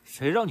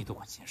谁让你多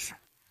管闲事，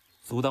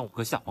阻挡我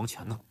哥下黄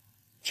泉呢？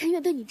陈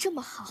远对你这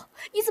么好，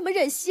你怎么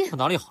忍心？他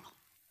哪里好了？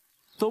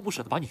都不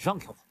舍得把你让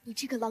给我。你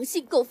这个狼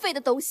心狗肺的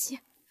东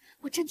西，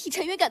我真替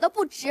陈远感到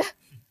不值。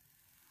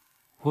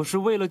我是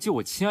为了救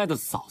我亲爱的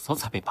嫂嫂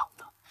才被绑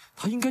的，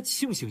他应该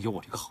庆幸有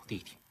我这个好弟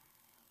弟。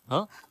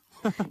啊！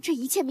这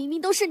一切明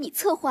明都是你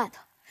策划的，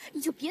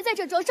你就别在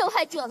这装受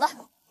害者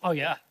了。二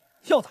爷，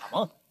要打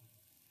吗？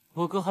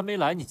我哥还没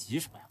来，你急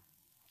什么呀？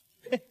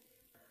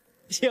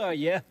谢二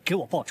爷给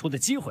我报仇的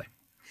机会。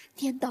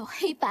颠倒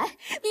黑白，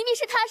明明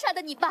是他杀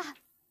的你爸。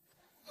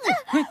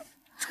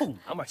臭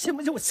娘们儿，信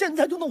不信我现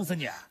在就弄死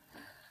你？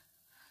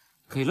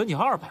给了你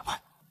200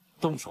万，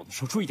动手的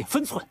时候注意点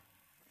分寸。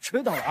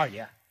知道了，二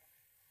爷。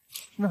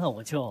那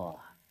我就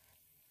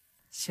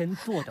先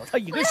剁掉他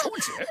1根手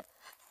指。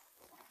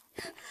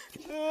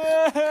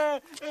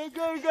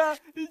哥哥，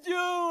救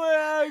我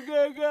呀！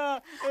哥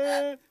哥，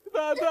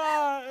爸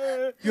爸。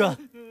玉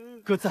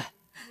安，哥在，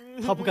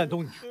他不敢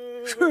动你。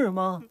是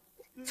吗？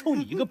就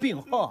你一个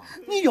病号，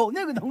你有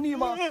那个能力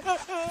吗？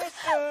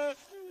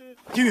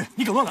丁宇，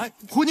你敢乱来，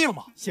活腻了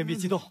吗？先别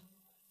激动，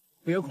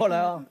别过来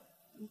啊，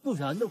不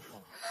然的话，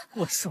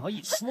我啥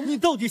一说，你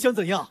到底想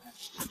怎样？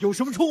有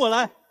什么冲我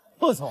来？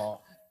贺总，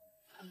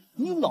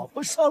你老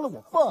婆杀了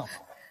我爸爸，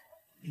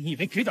你以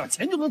为给点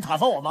钱就能打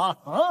发我吗？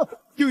啊，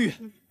丁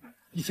宇，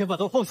你先把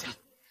刀放下。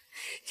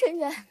陈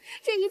远，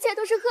这一切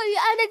都是贺玉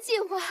安的计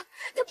划，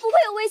他不会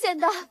有危险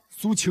的。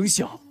苏晴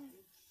晓，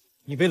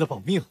你为了保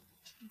命，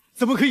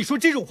怎么可以说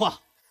这种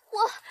话？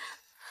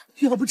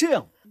要不这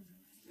样，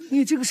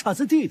你这个傻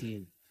子弟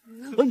弟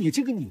和你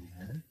这个女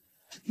人，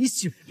你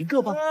选一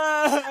个吧。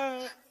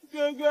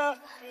哥哥，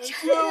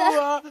救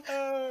我！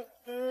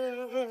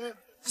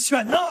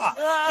选呐！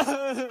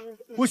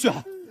我选，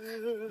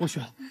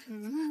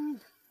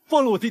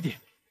放了我弟弟。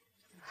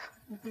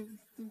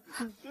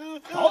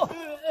好，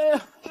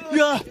玉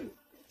安，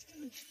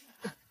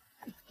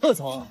贺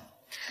总，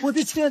我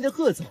的亲爱的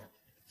贺总，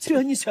既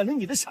然你选了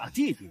你的傻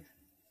弟弟，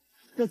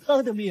那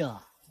他的命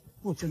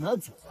我就拿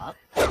走了。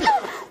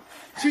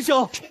秦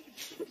晓，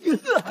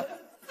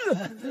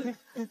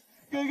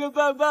哥哥，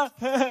爸爸。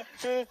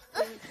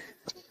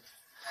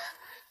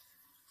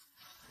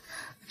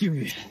丁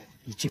宇，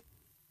你这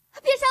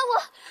别杀我！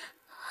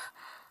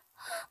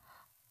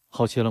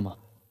好些了吗？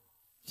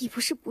你不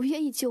是不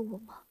愿意救我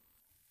吗？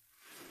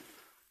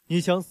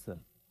你想死，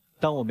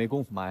当我没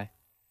工夫埋。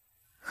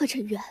贺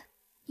晨远，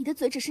你的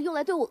嘴只是用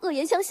来对我恶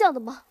言相向的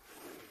吗？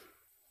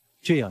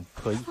这样也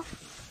可以。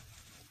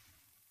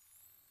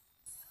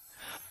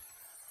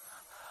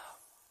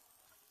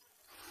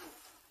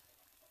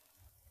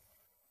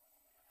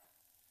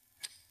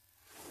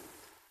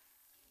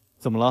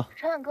怎么了？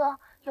陈远哥，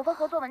有份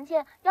合作文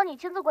件要你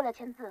亲自过来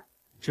签字。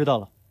知道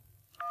了。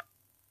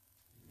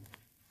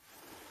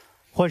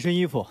换身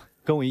衣服，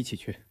跟我一起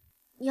去。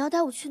你要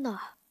带我去哪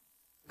儿？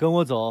跟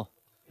我走，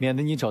免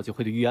得你找机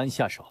会对玉安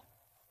下手。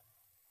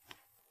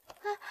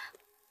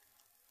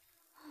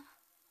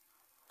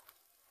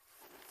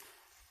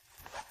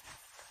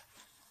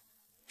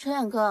陈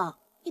远哥，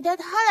你带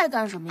他来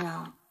干什么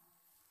呀？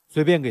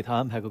随便给他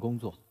安排个工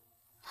作。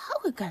他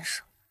会干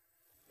什么？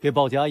给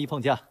保洁阿姨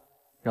放假，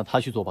让她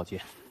去做保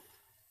洁。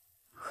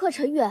贺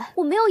晨远，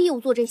我没有义务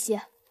做这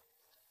些。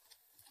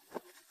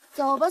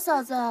走吧，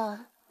嫂子，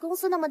公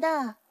司那么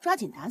大，抓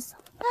紧打扫。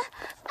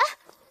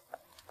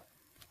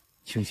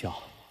青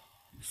晓，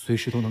随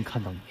时都能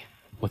看到你，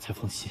我才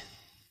放心。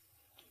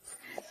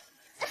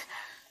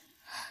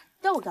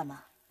带我干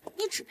嘛？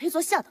你只配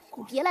做下等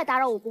活。别来打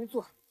扰我工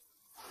作。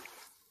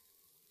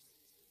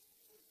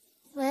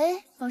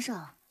喂，方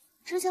少，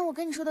之前我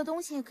跟你说的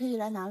东西可以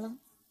来拿了。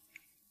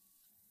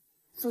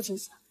苏晴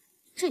晓，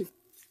这个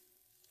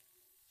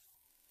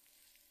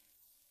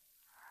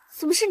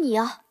怎么是你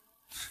啊？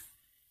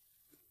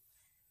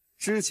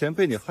之前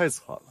被你害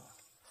惨了，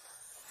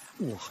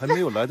我还没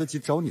有来得及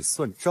找你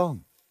算账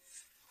呢。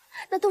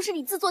那都是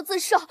你自作自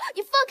受，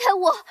你放开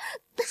我！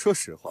说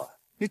实话，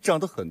你长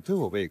得很对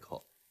我胃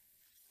口。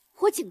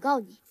我警告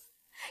你，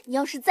你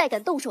要是再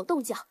敢动手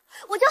动脚，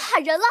我就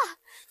喊人了。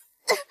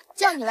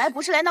叫你来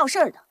不是来闹事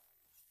儿的。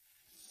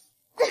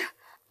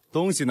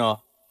东西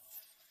呢？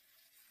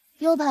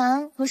 U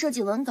盘和设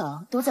计文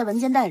稿都在文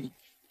件袋里。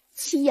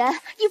秦言，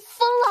你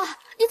疯了！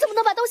你怎么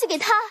能把东西给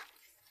他？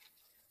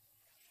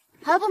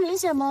还不明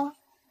显吗？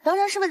当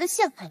然是为了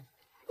陷害你。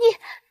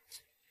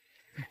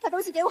你把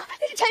东西给我，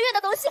这是陈月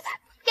的东西，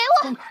给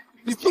我！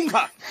你松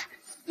开！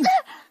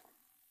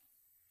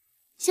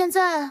现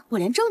在我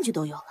连证据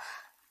都有了。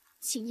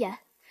秦言，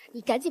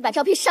你赶紧把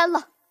照片删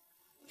了。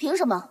凭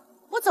什么？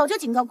我早就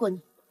警告过你，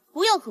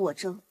不要和我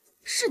争。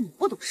是你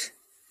不懂事，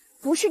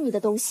不是你的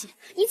东西，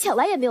你抢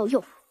来也没有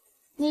用。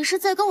你是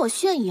在跟我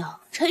炫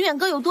耀陈远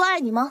哥有多爱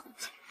你吗？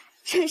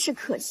真是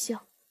可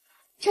笑，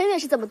陈远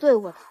是怎么对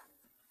我的，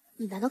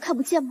你难道看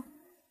不见吗？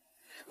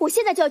我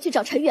现在就要去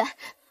找陈远。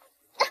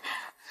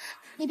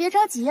你别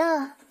着急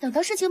啊，等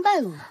到事情败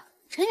露了，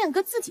陈远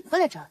哥自己会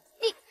来找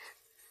你。你，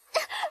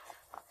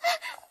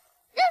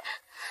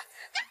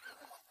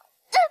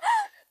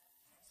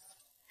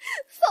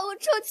放我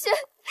出去！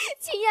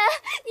秦言，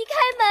你开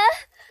门！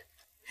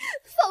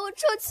放我出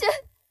去！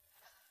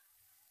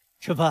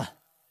陈帆，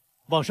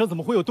网上怎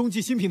么会有冬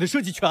季新品的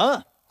设计权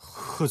啊？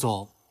贺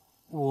总，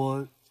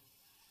我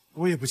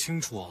也不清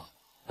楚啊，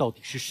到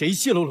底是谁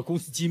泄露了公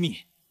司机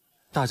密？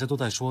大家都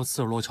在说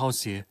斯尔洛抄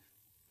袭，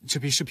这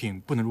批饰品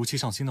不能如期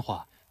上新的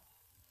话，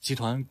集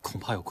团恐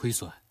怕有亏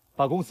损。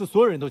把公司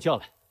所有人都叫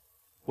来，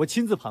我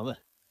亲自盘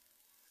问。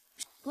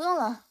不用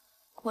了，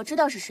我知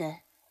道是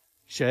谁。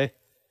谁？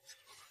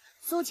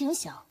苏晴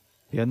晓。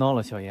别闹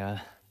了，小妍，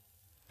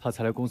他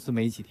才来公司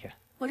没几天。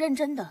我认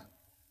真的。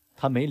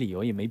他没理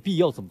由也没必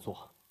要这么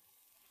做。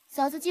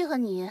嫂子记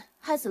恨你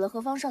害死了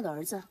何方少的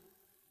儿子。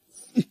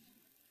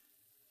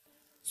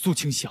苏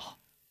晴晓，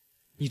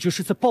你这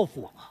是在报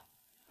复我吗？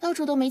到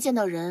处都没见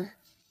到人，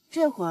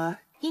这会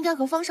儿应该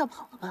和方少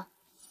跑了吧？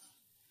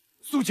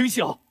苏晴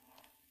晓，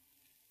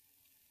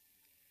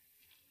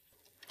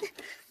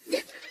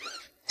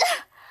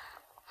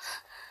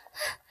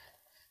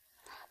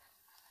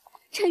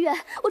陈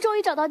远，我终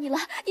于找到你了，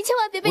你千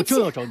万别被我正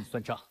要找你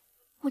算账。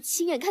我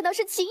亲眼看到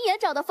是秦言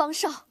找到方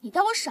少，你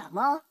当我傻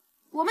吗？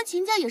我们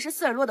秦家也是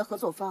斯尔洛的合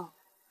作方。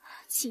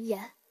秦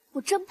言，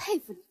我真佩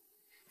服你，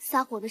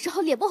撒谎的时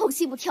候脸不红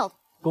心不跳的。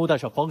勾搭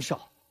上方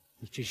少，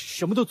你真是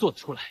什么都做得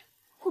出来。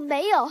我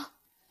没有，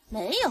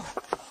没有。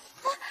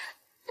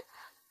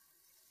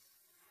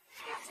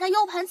那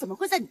U 盘怎么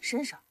会在你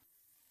身上？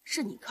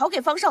是你拷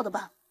给方少的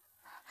吧？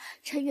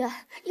陈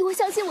远，你会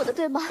相信我的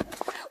对吗？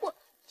我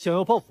想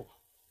要报复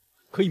我，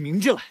可以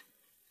明着来。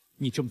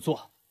你这么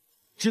做，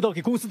知道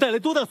给公司带来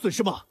多大损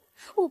失吗？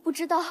我不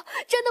知道，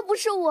真的不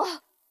是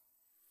我。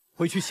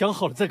回去想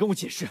好了再跟我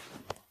解释。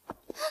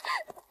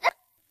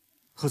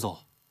贺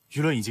总，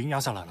舆论已经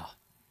压下来了，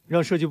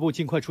让设计部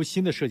尽快出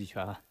新的设计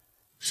权案。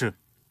是。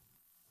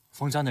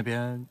方家那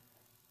边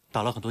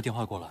打了很多电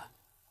话过来，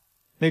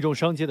那种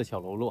商街的小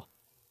喽啰，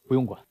不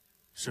用管。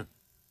是。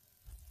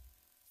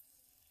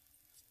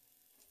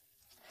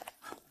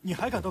你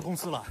还敢到公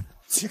司来？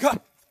起开！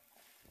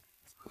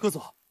贺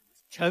总，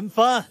陈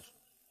帆，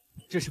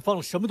这是放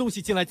了什么东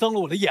西进来，脏了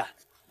我的眼？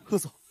贺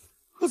总，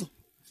贺总，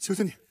求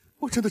求你，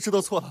我真的知道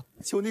错了，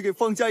求你给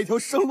方家一条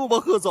生路吧，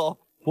贺总。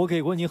我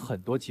给过你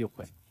很多机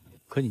会，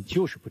可你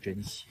就是不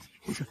珍惜。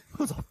不是，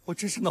贺总，我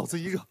真是脑子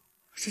一热，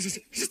是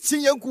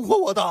秦言蛊惑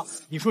我的。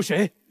你说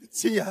谁？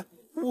秦言，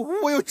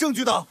我有证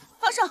据的。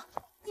方少，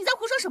你在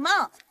胡说什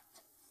么？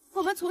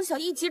我们从小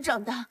一起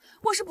长大，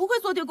我是不会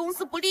做对公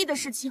司不利的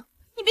事情，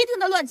你别听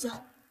他乱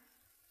讲。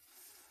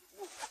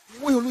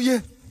我有录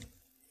音。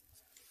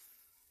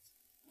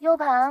U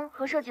盘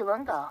和设计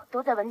文稿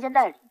都在文件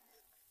袋里。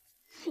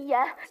秦言，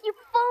你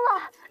疯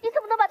了！你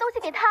怎么能把东西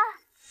给他？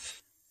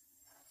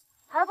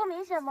还不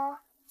明显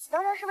吗？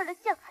当然是为了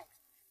陷害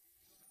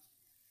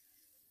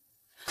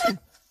你。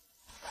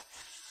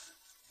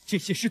这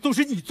些事都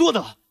是你做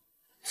的。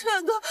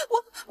陈哥，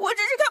我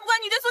只是看不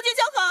惯你对苏晴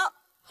晓好。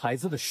孩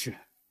子的事，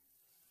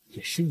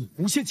也是你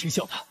无限倾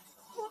向的。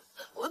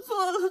我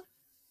错了。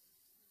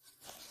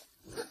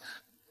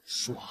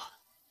说，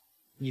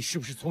你是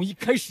不是从一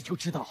开始就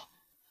知道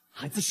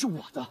孩子是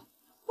我的？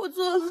我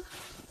错了。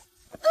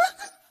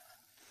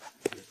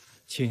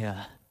秦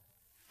言，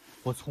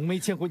我从没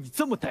见过你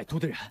这么歹毒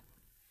的人。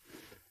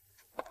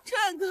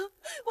陈哥，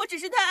我只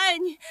是太爱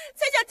你，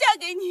才想嫁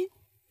给你。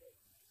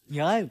你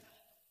爱我，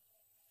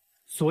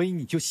所以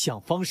你就想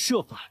方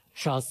设法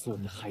杀死我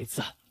们的孩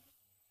子，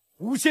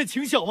无限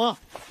情小吗？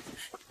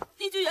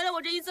你就原谅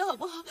我这一次好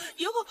不好？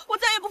以后我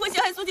再也不会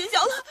陷害苏晴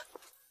晓了。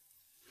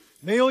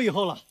没有以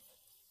后了，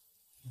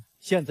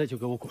现在就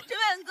给我滚！陈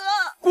远哥，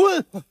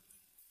滚！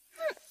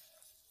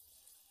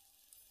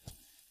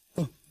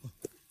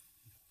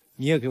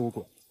你也给我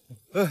滚！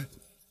哎，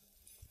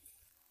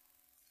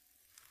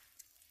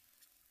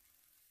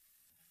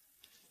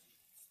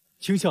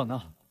晴晓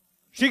呢？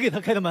谁给他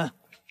开的门？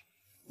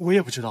我也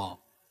不知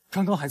道，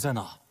刚刚还在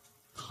那。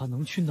他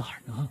能去哪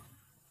儿呢？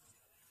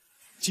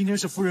今天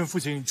是夫人父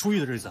亲出狱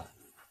的日子，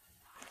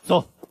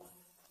走。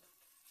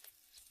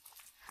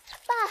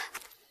爸，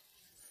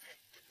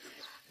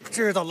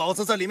知道老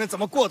子在里面怎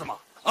么过的吗？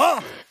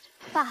啊！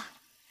爸，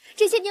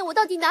这些年我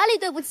到底哪里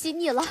对不起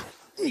你了？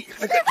你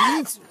还敢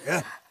顶嘴？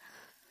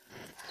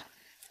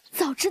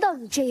早知道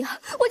你这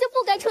样，我就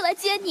不该出来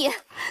接你。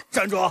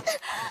站住！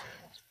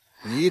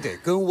你得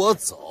跟我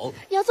走。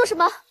你要做什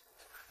么？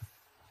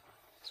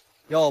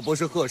要不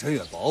是贺晨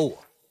远保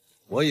我，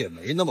我也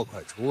没那么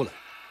快出来。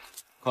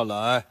看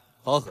来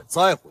他很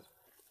在乎你。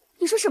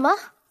你说什么？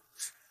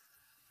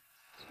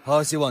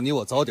他希望你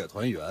我早点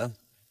团圆。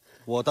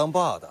我当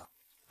爸的，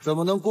怎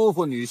么能辜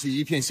负女婿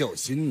一片孝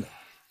心呢？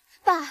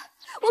爸，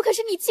我可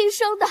是你亲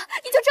生的，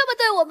你就这么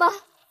对我吗？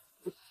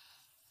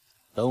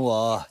等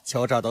我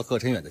敲诈到贺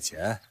晨远的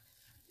钱，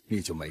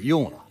你就没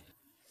用了。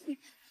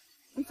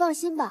你放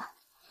心吧，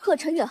贺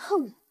晨远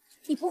恨我，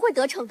你不会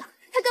得逞的，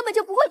他根本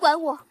就不会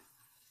管我。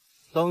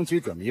当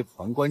局者迷，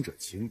旁观者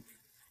清。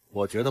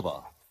我觉得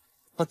吧，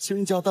他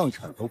倾家荡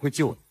产都会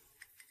救你。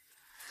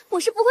我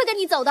是不会跟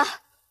你走的。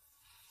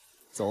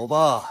走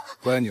吧，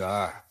乖女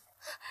儿。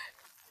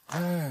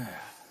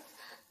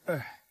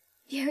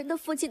别人的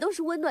父亲都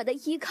是温暖的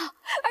依靠，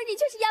而你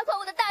却是压垮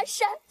我的大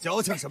山。矫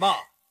情什么？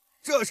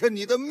这是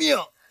你的命。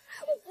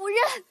我不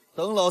认。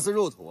等老子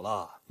入土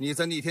了，你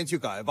再逆天去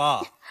改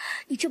吧。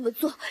你这么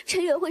做，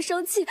陈远会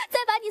生气，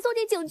再把你送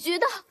进警局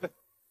的。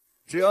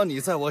只要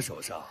你在我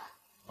手上，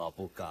他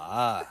不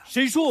敢。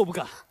谁说我不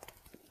敢？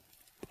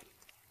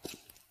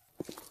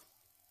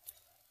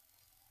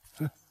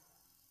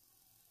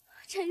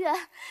陈远，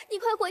你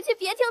快回去，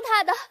别听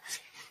他的。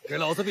给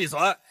老子闭嘴！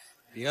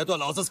别断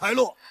老子财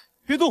路！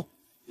别动，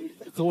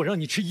否则我让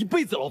你吃一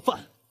辈子牢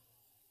饭。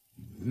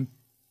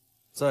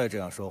再这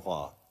样说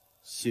话，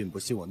信不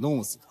信我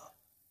弄死他？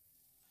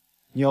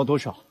你要多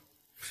少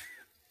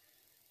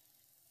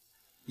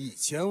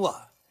？1000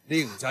万，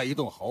另加一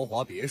栋豪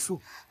华别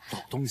墅。老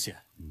东西，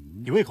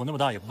你胃口那么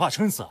大，也不怕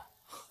撑死？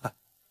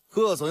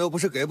贺总又不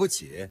是给不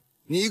起，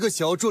你一个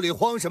小助理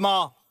慌什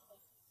么？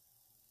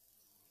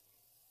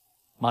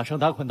马上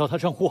打款到他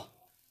账户。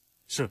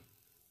是。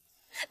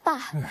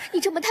爸，你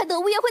这么贪得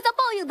无厌，会遭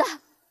报应的。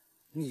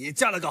你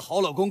嫁了个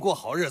好老公过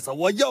好日子，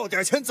我要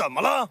点钱怎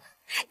么了？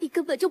你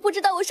根本就不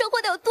知道我生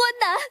活的有多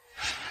难。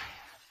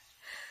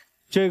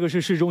这个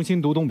是市中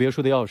心独栋别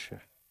墅的钥匙，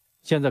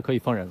现在可以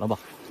放人了吧？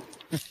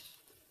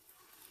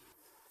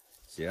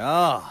行。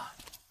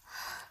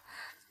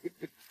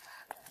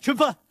陈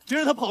帆，别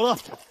让他跑了。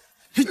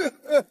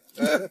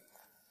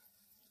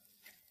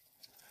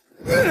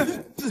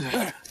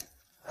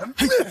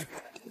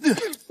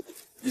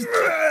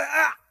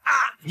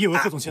你以为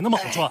贺总钱那么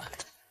好赚？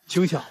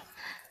青晓，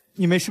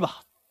你没事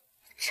吧？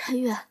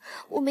陈远，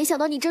我没想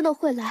到你真的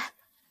会来，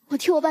我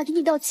替我爸给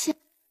你道歉。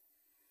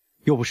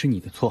又不是你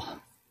的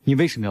错，你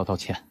为什么要道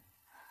歉？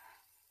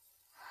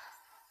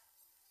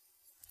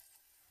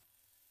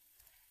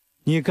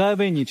你该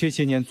为你这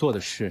些年做的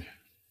事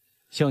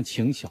向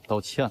秦晓道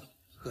歉了。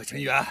贺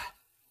晨远，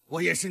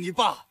我也是你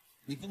爸，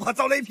你不怕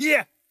遭雷劈？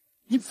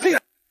你废！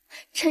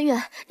陈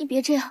远，你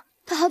别这样，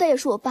他好歹也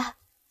是我爸，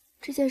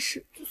这件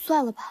事就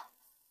算了吧。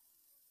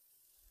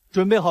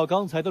准备好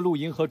刚才的录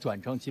音和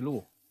转账记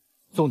录，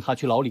送他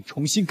去牢里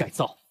重新改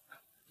造。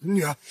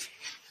女儿，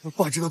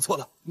爸知道错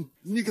了，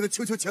你给他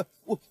求求情，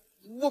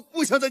我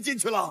不想再进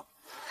去了。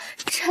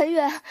陈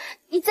远，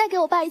你再给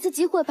我爸一次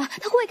机会吧，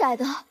他会改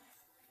的。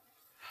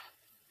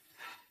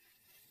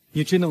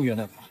你真能原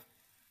谅他？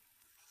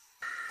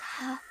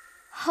他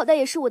好歹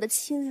也是我的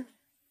亲人。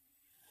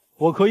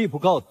我可以不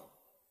告他，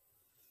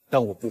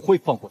但我不会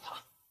放过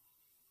他。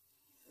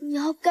你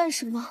要干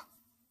什么？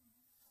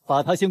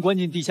把他先关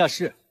进地下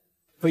室，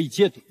非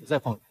戒毒的再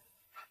放人。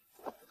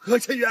何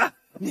晨远，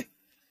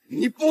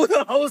你不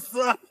能好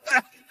死！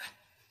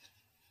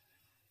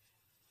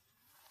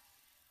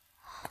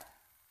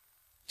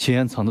秦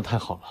岩藏得太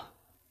好了，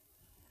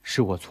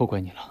是我错怪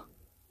你了。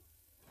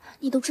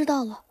你都知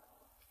道了。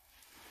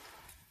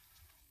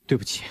对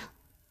不起，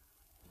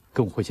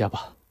跟我回家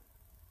吧。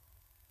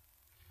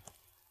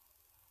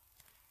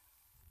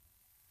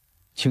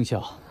青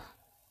晓，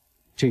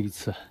这一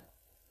次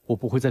我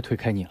不会再推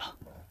开你了。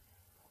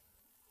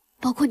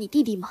包括你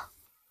弟弟吗？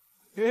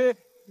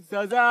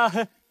嫂嫂，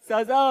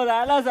嫂嫂，我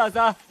来了，嫂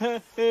嫂。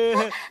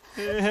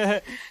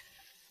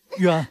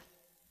玉安，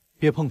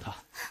别碰他，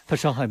他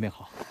伤还没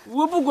好。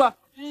我不管，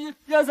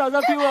让嫂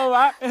嫂陪我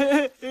玩。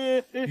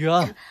玉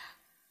安，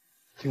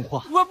听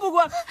话。我不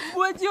管，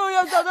我就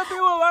要嫂嫂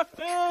陪我玩。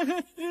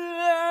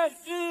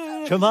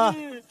陈帆，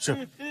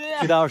是，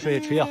去带二少爷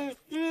吃药。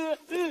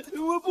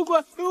我不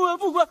管，我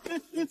不管，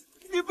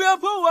你不要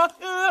碰我。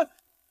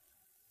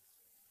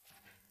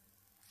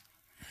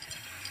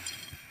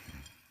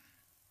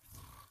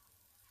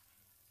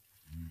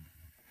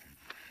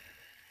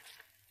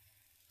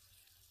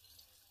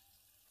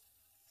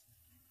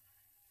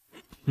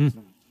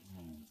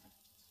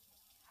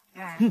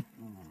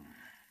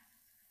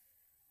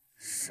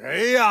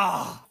谁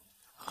呀？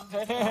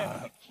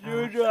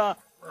叔叔，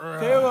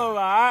陪我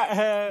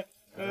玩。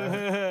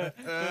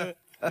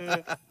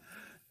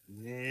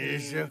你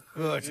是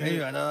贺晨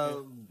远的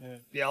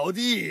表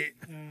弟。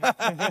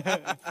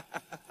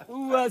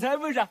我才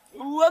不傻，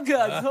我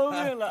可聪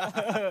明了。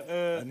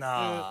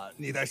那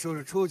你带叔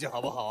叔出去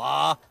好不好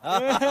啊？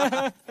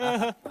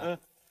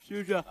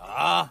叔叔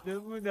啊，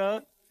能不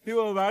能陪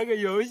我玩个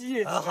游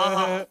戏？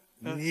好，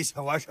你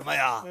想玩什么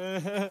呀？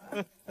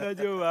那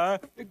就玩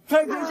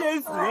看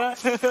生生死。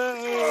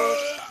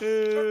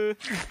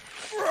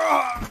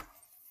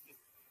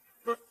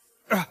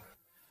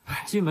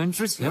进门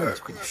之前我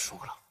就跟你说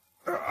了，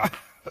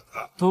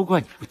都怪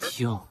你不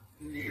听。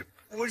你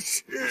不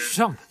是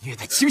让你虐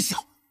待青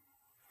晓，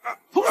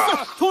捅死，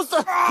捅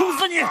死，捅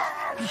死你！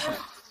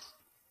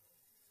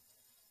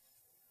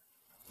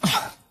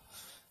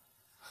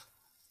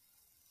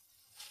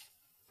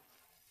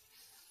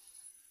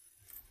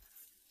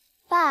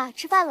爸，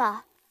吃饭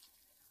了。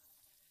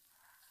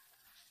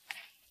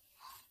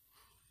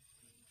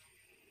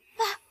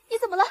爸，你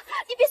怎么了？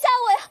你别吓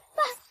我呀！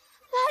爸，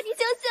你醒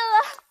醒啊！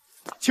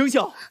青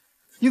晓，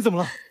你怎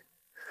么了？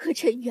贺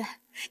晨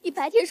远，你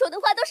白天说的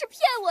话都是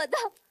骗我的。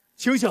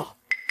青晓，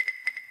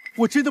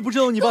我真的不知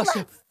道你爸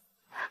是……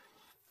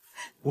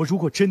我如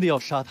果真的要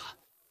杀他，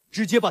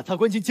直接把他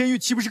关进监狱，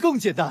岂不是更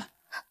简单？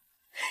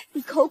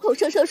你口口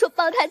声声说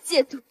帮他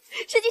戒毒，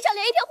实际上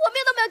连一条活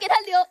命都没有给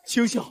他留。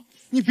青晓，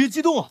你别激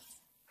动啊！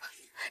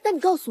那你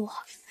告诉我，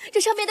这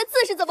上面的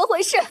字是怎么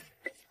回事？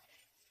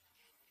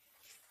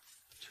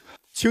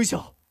青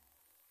晓，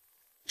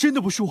真的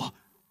不是我，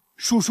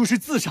叔叔是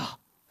自杀。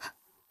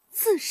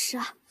自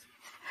杀？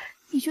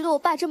你觉得我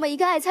爸这么一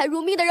个爱财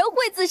如命的人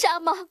会自杀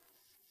吗？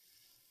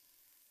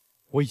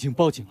我已经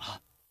报警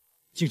了，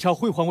警察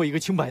会还我一个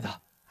清白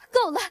的。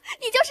够了，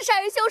你就是杀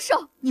人凶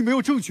手！你没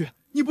有证据，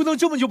你不能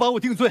这么就把我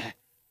定罪。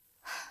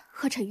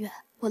贺晨远，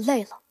我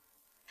累了，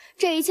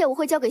这一切我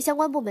会交给相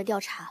关部门调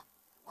查。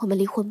我们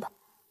离婚吧。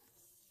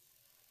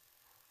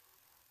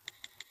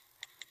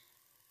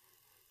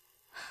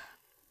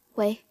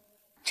喂，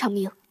长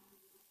明，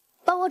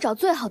帮我找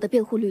最好的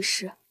辩护律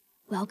师，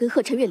我要跟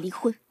贺晨远离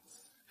婚。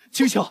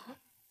青晓，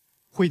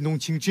会弄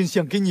清真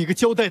相，给你一个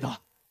交代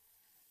的。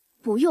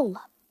不用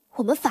了，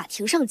我们法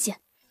庭上见。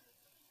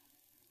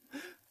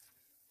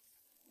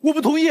我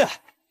不同意。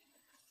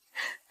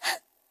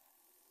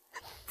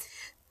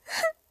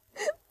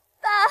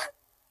爸，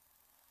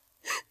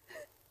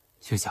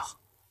青晓，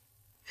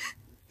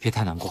别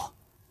太难过，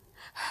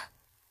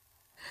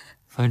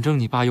反正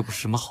你爸又不是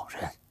什么好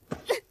人。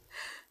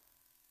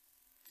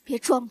别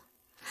装了，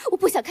我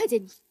不想看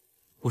见你。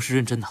我是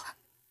认真的，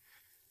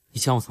你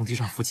将我从地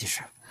上扶起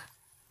时，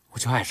我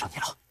就爱上你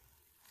了。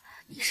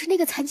你是那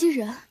个残疾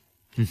人？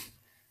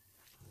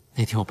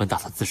那天我本打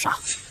算自杀，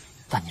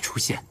但你出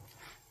现，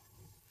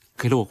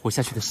给了我活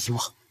下去的希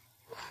望。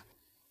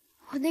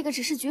我那个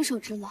只是举手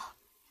之劳，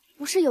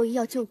不是有意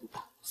要救你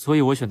的。所以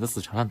我选择死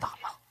缠烂打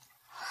了。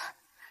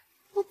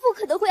我不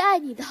可能会爱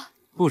你的。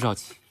不着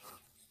急，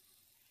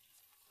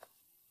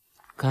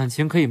感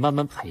情可以慢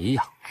慢培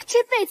养。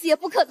这辈子也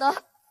不可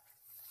能。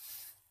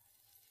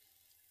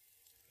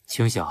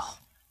青晓，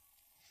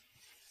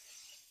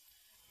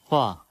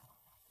话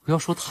不要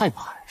说太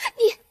满。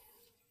你，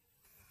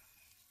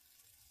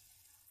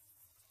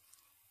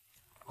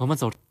我们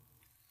走。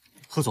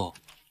贺总，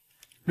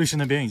律师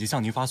那边已经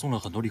向您发送了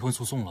很多离婚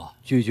诉讼了。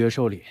拒绝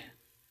受理。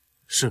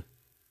是。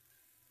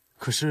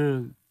可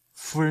是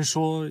夫人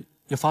说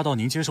要发到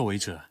您接受为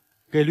止。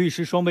给律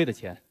师双倍的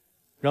钱，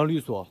让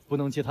律所不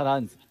能接他的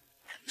案子。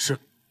是。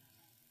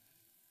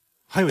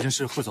还有一件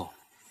事，贺总。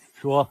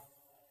说。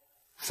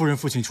夫人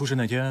父亲出事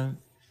那天，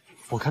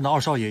我看到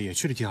二少爷也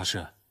去了地下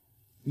室。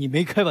你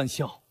没开玩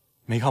笑？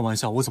没开玩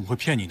笑，我怎么会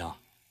骗你呢？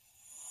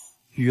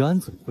于安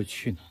怎么会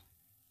去呢？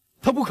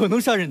他不可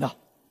能杀人的。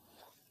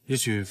也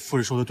许夫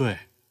人说的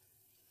对，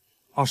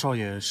二少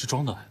爷是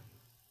装的。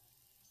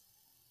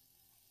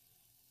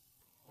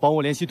帮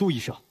我联系杜医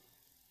生。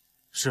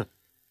是。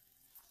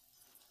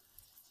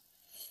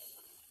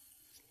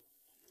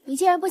你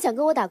既然不想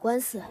跟我打官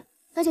司，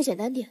那就简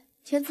单点，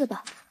签字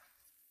吧。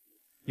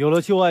有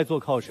了旧爱做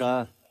靠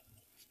山，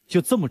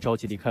就这么着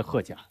急离开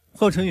贺家？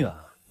贺晨远，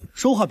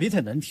说话别太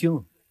难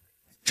听。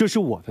这是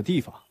我的地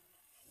方。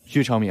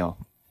徐长明，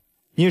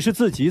你是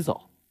自己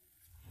走，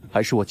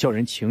还是我叫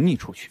人请你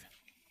出去？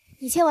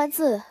你签完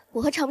字，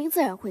我和长明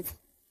自然会走。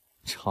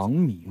长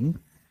明，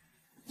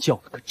叫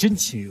的可真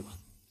亲热。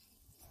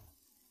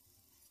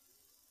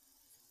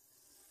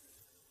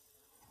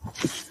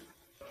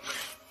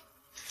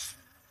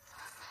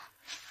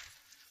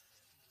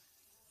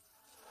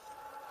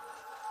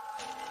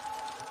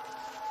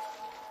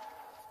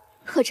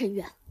贺晨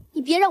远，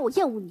你别让我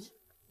厌恶你。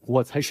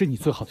我才是你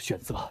最好的选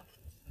择。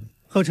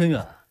贺晨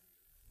远，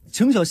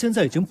程晓现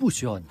在已经不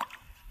需要你了，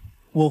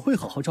我会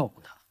好好照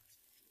顾他。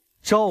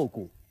照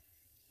顾？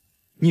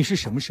你是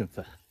什么身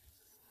份？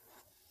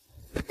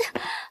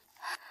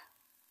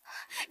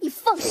你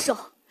放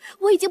手！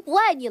我已经不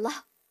爱你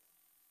了。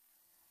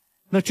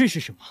那这是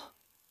什么？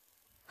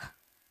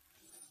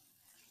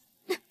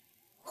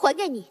还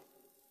给你。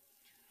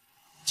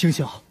青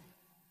晓，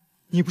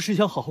你不是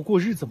想好好过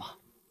日子吗？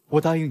我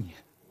答应你，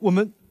我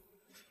们……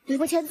你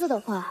不签字的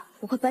话，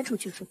我会搬出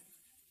去住。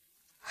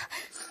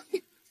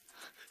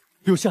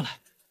留下来。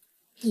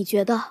你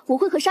觉得我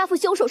会和杀父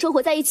凶手生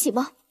活在一起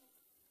吗？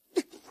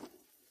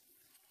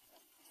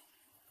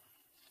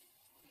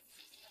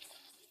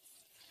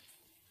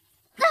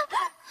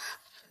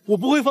我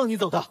不会放你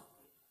走的。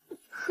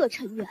贺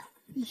晨远，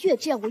你越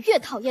这样，我越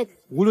讨厌你。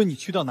无论你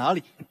去到哪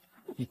里，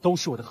你都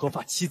是我的合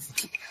法妻子，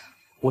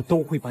我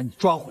都会把你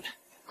抓回来。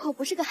我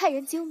不是个害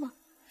人精吗？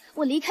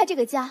我离开这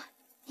个家，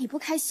你不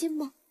开心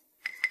吗？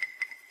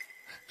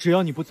只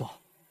要你不走，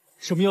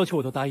什么要求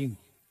我都答应你。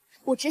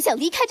我只想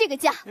离开这个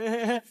家。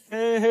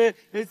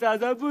嫂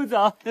嫂不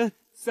走，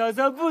嫂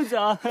嫂不走。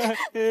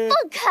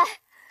放开！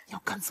要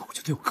敢走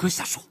就对我哥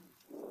下手。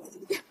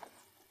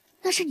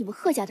那是你们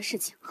贺家的事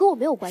情，和我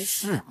没有关系。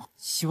是吗？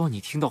希望你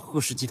听到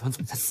贺氏集团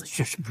总裁死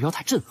讯时不要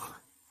太震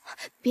撼。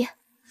别，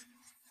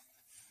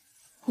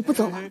我不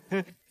走了。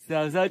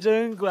嫂嫂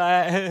真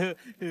乖。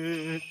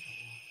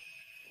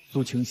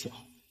苏清晓，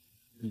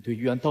你对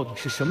玉安到底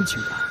是什么情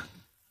况？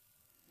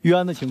玉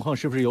安的情况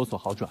是不是有所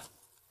好转？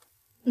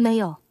没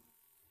有。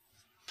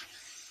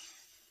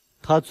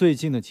他最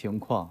近的情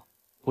况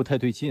不太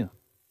对劲啊。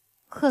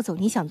贺总，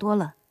你想多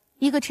了。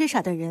一个痴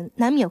傻的人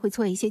难免会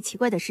做一些奇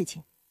怪的事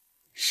情。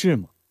是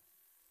吗？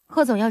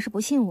贺总要是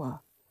不信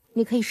我，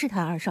你可以试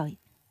探二少爷。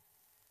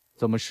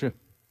怎么试？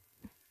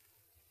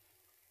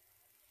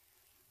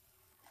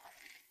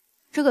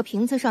这个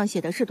瓶子上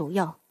写的是毒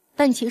药，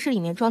但其实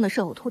里面装的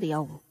是呕吐的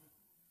药物。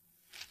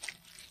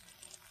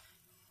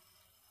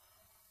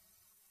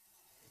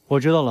我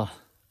知道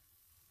了，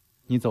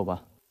你走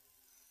吧。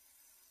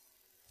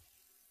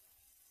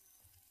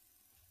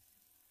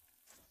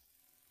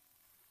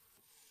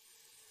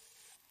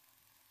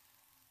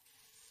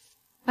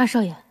二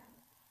少爷。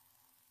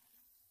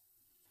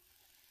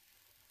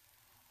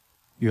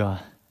玉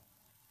安，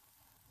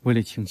为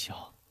了清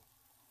晓，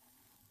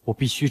我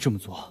必须这么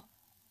做。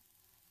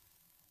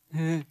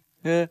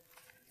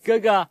哥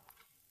哥，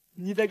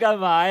你在干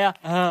嘛呀？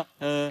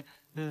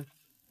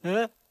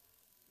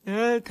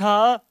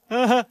糖，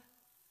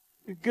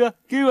哥，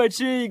给我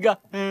吃一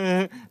个。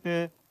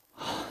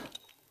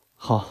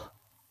好，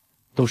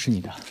都是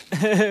你的。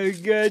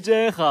哥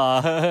真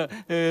好。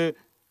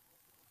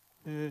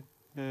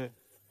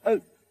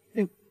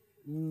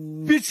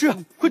别吃，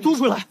快吐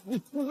出来！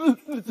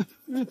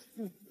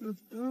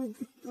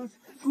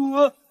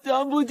我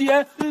糖不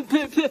甜，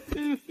呸！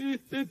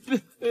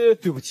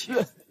对不起，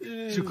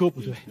是哥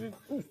不对，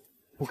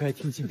不该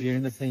听信别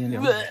人的三言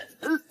两语。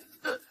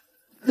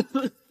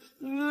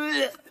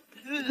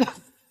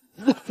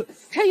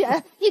陈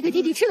远，你给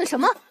弟弟吃了什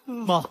么？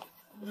妈，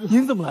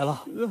您怎么来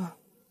了？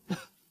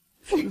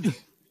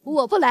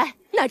我不来，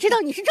哪知道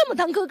你是这么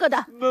当哥哥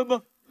的？妈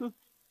妈，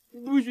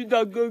不许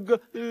当哥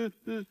哥。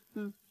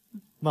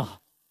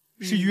妈，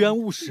是玉安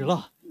误食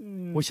了，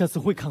我下次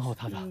会看好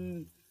他的。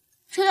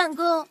陈远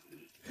哥，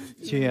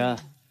秦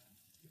言，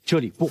这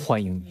里不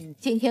欢迎你。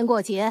今天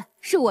过节，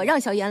是我让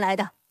小妍来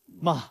的。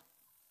妈，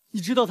你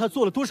知道他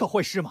做了多少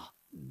坏事吗？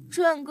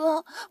陈远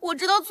哥，我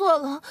知道错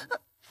了。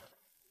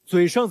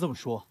嘴上这么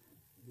说，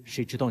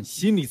谁知道你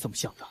心里怎么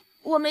想的？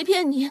我没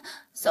骗你，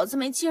嫂子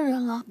没亲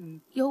人了，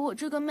有我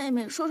这个妹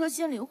妹说说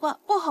心里话，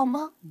不好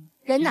吗？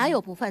人哪有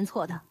不犯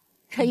错的？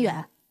陈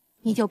远，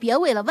你就别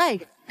为了外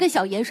人跟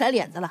小妍甩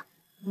脸子了。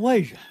外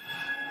人？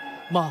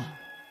妈，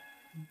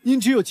您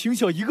只有秦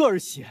晓一个儿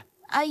媳。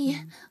阿姨，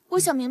我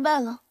想明白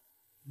了，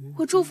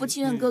我祝福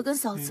秦远哥跟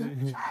嫂子。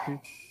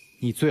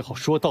你最好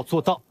说到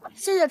做到。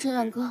谢谢陈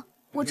远哥，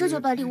我这就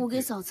把礼物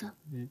给嫂子。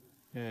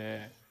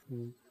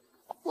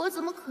我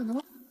怎么可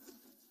能？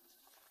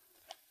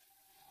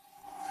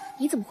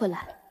你怎么会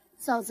来？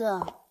嫂子，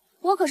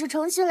我可是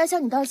诚心来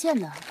向你道歉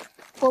的。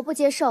我不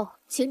接受，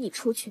请你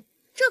出去。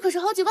这可是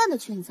好几万的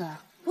裙子，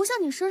不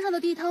像你身上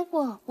的地摊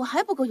货，我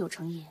还不够有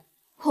诚意。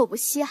我不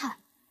稀罕。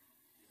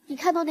你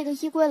看到那个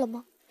衣柜了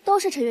吗？都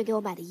是陈月给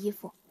我买的衣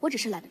服，我只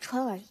是懒得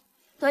穿而已。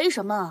得意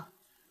什么？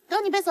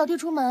等你被扫地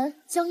出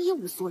门，将一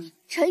无所有。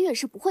陈远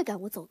是不会赶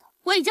我走的。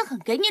我已经很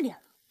给你脸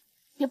了，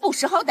别不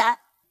识好歹。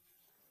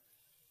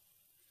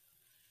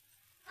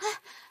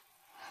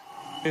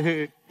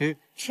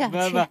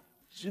妈妈，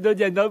石头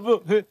剪刀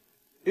布。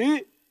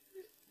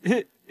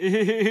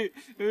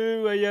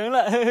我赢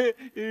了。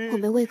我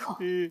没胃口。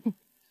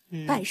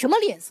摆什么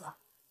脸色？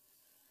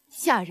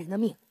下人的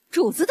命，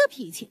主子的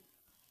脾气。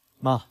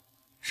妈，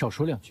少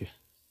说两句。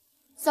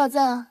嫂子，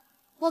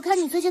我看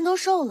你最近都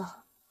瘦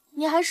了，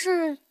你还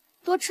是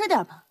多吃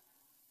点吧。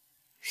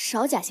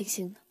少假惺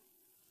惺的。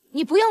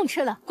你不用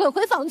吃了，滚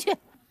回房去。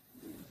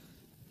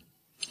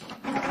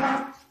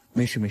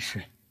没事没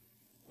事，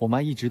我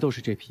妈一直都是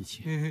这脾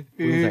气，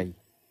不用在意。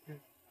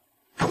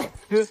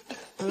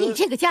你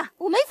这个家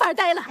我没法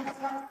待了。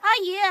阿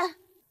姨，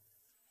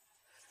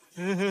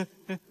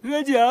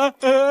喝酒，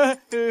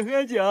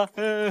喝酒。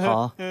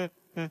好，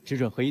只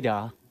准喝一点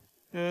啊。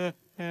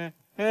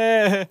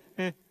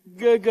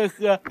哥哥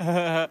喝。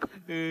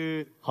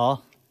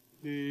好。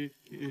玉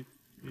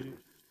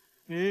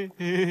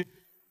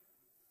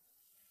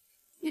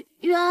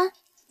安，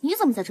你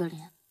怎么在这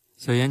里？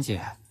小妍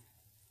姐，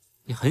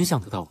你很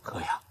想得到我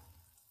哥呀？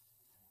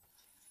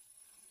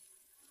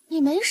你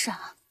没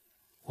傻，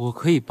我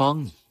可以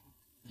帮你。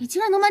你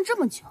竟然能瞒这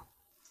么久，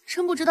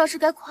真不知道是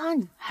该夸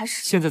你还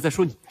是……现在在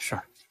说你的事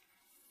儿。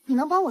你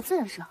能帮我自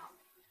然是好。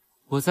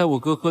我在我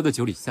哥喝的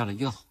酒里下了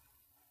药，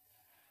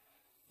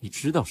你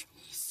知道什么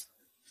意思？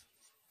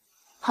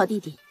好弟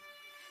弟，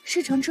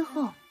事成之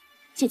后，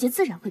姐姐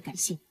自然会感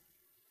谢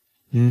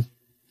你。嗯。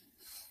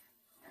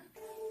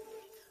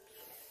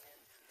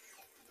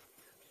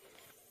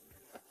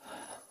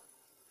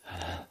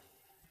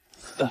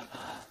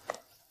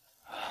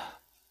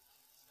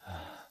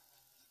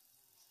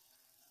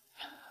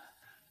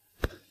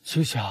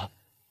秋霞，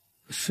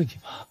是你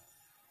吗？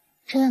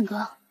陈远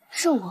哥，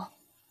是我。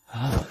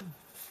啊！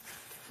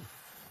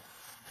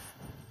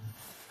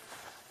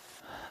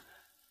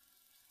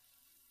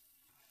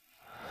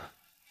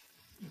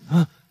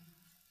啊！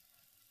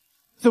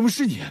怎么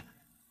是你？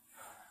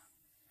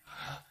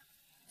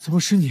怎么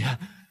是你？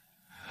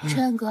陈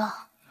远哥，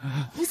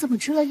你怎么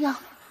吃了药，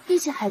力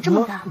气还这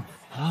么大？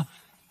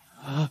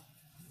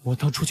我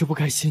当初就不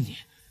该信你。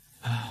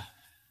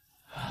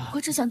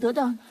我只想得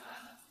到你，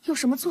有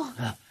什么错？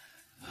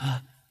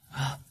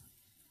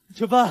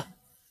陈帆，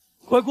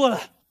快过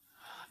来！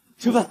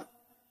陈帆，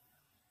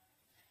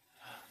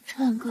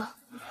陈远哥，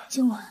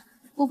今晚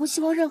我不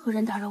希望任何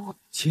人打扰我。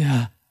秦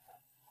安，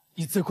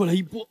你再过来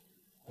一步，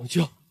我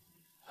就……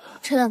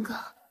陈远哥，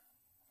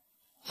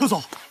贺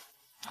总，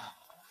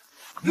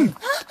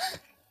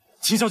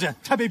秦小姐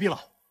太卑鄙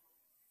了！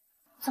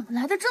怎么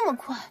来的这么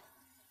快？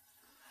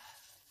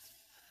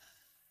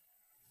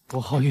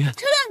我好运。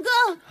陈远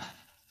哥，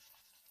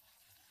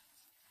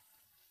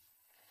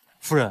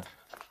夫人，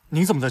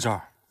您怎么在这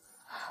儿？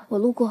我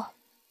路过。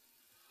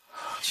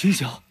秦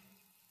晓，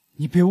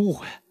你别误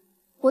会，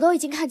我都已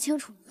经看清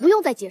楚了，不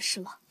用再解释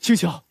了。秦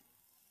晓，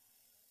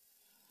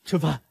陈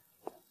帆，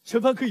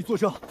陈帆可以作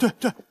证。对，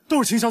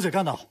都是秦小姐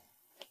干的。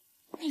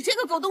你这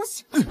个狗东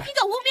西，你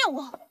敢污蔑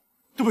我！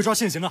都被抓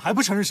现行了，还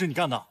不承认是你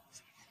干的？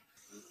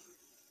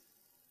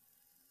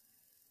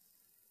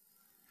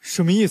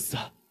什么意思？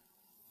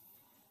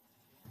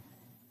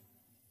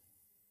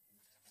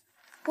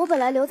我本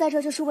来留在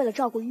这就是为了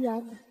照顾玉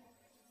安的。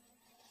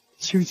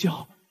青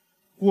晓，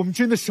我们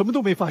真的什么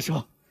都没发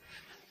生。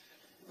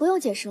不用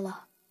解释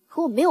了，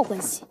和我没有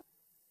关系。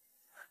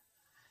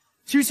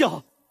青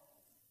晓，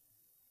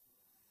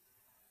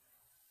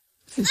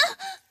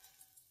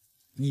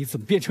你怎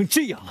么变成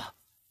这样了？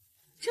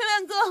陈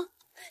远哥，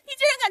你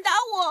竟然敢打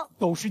我！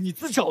都是你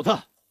自找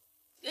的。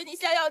给你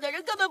下药的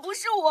人根本不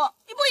是我，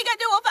你不应该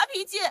对我发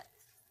脾气。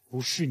不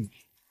是你，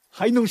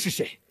还能是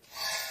谁？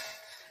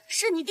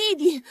是你弟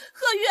弟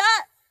贺玉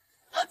安。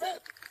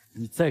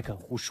你再敢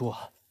胡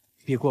说，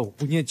别怪我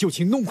不念旧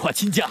情，弄垮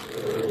秦家。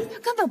他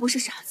根本不是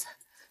傻子，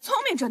聪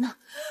明着呢。我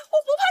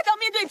不怕当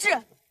面对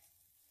质。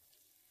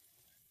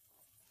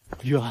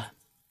玉安，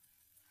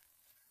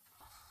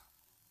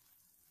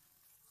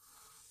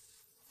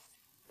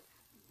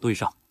杜医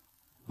生，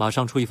马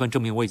上出一份证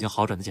明我已经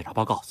好转的检查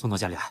报告，送到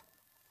家里来。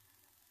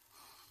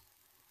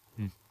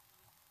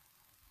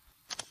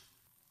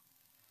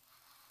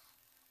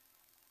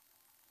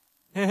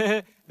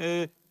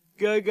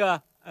哥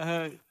哥，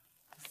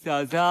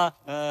嫂子，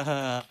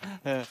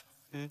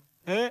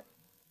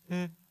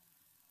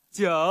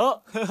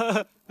酒，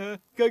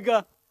哥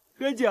哥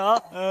喝酒。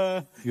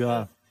玉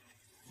安，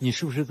你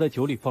是不是在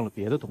酒里放了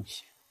别的东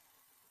西？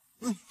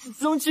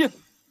生气，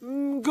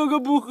哥哥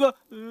不喝。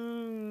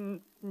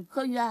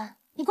贺玉安，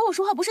你跟我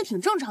说话不是挺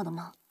正常的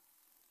吗？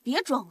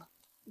别装了，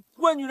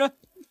坏女人，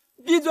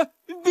闭嘴，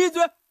闭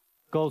嘴！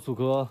告诉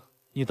哥，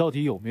你到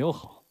底有没有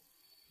好？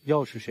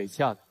药是谁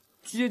下的？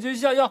姐姐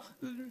下药，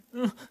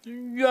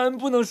玉安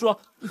不能说。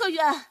贺玉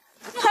安，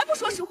你还不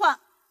说实话？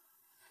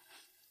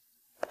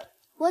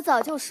我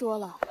早就说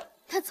了，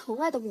他从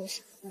来都没有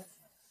傻过。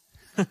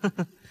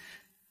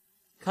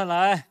看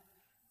来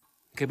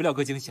给不了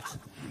哥惊喜了。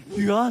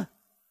玉安，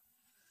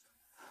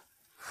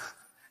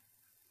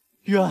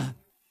玉安，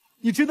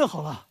你真的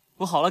好了？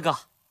我好了，哥。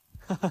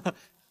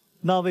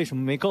那为什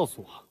么没告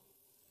诉我？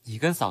你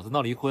跟嫂子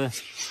闹离婚，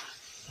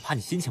怕你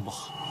心情不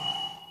好。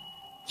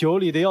酒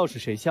里的药是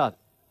谁下的？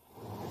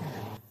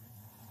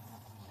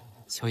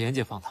小妍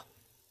姐放的，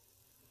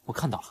我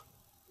看到了。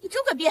你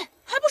真会编，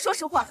还不说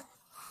实话？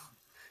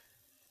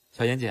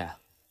小妍姐，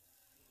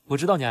我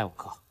知道你爱我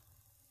哥，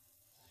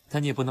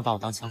但你也不能把我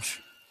当枪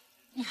使。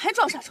你还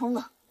装傻充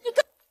愣？你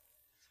跟……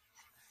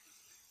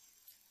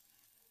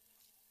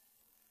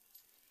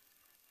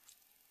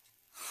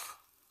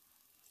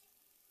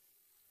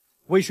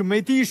为什么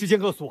没第一时间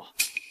告诉我？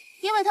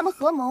因为他们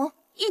合谋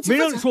一起……没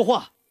让你说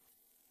话。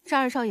这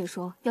二少爷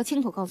说要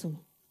亲口告诉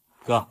你。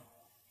哥，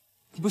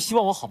你不希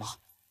望我好吗？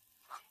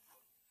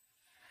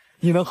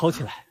你能好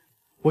起来，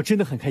我真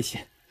的很开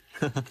心。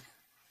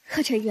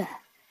贺晨远，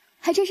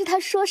还真是他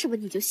说什么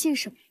你就信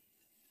什么。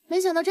没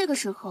想到这个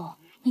时候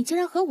你竟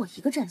然和我一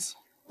个战线。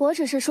我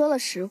只是说了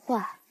实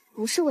话，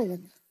不是为了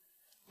你。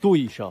杜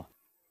医生，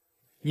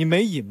你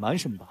没隐瞒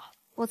什么吧？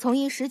我从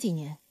医10几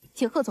年，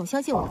请贺总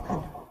相信我的判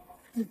断。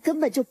你根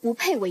本就不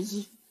配为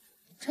一。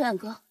陈远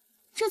哥，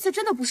这次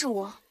真的不是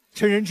我，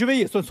趁人之危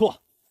也算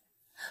错。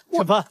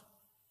陈帆，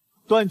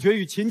断绝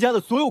与秦家的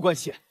所有关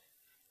系，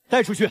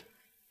带出去。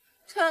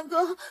陈远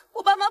哥，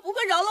我爸妈不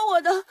会饶了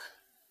我的。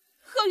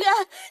何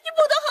源，你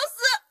不得好死！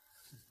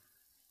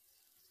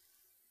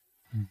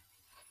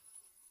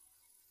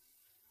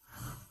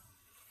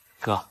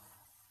哥，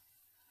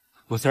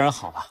我虽然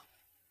好了，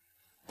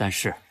但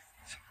是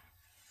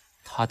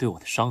他对我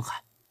的伤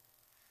害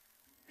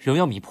仍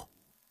要弥补。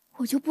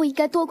我就不应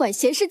该多管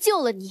闲事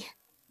救了你。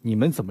你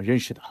们怎么认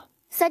识的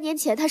？3年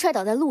前他摔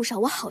倒在路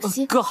上，我好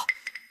心。哥，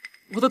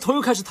我的头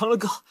又开始疼了，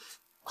哥。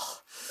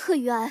贺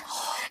玉安，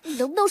你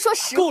能不能说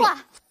实话？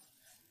话？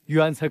玉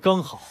安才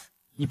刚好，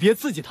你别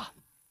刺激他。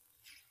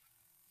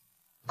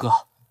哥，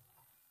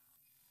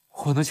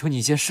我能求你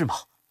一件事吗？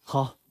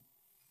好，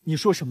你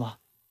说什么，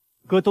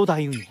哥都答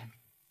应你。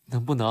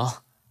能不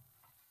能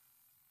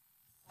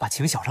把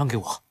秦晓让给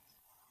我？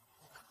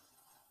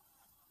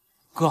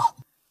哥，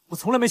我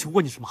从来没求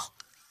过你什么。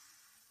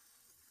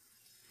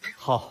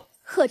好。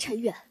贺晨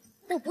远，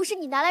我不是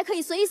你拿来可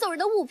以随意送人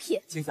的物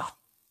品。秦晓，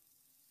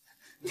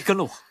你跟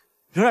了我，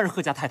仍然是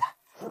贺家太太。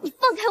你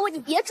放开我，你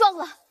别装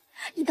了。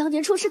你当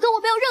年出事跟我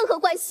没有任何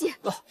关系。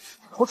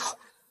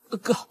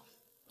哥，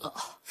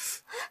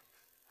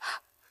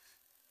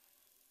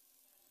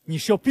你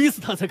是要逼死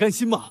他才甘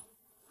心吗？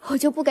我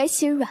就不该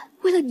心软，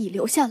为了你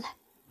留下来。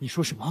你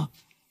说什么？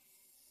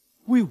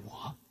为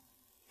我？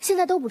现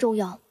在都不重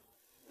要，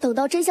等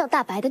到真相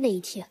大白的那一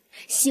天，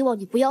希望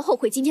你不要后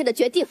悔今天的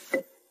决定。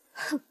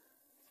哼。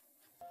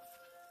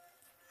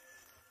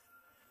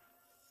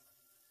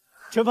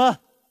陈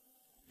帆，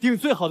订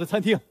最好的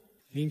餐厅，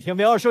明天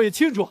为二少爷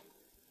庆祝。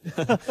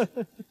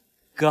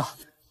哥，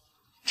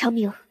长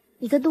明，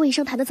你跟杜医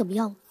生谈的怎么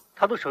样了？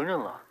他都承认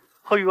了，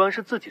贺玉安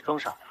是自己装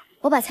傻的。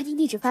我把餐厅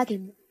地址发给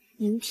你，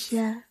明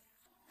天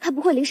他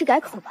不会临时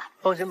改口吧？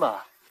放心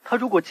吧，他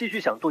如果继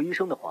续想做医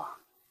生的话，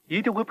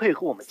一定会配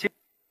合我们接。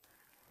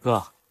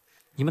哥，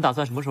你们打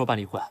算什么时候办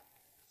离婚？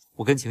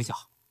我跟秦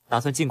晓打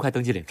算尽快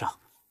登记领证。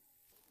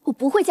我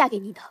不会嫁给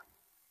你的。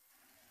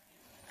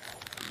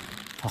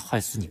他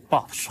害死你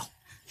爸的时候，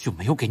就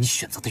没有给你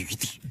选择的余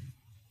地。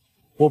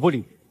我不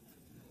理。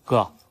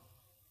哥，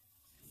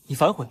你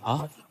反悔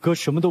啊？哥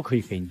什么都可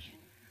以给你，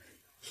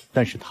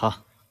但是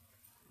他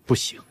不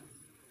行。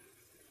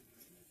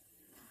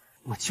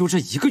我就这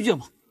一个愿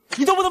望，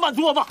你都不能满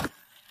足我吗？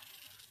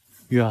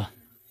玉安，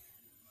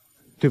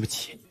对不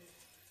起，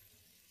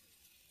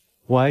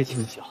我爱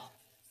秦晓。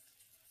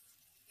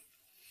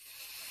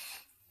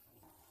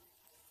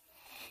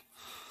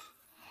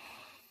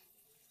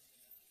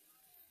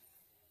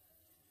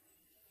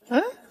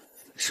哎，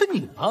是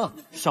你啊！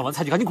上完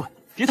菜就赶紧滚，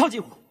别套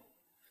近乎。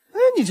哎，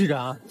你这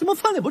人怎么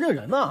翻脸不认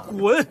人呢？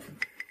滚！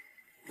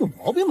有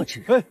毛病吗？这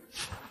人！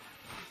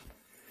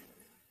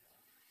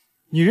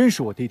你认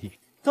识我弟弟？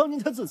当年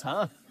他自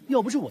残，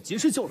要不是我及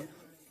时救了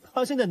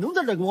他，现在能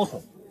在这跟我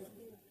吼？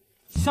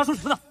瞎说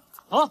什么呢？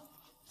啊！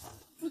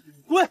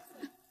滚！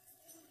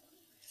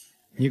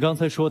你刚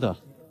才说的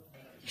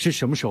是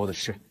什么时候的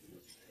事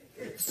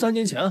？3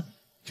年前。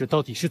这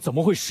到底是怎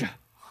么回事？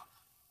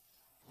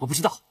我不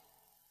知道。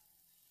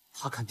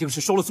他肯定是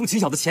收了苏秦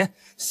晓的钱，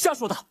瞎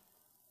说的。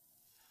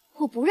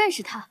我不认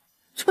识他，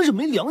真是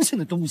没良心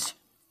的东西！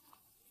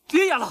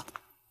别演了，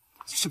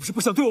你是不是不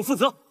想对我负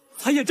责，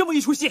才演这么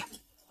一出戏？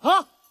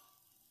啊！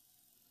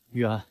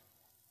玉安，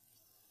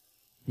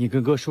你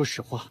跟哥说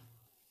实话，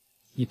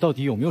你到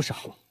底有没有杀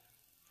我？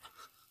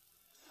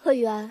贺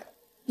玉安，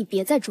你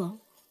别再装了，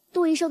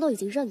杜医生都已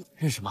经认了。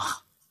认什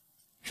么？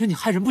认你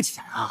害人不起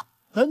眼啊？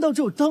难道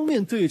只有当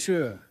面对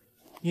质，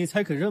你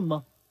才肯认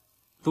吗？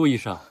杜医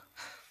生，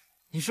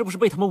你是不是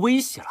被他们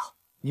威胁了？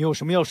你有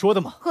什么要说的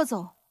吗？贺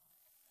总，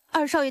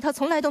二少爷他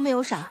从来都没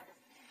有傻。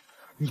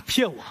你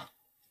骗我！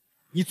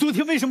你昨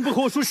天为什么不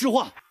和我说实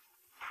话？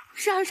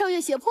是二少爷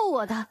胁迫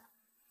我的。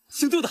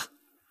姓杜的，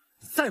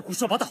你再胡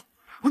说八道，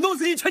我弄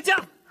死你全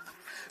家！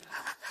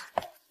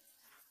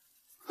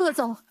贺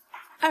总，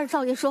二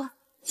少爷说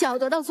想要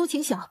得到苏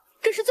秦晓，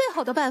这是最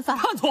好的办法。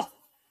叛徒，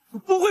我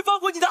不会放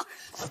过你的！贺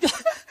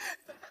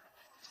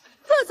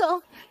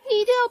总，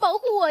你一定要保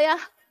护我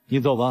呀！你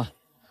走吧，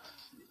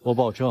我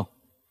保证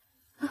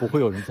不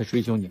会有人再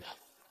追究你的。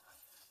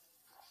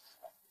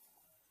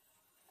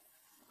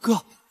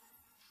哥，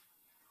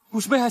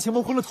我是被爱情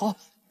蒙昏了头，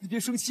你别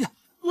生气。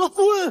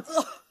滚！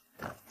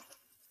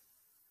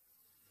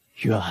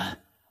玉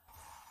安，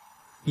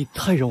你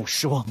太让我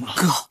失望了。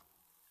哥，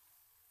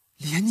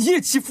连你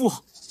也欺负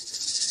我，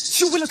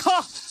就为了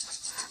他？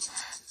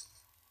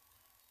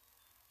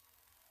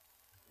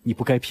你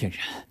不该骗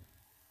人。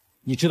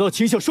你知道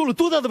秦晓受了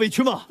多大的委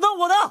屈吗？那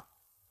我呢？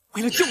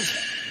为了救你，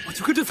我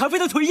就跟这残废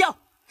的腿一样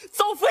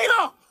遭废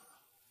了。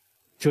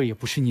这也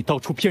不是你到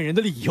处骗人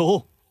的理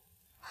由。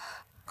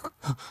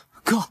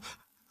哥，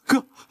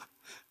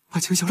把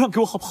秦晓让给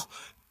我好不好？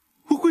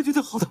我会对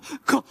他好的，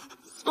哥。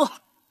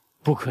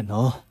不可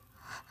能。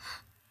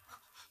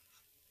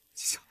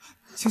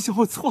秦晓，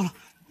我错了，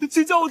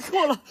秦晓，我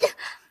错了。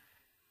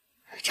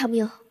长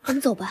明，我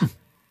们走吧。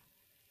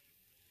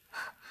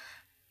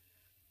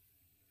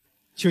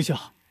星星，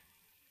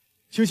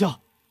星星，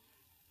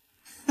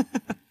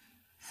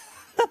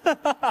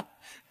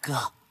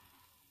哥，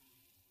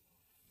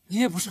你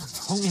也不是很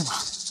聪明嘛，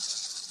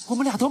我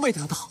们俩都没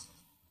得到，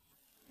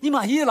你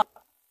满意了？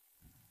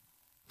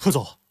贺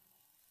总，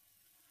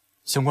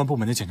相关部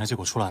门的检查结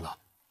果出来了，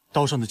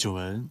刀上的指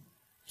纹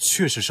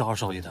确实是二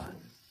少爷的。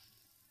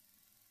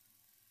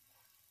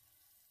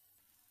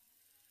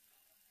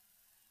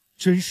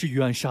真是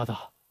于安杀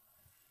的？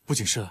不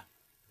仅是，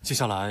接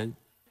下来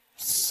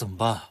怎么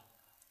办？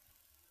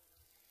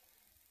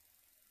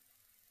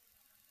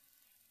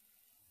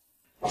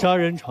杀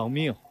人偿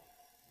命，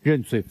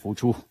认罪服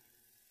诛。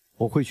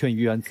我会劝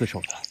于安自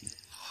首的。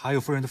还有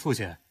夫人的父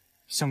亲，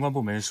相关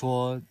部门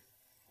说，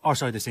二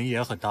少爷的嫌疑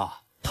也很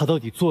大。他到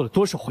底做了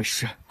多少坏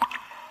事？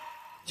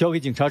交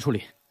给警察处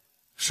理。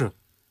是。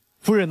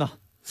夫人呢？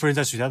夫人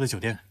在许家的酒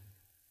店。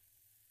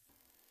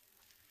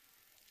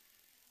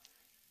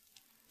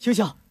星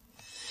星，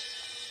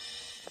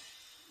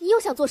你又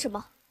想做什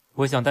么？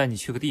我想带你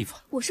去个地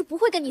方。我是不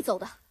会跟你走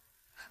的。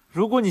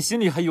如果你心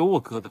里还有我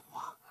哥的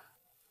话，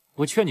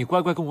我劝你乖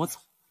乖跟我走。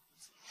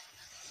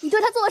你对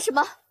他做了什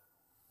么？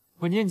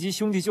我念及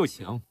兄弟旧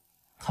情，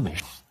他没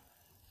说。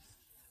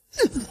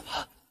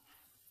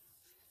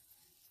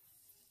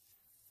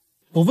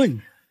我问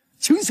你，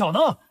秦晓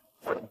呢？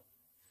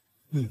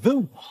你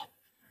问我，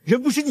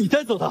人不是你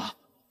带走的。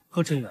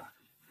何晨远，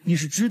你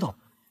是知道的，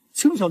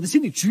秦晓的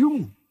心里只有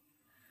你。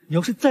你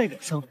要是再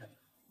敢伤人，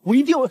我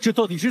一定要……这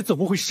到底是怎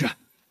么回事？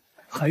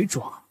还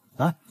装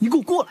啊！你给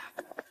我过来！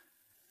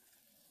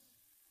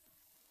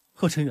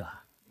贺晨远，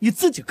你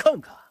自己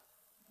看看，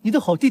你的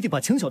好弟弟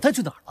把秦晓带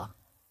去哪儿了？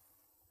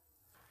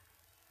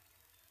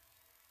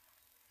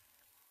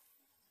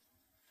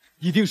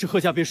一定是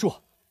贺家别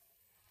墅。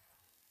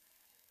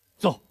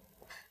走。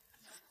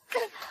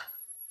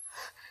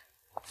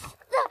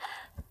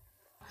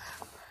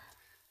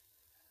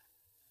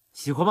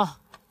喜欢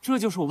吗？这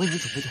就是我为你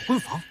准备的婚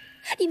房。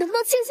你能不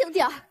能清醒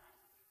点儿？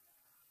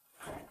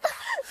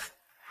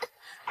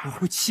我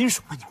会亲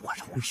手为你换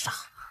上婚纱。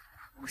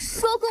我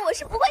说过我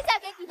是不会嫁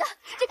给你的，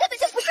这根本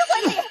就不是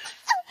婚礼。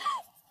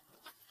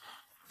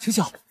秦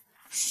晓，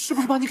是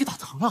不是把你给打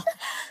疼了？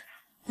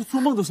我做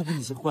梦都想跟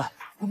你结婚，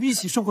我们一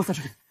起生活在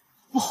这里，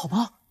不好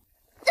吗？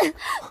不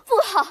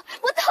好，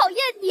我讨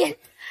厌你。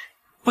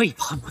背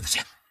叛我的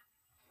人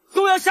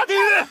都要下地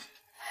狱！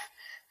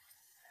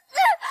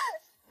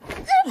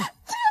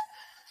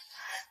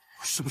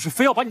我是不是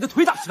非要把你的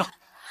腿打折？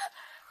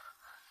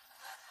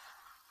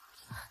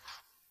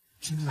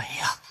真美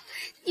呀！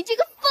你这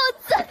个疯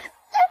子！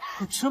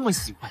我这么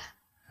喜欢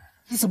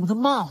你，怎么能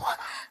骂我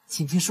呢？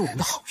今天是我们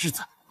的好日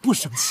子，不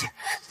生气，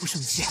不生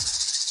气，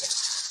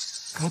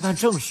该办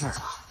正事了。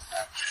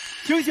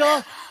星星，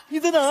你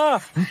在哪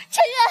儿？陈远，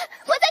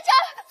我在这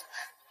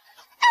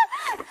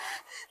儿。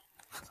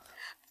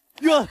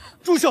于安，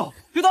住手！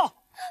别动！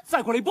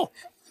再过来一步，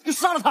就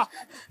杀了他！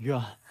于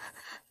安，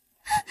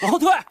往后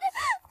退！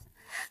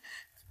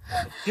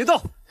别动！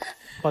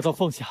把刀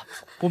放下，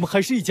我们还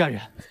是一家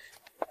人。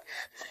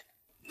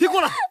别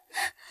过来！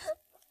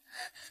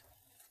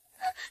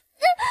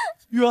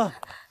于安，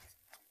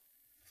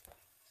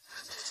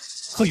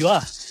贺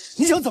元，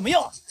你想怎么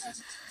样？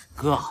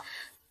哥，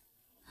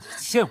你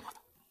欠我的，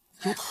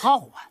由他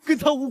还，跟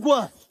他无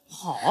关。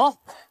好，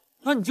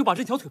那你就把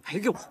这条腿赔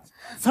给我，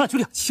咱俩就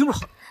两清了。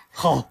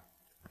好。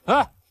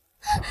哎，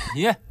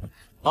你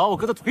把我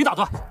哥的腿打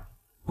断，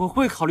我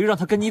会考虑让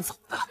他跟你走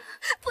的。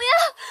不要！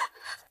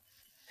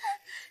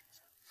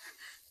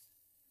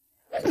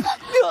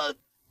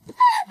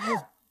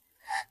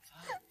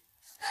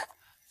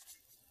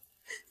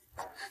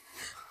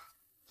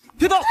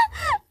别动！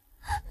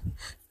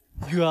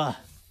于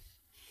安，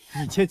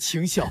你欠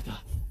秦晓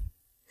的，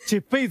这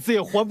辈子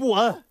也还不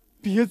完，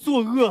别作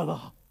恶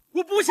了。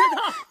我不欠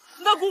他，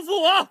那辜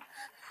负我。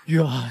于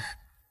安，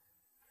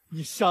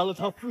你杀了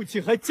他父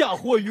亲，还嫁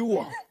祸于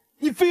我，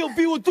你非要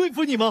逼我对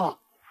付你吗？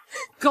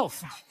告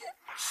诉你，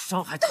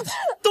伤害他的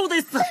都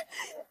得死！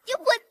你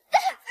混蛋！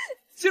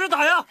接着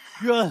打呀！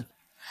于安，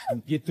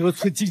你别得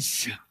寸进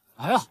尺。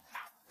来呀！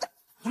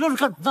愣着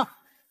干什么呢？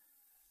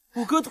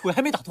我哥腿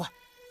还没打断，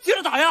接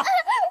着打呀！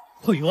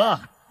贺元，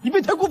你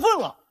别太过分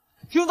了，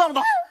听到了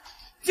吗？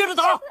接着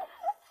打！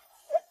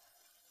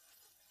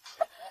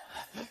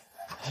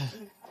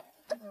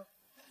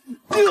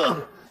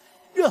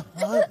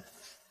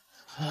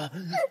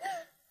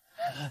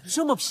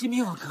这么拼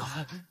命啊，哥，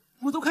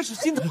我都开始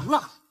心疼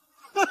了。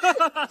你们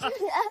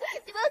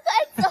快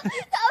走，他好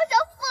像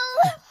疯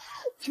了。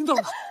听到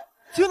了吗？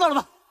听到了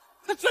吗？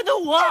他全都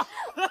我。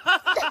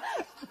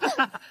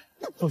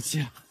放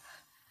心，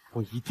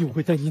我一定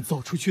会带你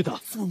走出去的。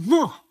做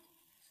梦！我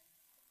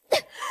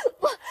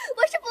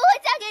是不会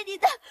嫁给你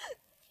的。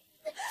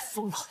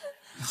疯了，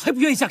你还不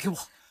愿意嫁给我？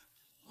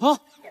啊！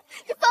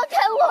你放开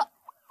我！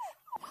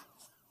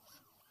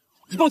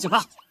你报警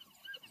了！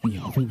你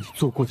要为你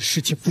做过的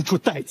事情付出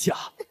代价。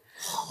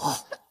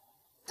好，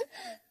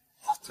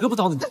我得不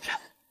到的女人，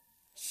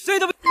谁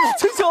都别。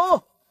秦晓，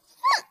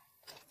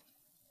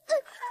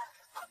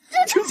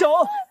秦晓，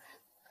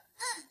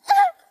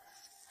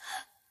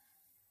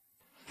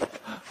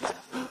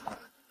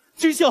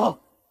清晓，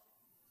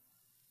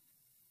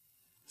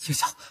清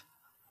晓，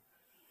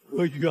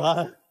何雨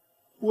安，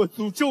我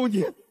诅咒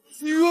你，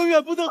你永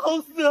远不能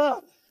好死，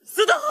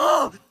死得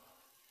好！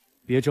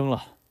别争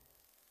了，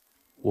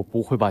我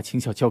不会把清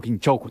晓交给你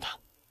照顾的。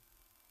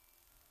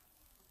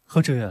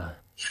何晨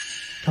远，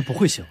他不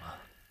会醒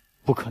了，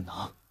不可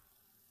能。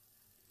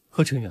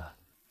何晨远，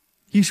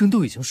医生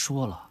都已经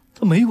说了，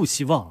他没有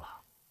希望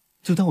了，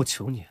就当我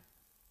求你，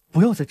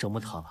不要再折磨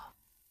他了。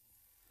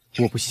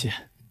我不信，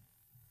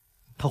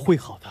他会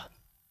好的。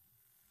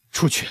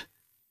出去。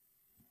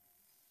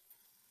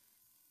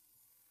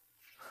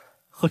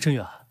何晨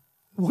远，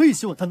我也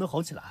希望他能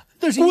好起来，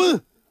但是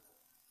滚！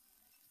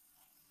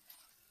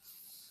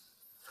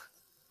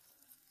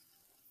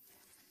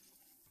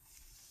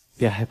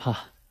别害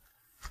怕，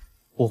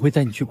我会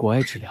带你去国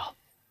外治疗，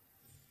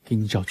给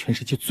你找全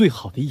世界最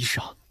好的医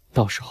生，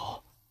到时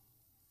候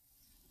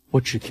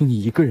我只听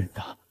你一个人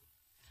的，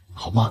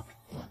好吗？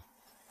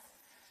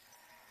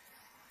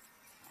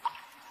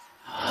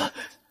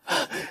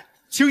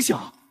清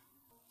晓。